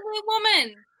lovely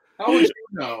woman. How would you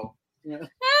know? Yes,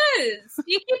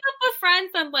 you keep up with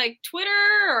friends on like Twitter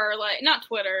or not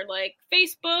Twitter, like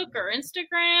Facebook or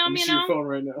Instagram. You know. Your phone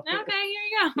right now. Okay, here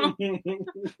you go.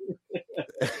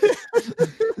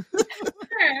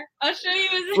 Sure, I'll show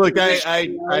you. Look,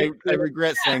 I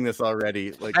regret saying this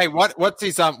already. Like, hey, what's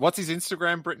his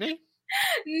Instagram, Brittany?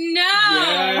 No.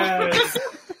 Yes.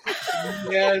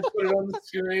 Yes, put it on the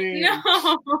screen.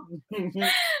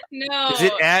 No.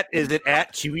 Is it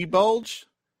at Chewy Bulge?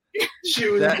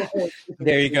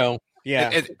 There you go. Yeah.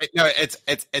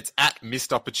 It's at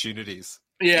missed opportunities.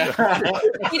 Yeah.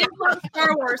 He did love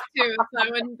Star Wars too, so I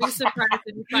wouldn't be surprised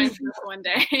if he finds this one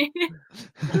day.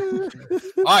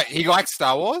 Oh, he likes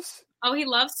Star Wars? Oh, he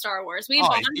loves Star Wars. We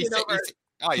bonded over.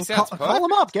 He sounds call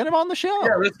him up. Get him on the show.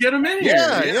 Yeah, let's get him in here.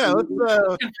 Yeah. Let's,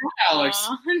 Alex.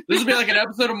 This will be like an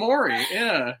episode of Maury.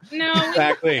 Yeah. No.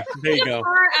 Exactly. There you go.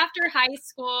 After high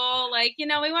school, we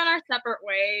went our separate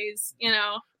ways.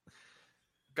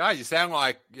 Guys, you sound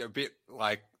like a bit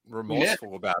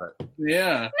remorseful about it.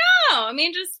 Yeah. No, I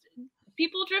mean, just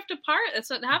people drift apart. That's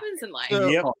what happens in life.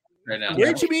 Yep. Right now.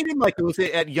 Where did you meet him? Was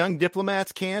it at Young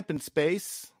Diplomats Camp in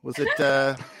space? Was it?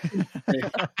 No, in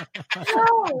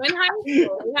high school we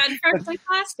had freshman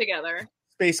class together.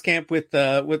 Space camp with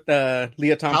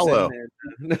Leah Thompson. Hello.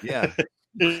 Yeah.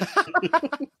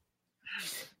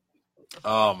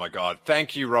 Oh my God!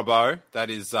 Thank you, Robbo. That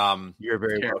is You're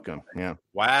very welcome. Yeah.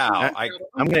 Wow.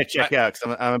 I'm going to check out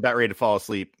because I'm about ready to fall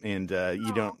asleep, and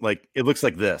you don't It looks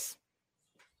like this.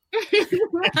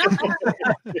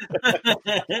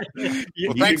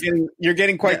 You're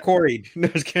getting quite Corey'd. No,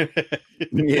 just kidding.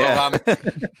 Yeah. Well,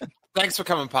 thanks for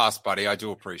coming past, buddy. I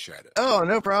do appreciate it. Oh,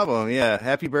 no problem. Yeah.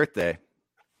 Happy birthday.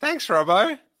 Thanks,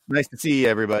 Robbo. Nice to see you,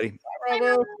 everybody. Hi,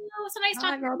 Robbo. So nice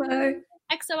talking to you.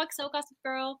 XOXO Gossip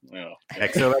Girl. Well,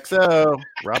 XOXO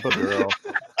Robbo Girl.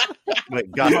 Wait,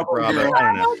 Gossip Robbo.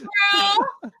 I don't know.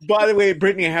 By the way,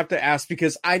 Brittany, I have to ask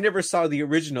because I never saw the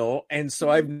original, and so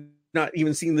I've not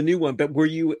even seen the new one. But were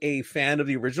you a fan of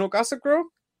the original Gossip Girl?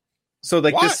 So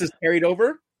this is carried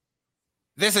over?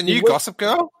 There's a new Gossip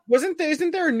Girl? Isn't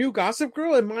there a new Gossip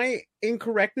Girl? Am I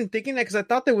incorrect in thinking that? Because I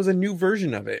thought there was a new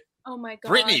version of it. Oh my God.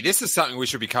 Brittany, this is something we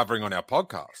should be covering on our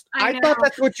podcast. I thought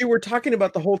that's what you were talking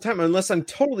about the whole time, unless I'm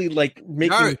totally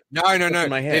making no. in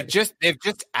my head. They've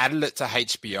just added it to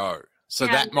HBO. So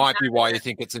that might be why you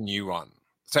think it's a new one.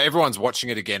 So everyone's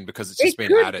watching it again because it's just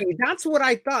been added. That's what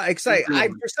I thought. I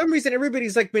for some reason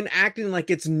everybody's been acting like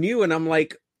it's new, and I'm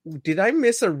like, did I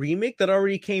miss a remake that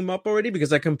already came up already?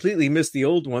 Because I completely missed the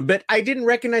old one, but I didn't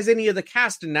recognize any of the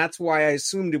cast, and that's why I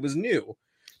assumed it was new.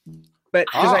 But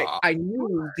because I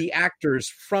knew the actors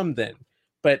from then.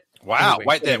 But wow, anyway,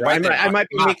 wait there. I might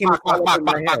be making Mark.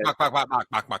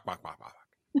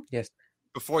 Yes.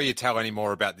 Before you tell any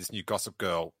more about this new Gossip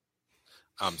Girl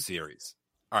series.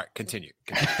 All right, continue.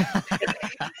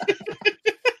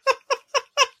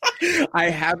 I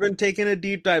haven't taken a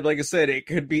deep dive. Like I said, it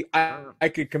could be I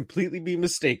could completely be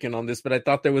mistaken on this, but I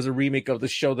thought there was a remake of the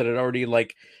show that had already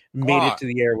like made it to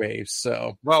the airwaves.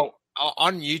 So well,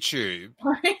 on YouTube,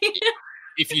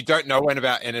 if you don't know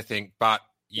about anything, but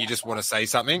you just want to say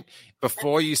something,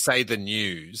 before you say the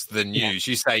news,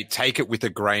 you say take it with a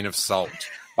grain of salt.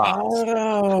 But,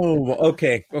 oh,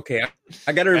 okay.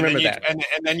 I got to remember that. And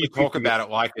then you talk about it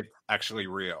like it's actually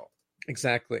real.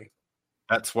 Exactly.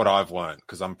 That's what I've learned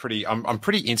because I'm pretty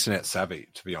internet savvy,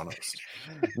 to be honest.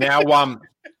 Now,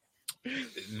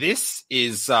 this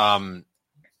is a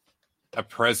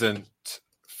present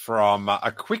from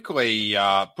a quickly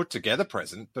put together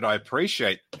present, but I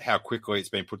appreciate how quickly it's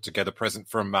been put together present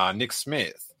from Nick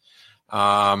Smith,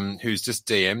 who's just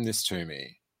DM'd this to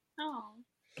me.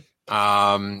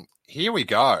 Oh. Here we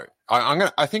go.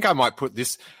 I think I might put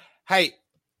this. Hey,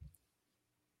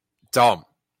 Dom.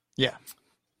 Yeah.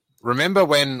 Remember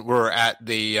when we were at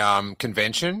the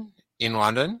convention in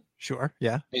London? Sure,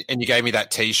 yeah. And you gave me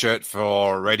that T-shirt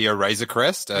for Radio Razor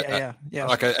Crest? Yeah.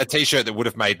 Like a T-shirt that would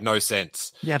have made no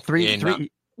sense. Yeah, three.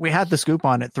 We had the scoop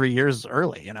on it 3 years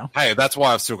early, you know? Hey, that's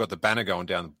why I've still got the banner going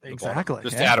down the exactly, bottom,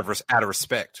 just out of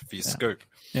respect for your scoop.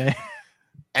 Yeah.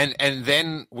 And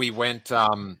then we went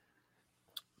to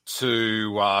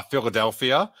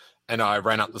Philadelphia, and I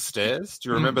ran up the stairs. Do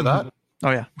you remember that? Oh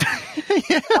yeah.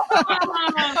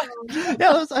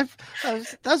 That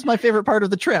was my favorite part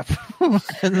of the trip.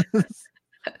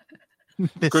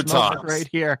 Good times right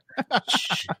here.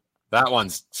 That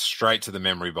one's straight to the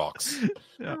memory box.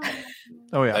 Yeah.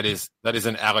 Oh yeah. That is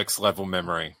an Alex level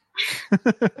memory.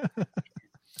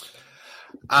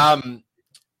 Well,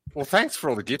 thanks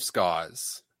for all the gifts,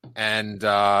 guys, and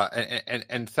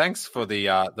thanks for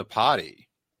the party.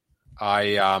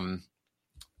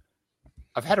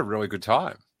 I've had a really good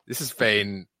time. This has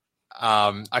been.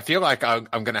 I feel like I'm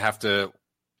going to have to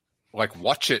like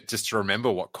watch it just to remember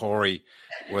what Corey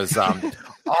was.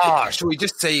 Should we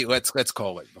just see? Let's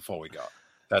call it before we go.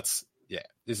 This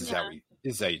is how you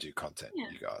do content,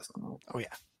 you guys. Oh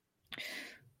yeah.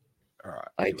 All right.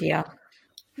 Oh dear.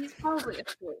 He's probably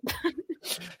asleep.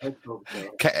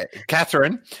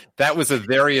 Catherine, that was a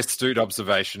very astute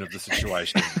observation of the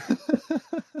situation.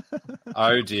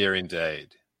 Oh dear,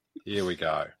 indeed. Here we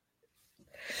go.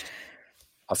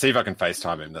 I'll see if I can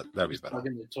FaceTime him. That'll be better. Plug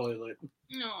in the toilet.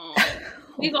 No,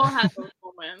 we've all had those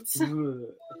moments.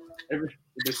 Ever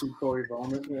see Corey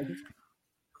vomit?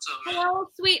 Hello,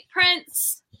 sweet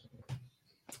prince.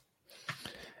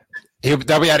 They'll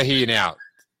be able to hear you now.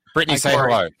 Brittany, say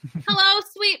hello. Hello,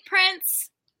 sweet prince.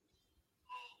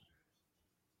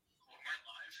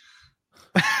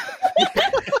 I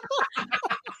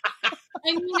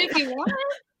mean, if you want.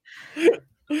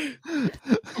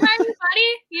 Hi, buddy.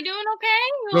 You doing okay?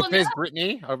 Look, there's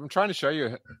Brittany. I'm trying to show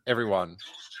you everyone.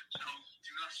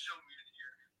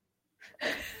 I'm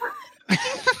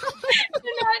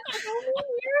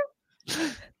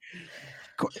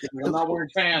not wearing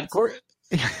pants.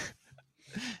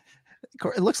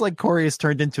 It looks like Corey has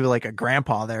turned into like a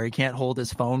grandpa there. He can't hold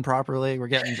his phone properly. We're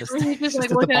getting just like, at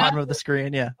the bottom of the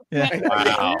screen. Yeah.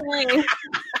 Wow.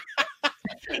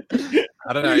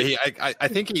 I don't know. I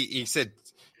think he said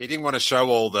he didn't want to show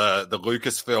all the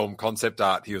Lucasfilm concept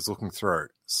art he was looking through.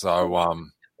 So,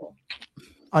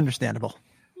 understandable.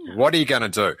 What are you going to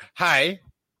do? Hey,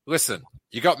 listen,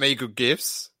 you got me good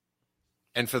gifts.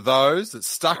 And for those that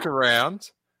stuck around,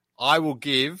 I will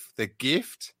give the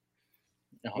gift.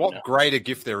 What greater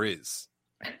gift there is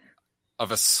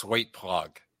of a sweet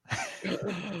plug.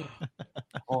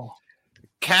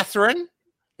 Catherine,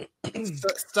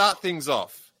 start things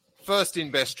off. First in,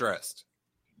 best dressed.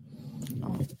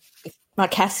 My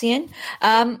Cassian.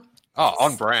 On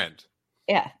brand.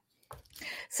 Yeah.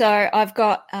 So I've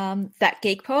got That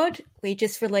Geek Pod. We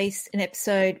just released an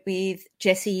episode with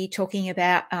Jesse talking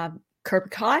about Cobra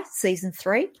Kai season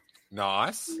 3.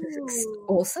 Nice. It's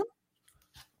awesome.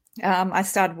 I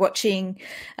started watching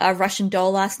Russian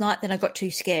Doll last night, then I got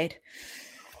too scared.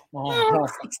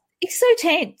 It's so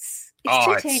tense.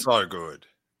 It's so good.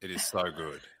 It is so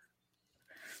good.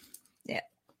 Yeah.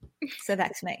 So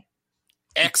that's me.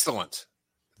 Excellent.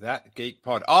 That Geek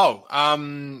Pod.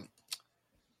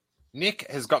 Nick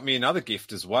has got me another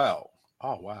gift as well.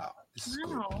 Oh, wow. This is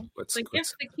good. The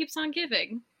gift that keeps on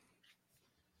giving.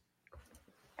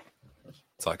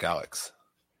 It's like Alex.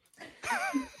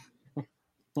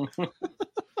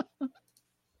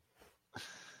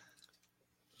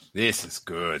 This is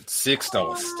good.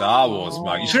 $6 Star Wars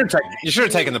mug. You should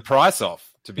have taken the price off,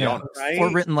 to be honest.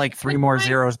 Or written like 3 more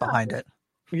zeros behind it.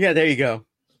 Yeah, there you go.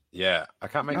 Yeah, I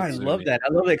can't make. I love that.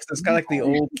 I love it 'cause it's got like the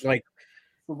old like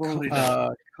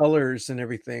colors and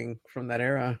everything from that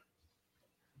era.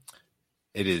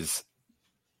 It is.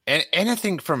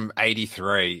 Anything from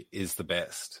 '83 is the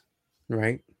best.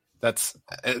 Right. That's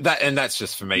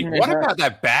just for me. Yeah, What about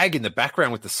that bag in the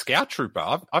background with the Scout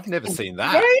Trooper? I've never seen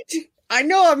that. Right? I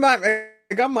know.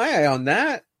 I got my eye on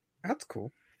that. That's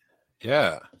cool.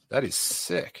 Yeah, that is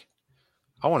sick.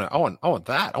 I want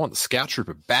that. I want the Scout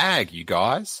Trooper bag, you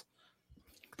guys.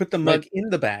 Put the mug in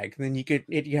the bag, then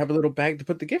you have a little bag to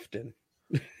put the gift in.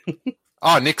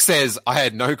 Oh, Nick says I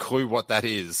had no clue what that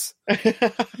is.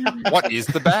 What is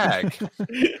the bag?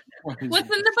 What's in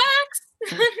the box?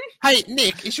 Hey,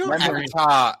 Nick, is your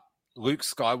avatar Luke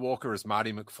Skywalker as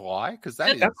Marty McFly? Because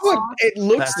that's what it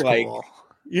looks that's like. cool.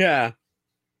 Yeah,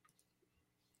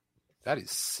 that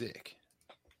is sick.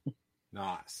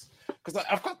 Nice. Because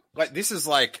I've got like this is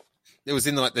like it was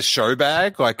in like the show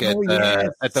bag, like at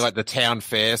the town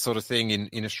fair sort of thing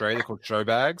in Australia called show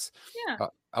bags. Yeah.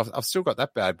 I've still got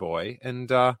that bad boy, and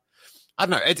I don't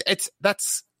know.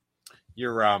 That's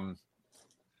your I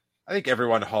think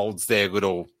everyone holds their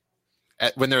little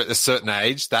when they're at a certain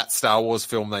age. That Star Wars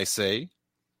film they see,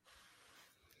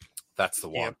 that's the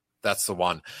one. Yep. That's the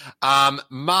one.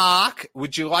 Mark,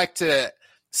 would you like to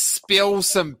spill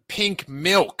some pink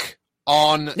milk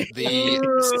on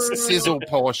the sizzle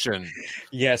portion?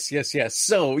 Yes.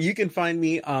 So you can find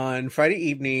me on Friday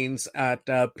evenings at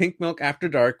Pink Milk After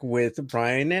Dark with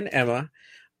Brian and Emma,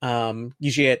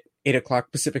 usually at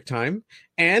 8:00 Pacific time,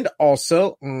 and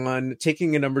also on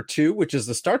Taking a Number 2, which is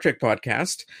the Star Trek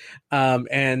podcast,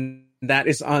 and that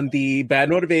is on the Bad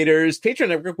Motivators Patreon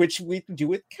network, which we do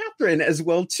with Catherine as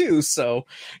well too. So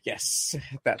yes,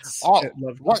 that's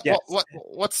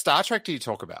what Star Trek do you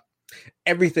talk about?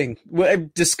 Everything. Well,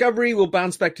 Discovery will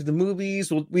bounce back to the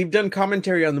movies. We've done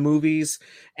commentary on the movies,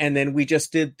 and then we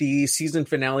just did the season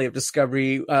finale of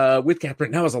Discovery with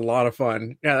Catherine. That was a lot of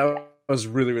fun. Yeah, that was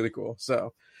really, really cool.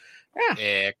 So, yeah,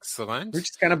 excellent. We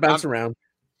just kind of bounce around.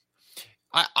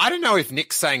 I don't know if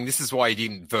Nick's saying this is why he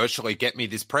didn't virtually get me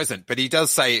this present, but he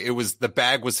does say the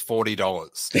bag was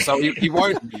 $40, so he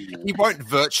won't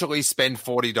virtually spend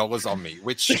 $40 on me,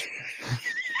 which.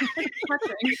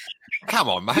 Come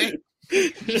on, mate.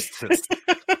 It's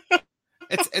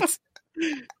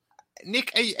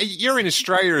Nick. You're in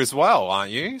Australia as well,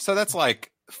 aren't you? So that's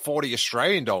like $40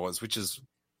 Australian, which is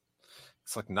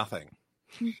it's like nothing.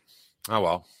 Oh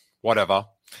well, whatever.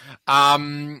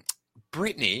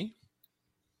 Brittany,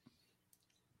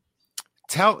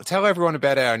 tell everyone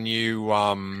about our new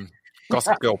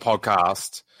Gossip Girl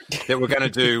podcast that we're going to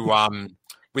do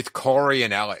with Corey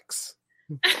and Alex.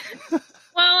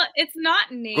 Well, it's not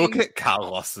named. Look at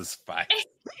Carlos's face.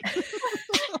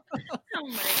 Oh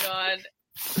my god.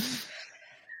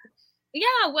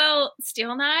 Yeah, well,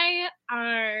 Steele and I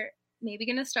are maybe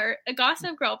going to start a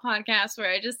Gossip Girl podcast where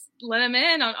I just let him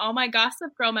in on all my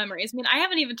Gossip Girl memories. I mean, I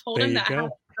haven't even told him that I have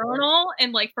a journal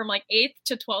and like from like 8th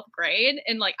to 12th grade,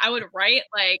 and like I would write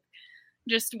like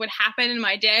just what happened in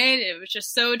my day. It was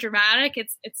just so dramatic.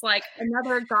 It's like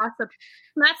another gossip.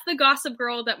 That's the Gossip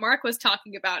Girl that Mark was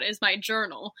talking about is my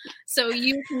journal. So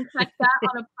you can check that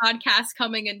on a podcast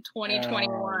coming in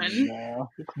 2021. No.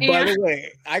 By the way,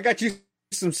 I got you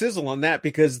some sizzle on that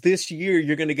because this year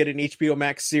you're going to get an HBO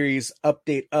Max series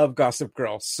update of Gossip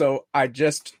Girl. So I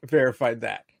just verified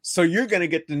that. So you're going to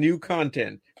get the new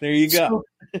content. There you go.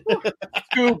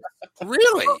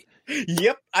 Really?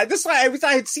 Yep. I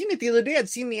had seen it the other day. I'd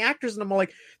seen the actors and I'm all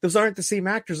like, those aren't the same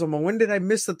actors. I'm like, when did I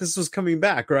miss that this was coming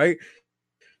back? Right.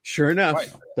 Sure enough,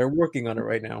 they're working on it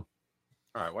right now.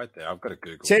 All right, wait there. I've got to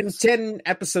Google 10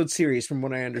 episode series from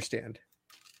what I understand.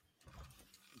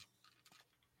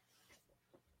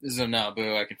 This is a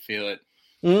Naboo. I can feel it.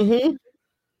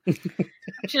 Mm-hmm.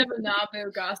 Should have a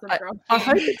Naboo Gossip Girl. I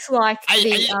hope it's like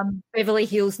the Beverly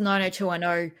Hills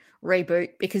 90210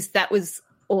 reboot because that was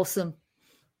awesome.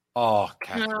 Oh,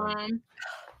 Catherine.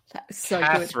 That was so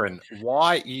Catherine, good.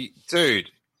 why you,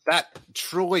 dude? That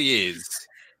truly is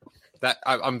that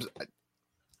I'm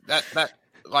that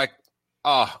like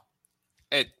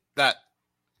that.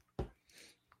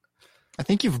 I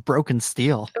think you've broken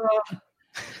Steele.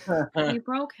 You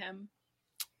broke him.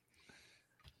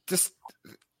 Just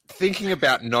thinking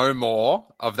about no more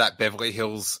of that Beverly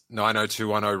Hills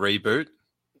 90210 reboot.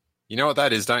 You know what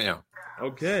that is, don't you?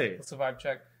 Okay. What's the vibe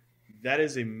check? That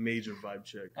is a major vibe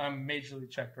check. I'm majorly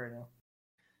checked right now.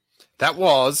 That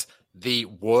was the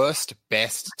worst,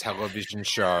 best television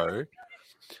show.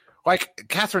 Like,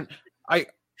 Catherine,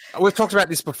 we've talked about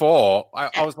this before.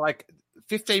 I was like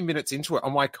 15 minutes into it.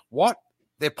 I'm like, what?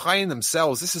 They're playing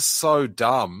themselves. This is so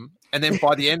dumb. And then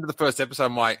by the end of the first episode,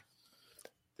 I'm like,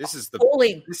 this is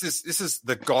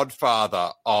the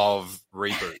Godfather of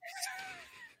reboots.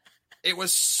 It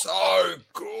was so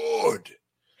good.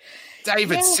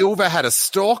 David Silver had a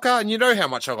stalker, and you know how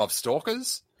much I love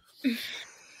stalkers.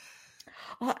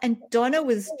 Oh, and Donna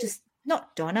was just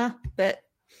not Donna, but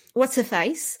what's her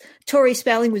face? Tori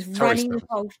Spelling was running the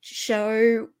whole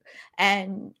show,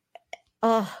 and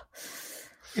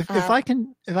if I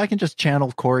can just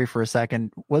channel Corey for a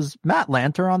second, was Matt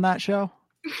Lanter on that show?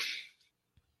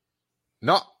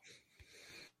 No,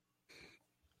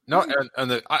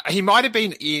 and he might have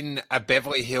been in a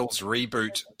Beverly Hills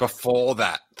reboot before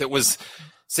that. This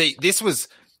was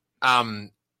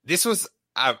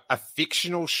a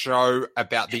fictional show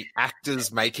about the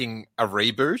actors making a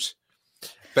reboot.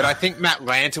 But I think Matt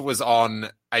Lanter was on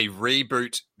a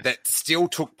reboot that still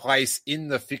took place in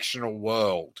the fictional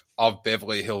world of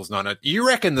Beverly Hills 90210. You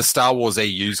reckon the Star Wars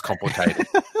EU's complicated?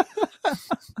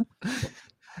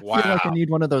 Wow. I feel like I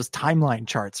need one of those timeline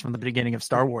charts from the beginning of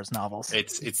Star Wars novels.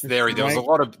 It's there. There was a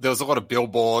lot of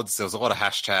billboards. There was a lot of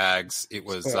hashtags. It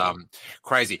was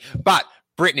crazy. But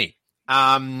Brittany,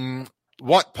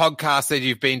 what podcast that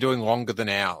you've been doing longer than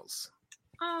ours?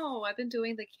 Oh, I've been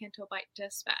doing the Canto Bite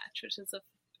Dispatch, which is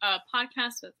a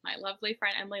podcast with my lovely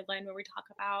friend Emily Lynn, where we talk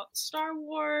about Star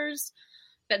Wars,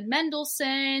 Ben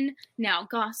Mendelsohn, now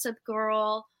Gossip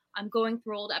Girl. I'm going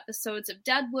through old episodes of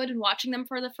Deadwood and watching them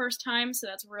for the first time, so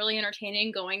that's really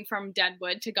entertaining, going from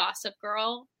Deadwood to Gossip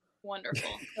Girl. Wonderful.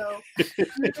 So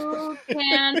you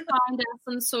can find us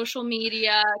on social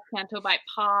media, Canto Bite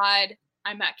Pod.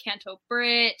 I'm at Canto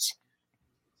Brit.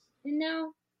 And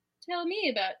now, tell me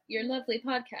about your lovely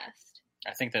podcast.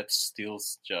 I think that's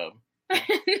Steele's job.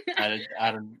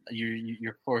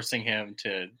 You're forcing him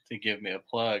to give me a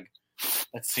plug.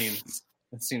 That seems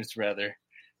rather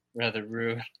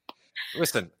rude.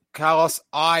 Listen, Carlos,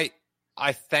 I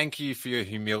thank you for your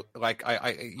humility. Like,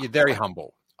 you're very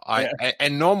humble.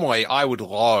 And normally I would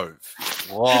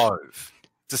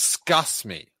disgust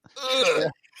me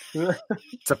to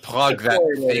plug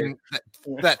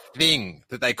that thing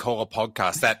that they call a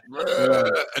podcast.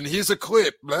 And here's a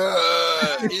clip.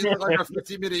 Here's like a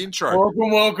 50-minute intro.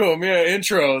 Welcome. Yeah,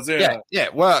 intros. Yeah.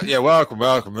 Welcome.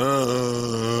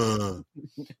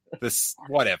 This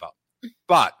whatever,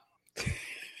 but.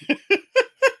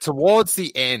 Towards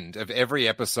the end of every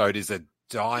episode is a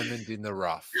diamond in the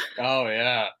rough. Oh,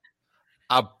 yeah.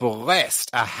 A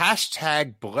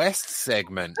hashtag blessed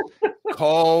segment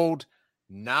called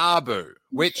Naboo,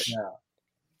 which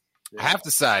I have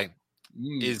to say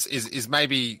is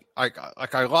maybe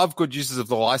like I love good uses of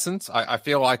the license. I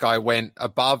feel like I went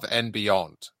above and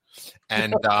beyond.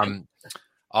 And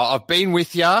I've been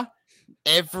with you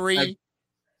every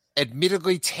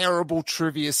admittedly terrible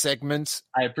trivia segment.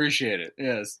 I appreciate it.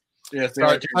 Yes, they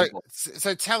are terrible.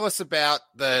 So tell us about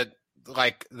the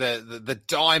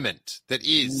diamond that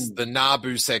is the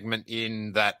Naboo segment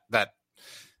in that.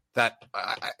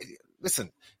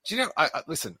 Listen, do you know?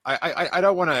 I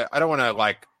don't want to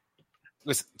like.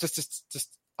 Listen,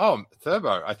 just. Oh,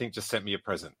 Thurbo, I think just sent me a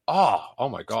present. Oh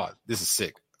my God, this is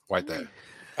sick. Wait there.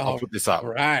 I'll put this up.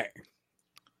 Right.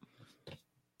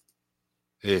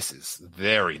 This is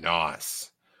very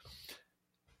nice.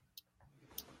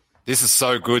 This is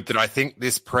so good that I think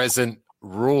this present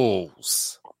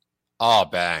rules. Oh,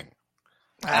 bang.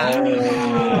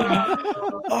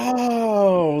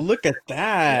 Oh, look at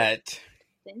that.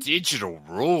 Digital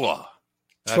ruler.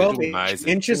 12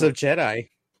 inches of Jedi.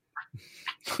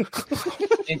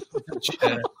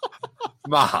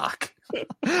 Mark.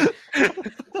 That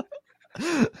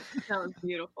was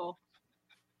beautiful.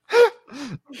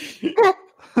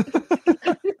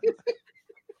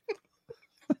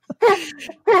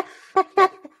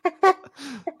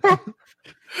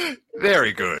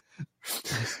 Very good.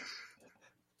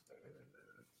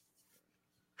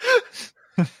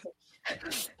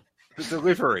 The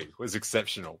delivery was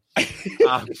exceptional. I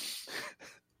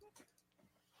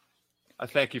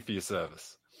thank you for your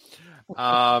service.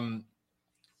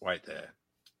 Wait there.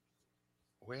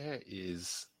 Where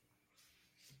is...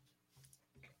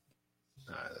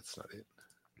 No, that's not it.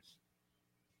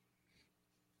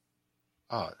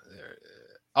 Oh, there.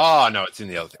 Oh, no, it's in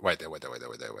the other thing. Wait there.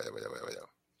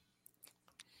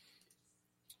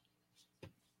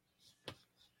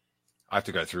 I have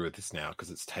to go through with this now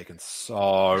because it's taken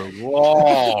so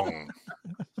long.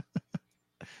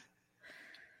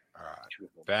 All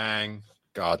right. Bang.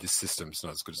 God, this system's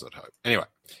not as good as I'd hope. Anyway,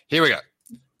 here we go.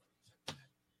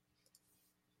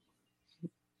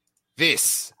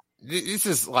 This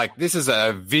is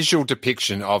a visual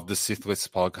depiction of the Sith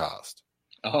List podcast.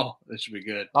 Oh, this should be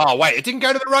good. Oh, wait, it didn't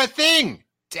go to the right thing.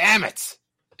 Damn it.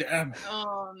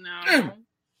 Oh no.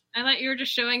 I thought you were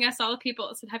just showing us all the people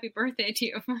that said happy birthday to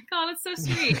you. I'm like, oh, that's so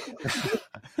sweet.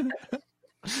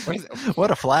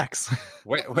 What a flex.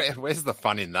 Where's the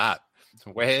fun in that?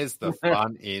 Where's the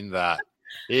fun in that?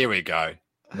 Here we go.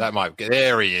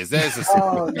 There he is. There's the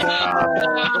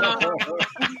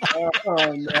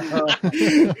Oh,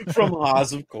 no. From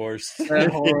Oz, of course.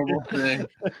 That horrible thing.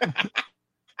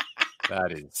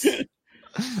 That is.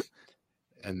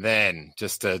 And then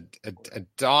just a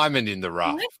diamond in the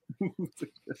rough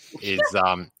is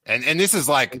and this is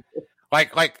like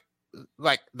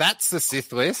that's the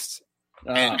Sith List.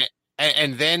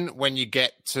 And then when you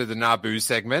get to the Naboo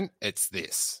segment, it's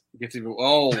this.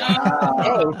 Oh, wow.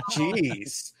 Oh,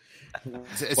 jeez.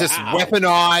 It's just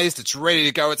weaponized. It's ready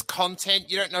to go. It's content.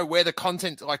 You don't know where the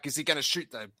content, like, is he going to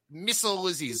shoot the missile?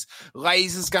 Is his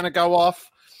lasers going to go off?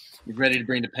 You're ready to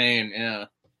bring the pain. Yeah.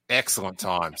 Excellent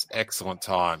times.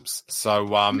 So,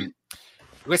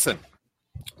 listen,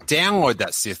 download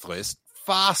that Sith List.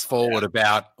 Fast forward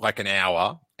about like an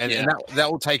hour. And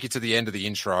that will take you to the end of the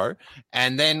intro,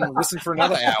 and then listen for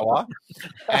another hour.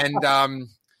 And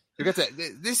you get to,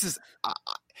 this is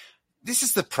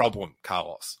the problem,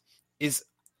 Carlos. Is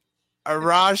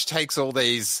Araj takes all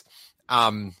these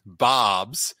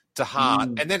barbs to heart,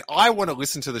 and then I want to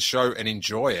listen to the show and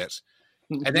enjoy it.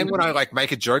 And then when I like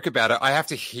make a joke about it, I have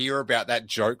to hear about that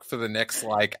joke for the next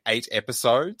like 8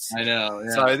 episodes. I know.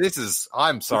 Yeah. So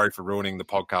I'm sorry for ruining the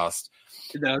podcast.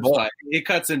 No, it's fine. It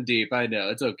cuts him deep. I know.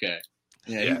 It's okay.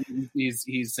 Yeah.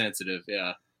 He's sensitive.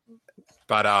 Yeah.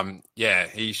 But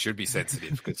he should be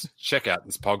sensitive because check out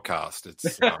this podcast. It's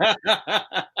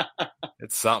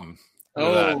it's something.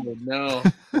 Oh no.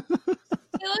 He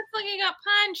looks like he got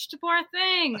punched, poor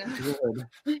thing.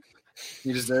 Good.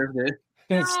 He deserved it.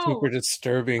 That's super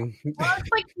disturbing. It looks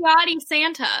like Yachty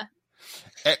Santa.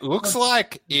 It looks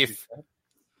like if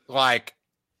like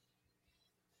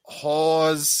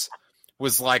Hawes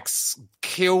was like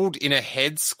killed in a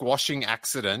head squashing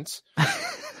accident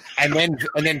and then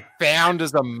found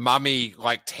as a mummy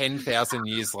like 10,000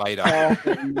 years later. Oh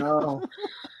no.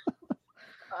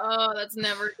 Oh, that's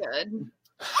never good.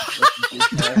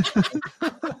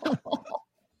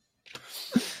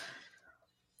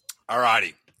 All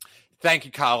righty. Thank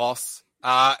you, Carlos.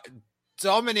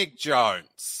 Dominic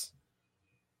Jones.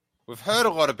 We've heard a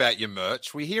lot about your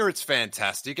merch. We hear it's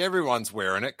fantastic. Everyone's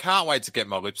wearing it. Can't wait to get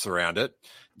my lips around it.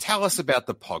 Tell us about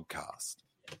the podcast.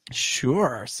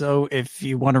 Sure. So if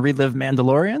you want to relive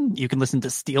Mandalorian, you can listen to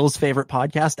Steele's favorite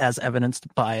podcast, as evidenced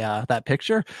by that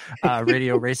picture,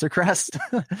 Radio Racer Crest,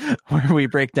 where we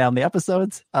break down the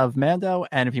episodes of Mando.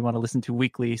 And if you want to listen to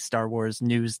weekly Star Wars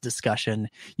news discussion,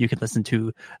 you can listen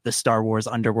to the Star Wars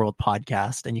Underworld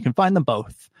podcast. And you can find them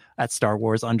both at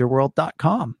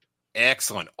StarWarsUnderworld.com.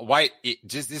 Excellent. Wait,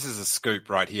 this is a scoop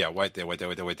right here. Wait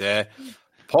there.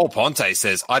 Paul Ponte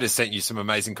says, I just sent you some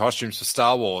amazing costumes for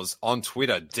Star Wars on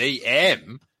Twitter.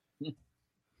 DM.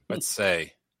 Let's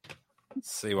see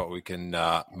what we can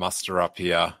muster up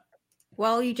here.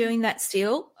 While you're doing that,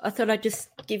 Steele, I thought I'd just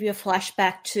give you a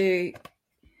flashback to...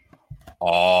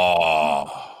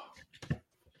 Oh.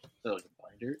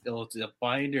 It's a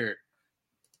binder.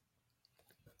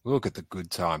 Look at the good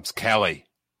times. Kelly.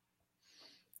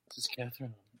 This is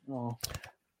Catherine. Oh.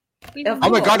 Oh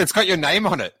my God, it's got your name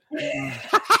on it.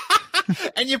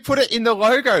 And you put it in the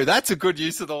logo. That's a good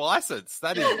use of the license.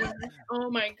 That is.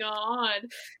 Oh my God.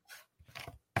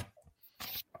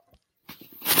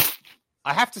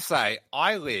 I have to say,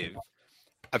 I live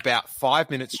about 5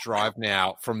 minutes drive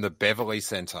now from the Beverly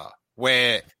Center,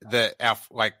 where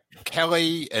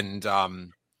Kelly and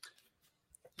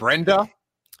Brenda,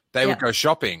 they would go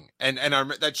shopping, and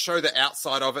they'd show the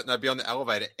outside of it, and they'd be on the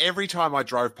elevator. Every time I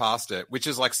drove past it, which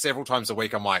is like several times a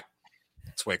week, I'm like,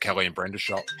 it's where Kelly and Brenda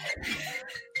shop.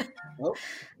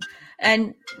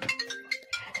 And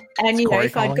you know,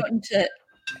 if I'd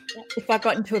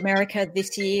gotten to America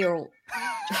this year, or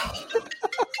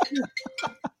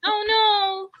oh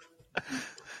no.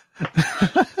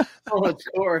 Oh, it's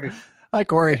Corey. Hi,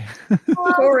 Corey.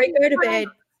 Corey, go to bed.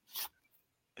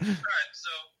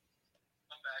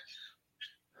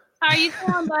 How are you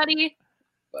doing, buddy?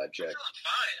 Bud check.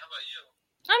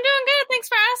 I'm doing good. Thanks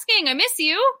for asking. I miss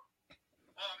you.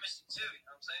 Well, I miss you too. You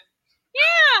know what I'm saying?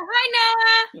 Yeah. Hi,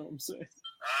 Noah. You know what I'm saying?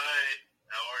 Hi.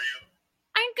 How are you?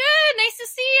 I'm good. Nice to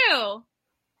see you.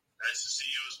 Nice to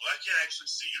see you as well. I can't actually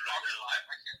see you right now.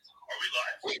 Are we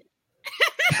live?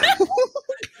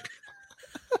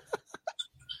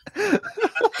 I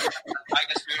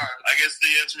guess the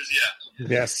answer is yeah.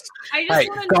 Yes. Hey,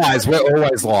 guys, we're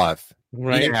always live.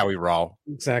 Right. You know how we roll.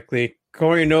 Exactly.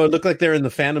 Corey, no, it looked like they're in the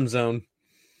Phantom Zone.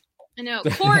 I know.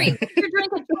 Corey, what's your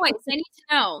drink of choice? I need to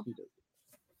know.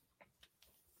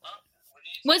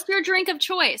 What's your drink of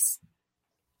choice?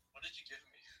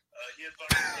 He had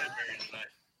cranberry tonight.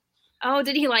 Oh,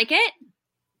 did he like it?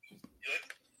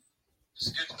 It's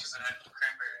good because it had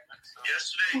cranberry in it.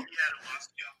 Yesterday, he had a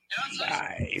Moscow.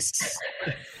 Nice.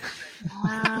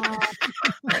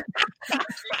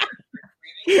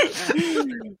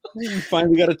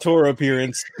 Finally got a Toro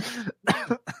appearance.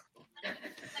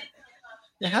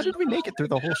 Yeah, how did we make it through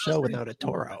the whole show without a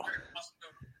Toro?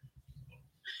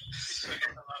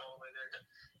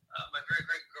 My very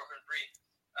great girlfriend Bree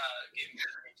gave me this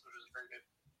drink, which was very good.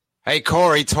 Hey,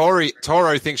 Corey,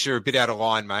 Toro thinks you're a bit out of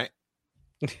line, mate.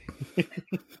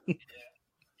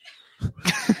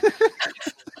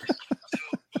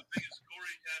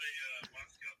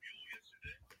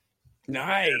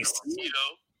 Nice. Mojito.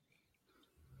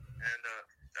 And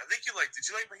I think you like. Did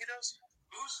you like mojitos?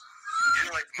 You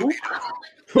didn't like mojitos?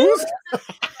 Who's?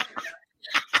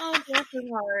 Oh, bless his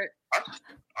heart. I thought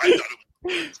it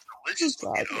was delicious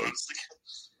mojito, honestly.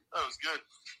 That was good.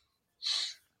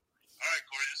 All right,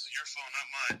 Corey, this is your phone, not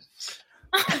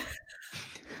mine.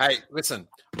 Hey, listen.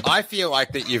 I feel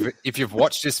like that if you've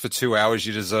watched this for 2 hours,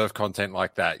 you deserve content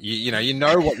like that. You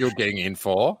know what you're getting in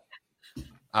for.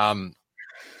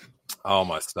 Oh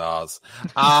my stars.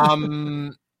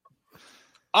 Oh.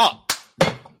 Got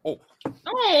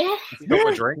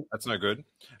my drink. That's no good.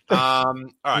 All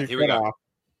right, here we go.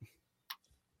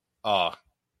 Oh. All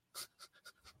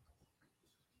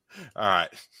right.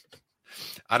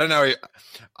 I don't know.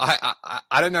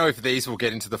 I don't know if these will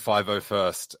get into the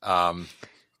 501st,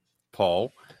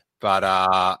 Paul,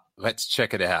 but let's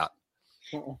check it out.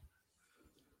 Oh,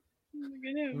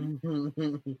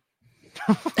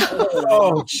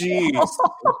 jeez.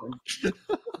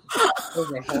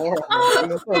 Like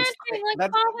father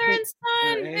and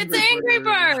son. It's Angry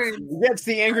Bird. That's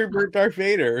the Angry Bird Darth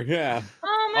Vader. Yeah.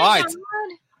 Oh my god.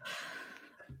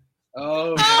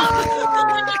 Oh.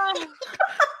 Wow.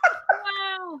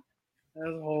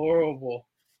 That's horrible.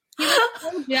 He looks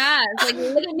so jazzed. Like,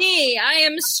 look at me. I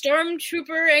am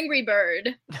Stormtrooper Angry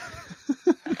Bird.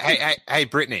 Hey,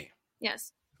 Brittany.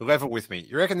 Yes. Level with me.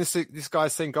 You reckon this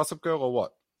guy's seen Gossip Girl or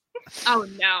what? Oh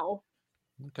no.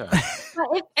 Okay.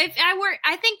 But if I were,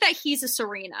 I think that he's a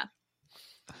Serena.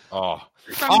 Oh.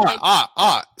 From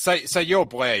So you're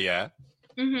Blair, yeah?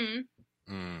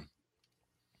 Mm-hmm.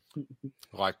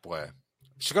 Like Blair.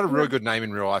 She's got a really good name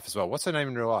in real life as well. What's her name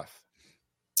in real life?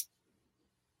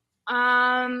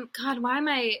 God, why am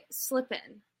I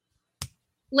slipping?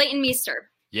 Leighton Meester.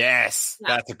 Yes, Yeah.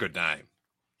 that's a good name.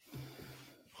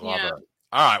 Love it.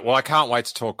 All right, well, I can't wait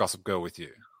to talk Gossip Girl with you.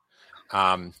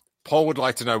 Paul would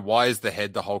like to know, why is the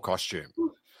head the whole costume?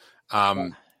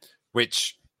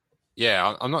 Which,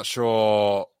 yeah, I'm not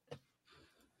sure.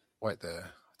 Wait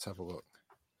there. Let's have a look.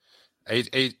 Are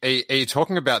you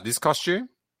talking about this costume?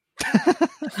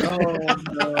 Oh,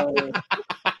 no.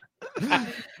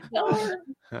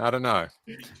 I don't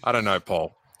know,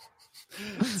 Paul.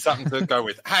 Something to go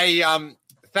with. Hey,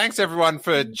 thanks everyone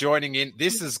for joining in.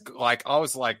 This is I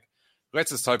was like,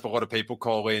 let's just hope a lot of people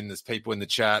call in. There's people in the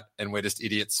chat, and we're just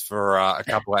idiots for a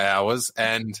couple of hours,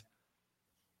 and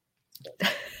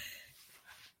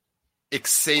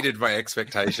exceeded my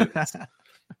expectations.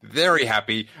 Very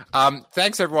happy.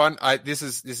 Thanks everyone. This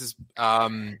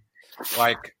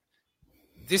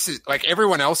is like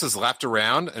everyone else has lapped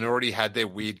around and already had their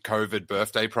weird COVID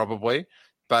birthday probably.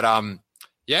 But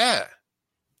yeah,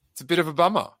 it's a bit of a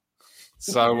bummer.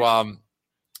 So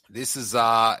this is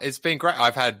it's been great.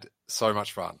 I've had so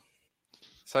much fun.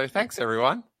 So thanks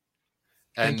everyone.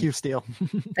 Thank you, Steele.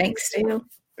 Thanks, Steele.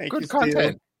 Good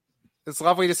content. It's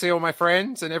lovely to see all my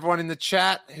friends and everyone in the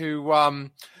chat who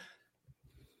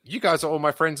you guys are all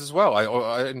my friends as well. I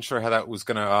wasn't sure how that was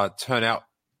going to turn out.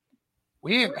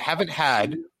 We haven't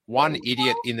had one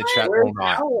idiot in the chat all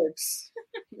night. Alex.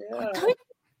 Yeah.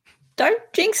 Don't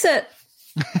jinx it.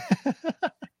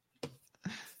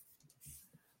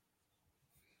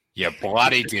 You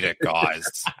bloody did it, guys.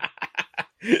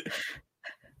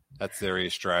 That's very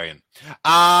Australian.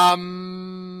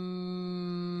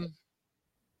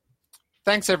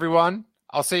 Thanks, everyone.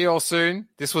 I'll see you all soon.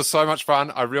 This was so much fun.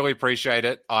 I really appreciate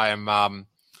it. I am,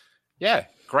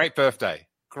 great birthday.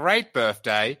 Great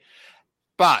birthday.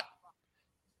 But,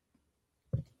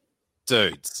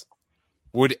 dudes,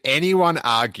 would anyone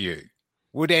argue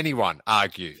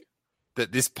that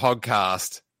this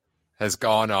podcast has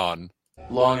gone on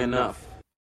long enough?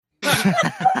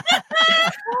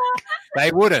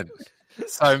 They wouldn't.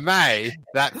 So may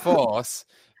that force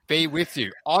be with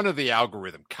you. Honor the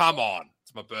algorithm. Come on.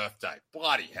 It's my birthday.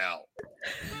 Bloody hell.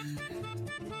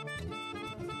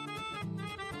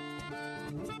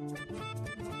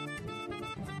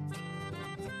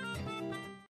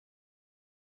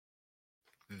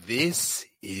 This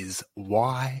is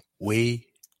why we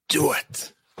do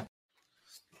it.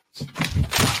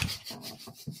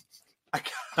 I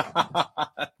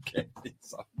can't get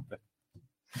this off.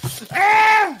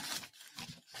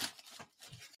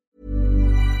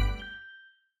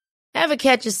 Ever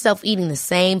catch yourself eating the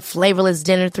same flavorless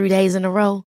dinner 3 days in a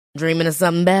row? Dreaming of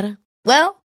something better?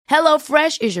 Well,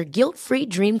 HelloFresh is your guilt-free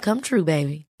dream come true,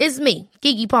 baby. It's me,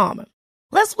 Keke Palmer.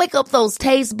 Let's wake up those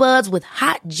taste buds with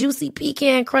hot, juicy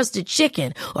pecan-crusted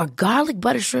chicken or garlic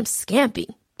butter shrimp scampi.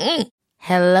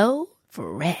 Hello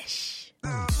Fresh.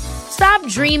 Stop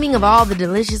dreaming of all the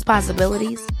delicious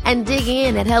possibilities and dig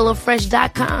in at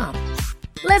HelloFresh.com.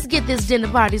 Let's get this dinner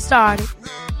party started.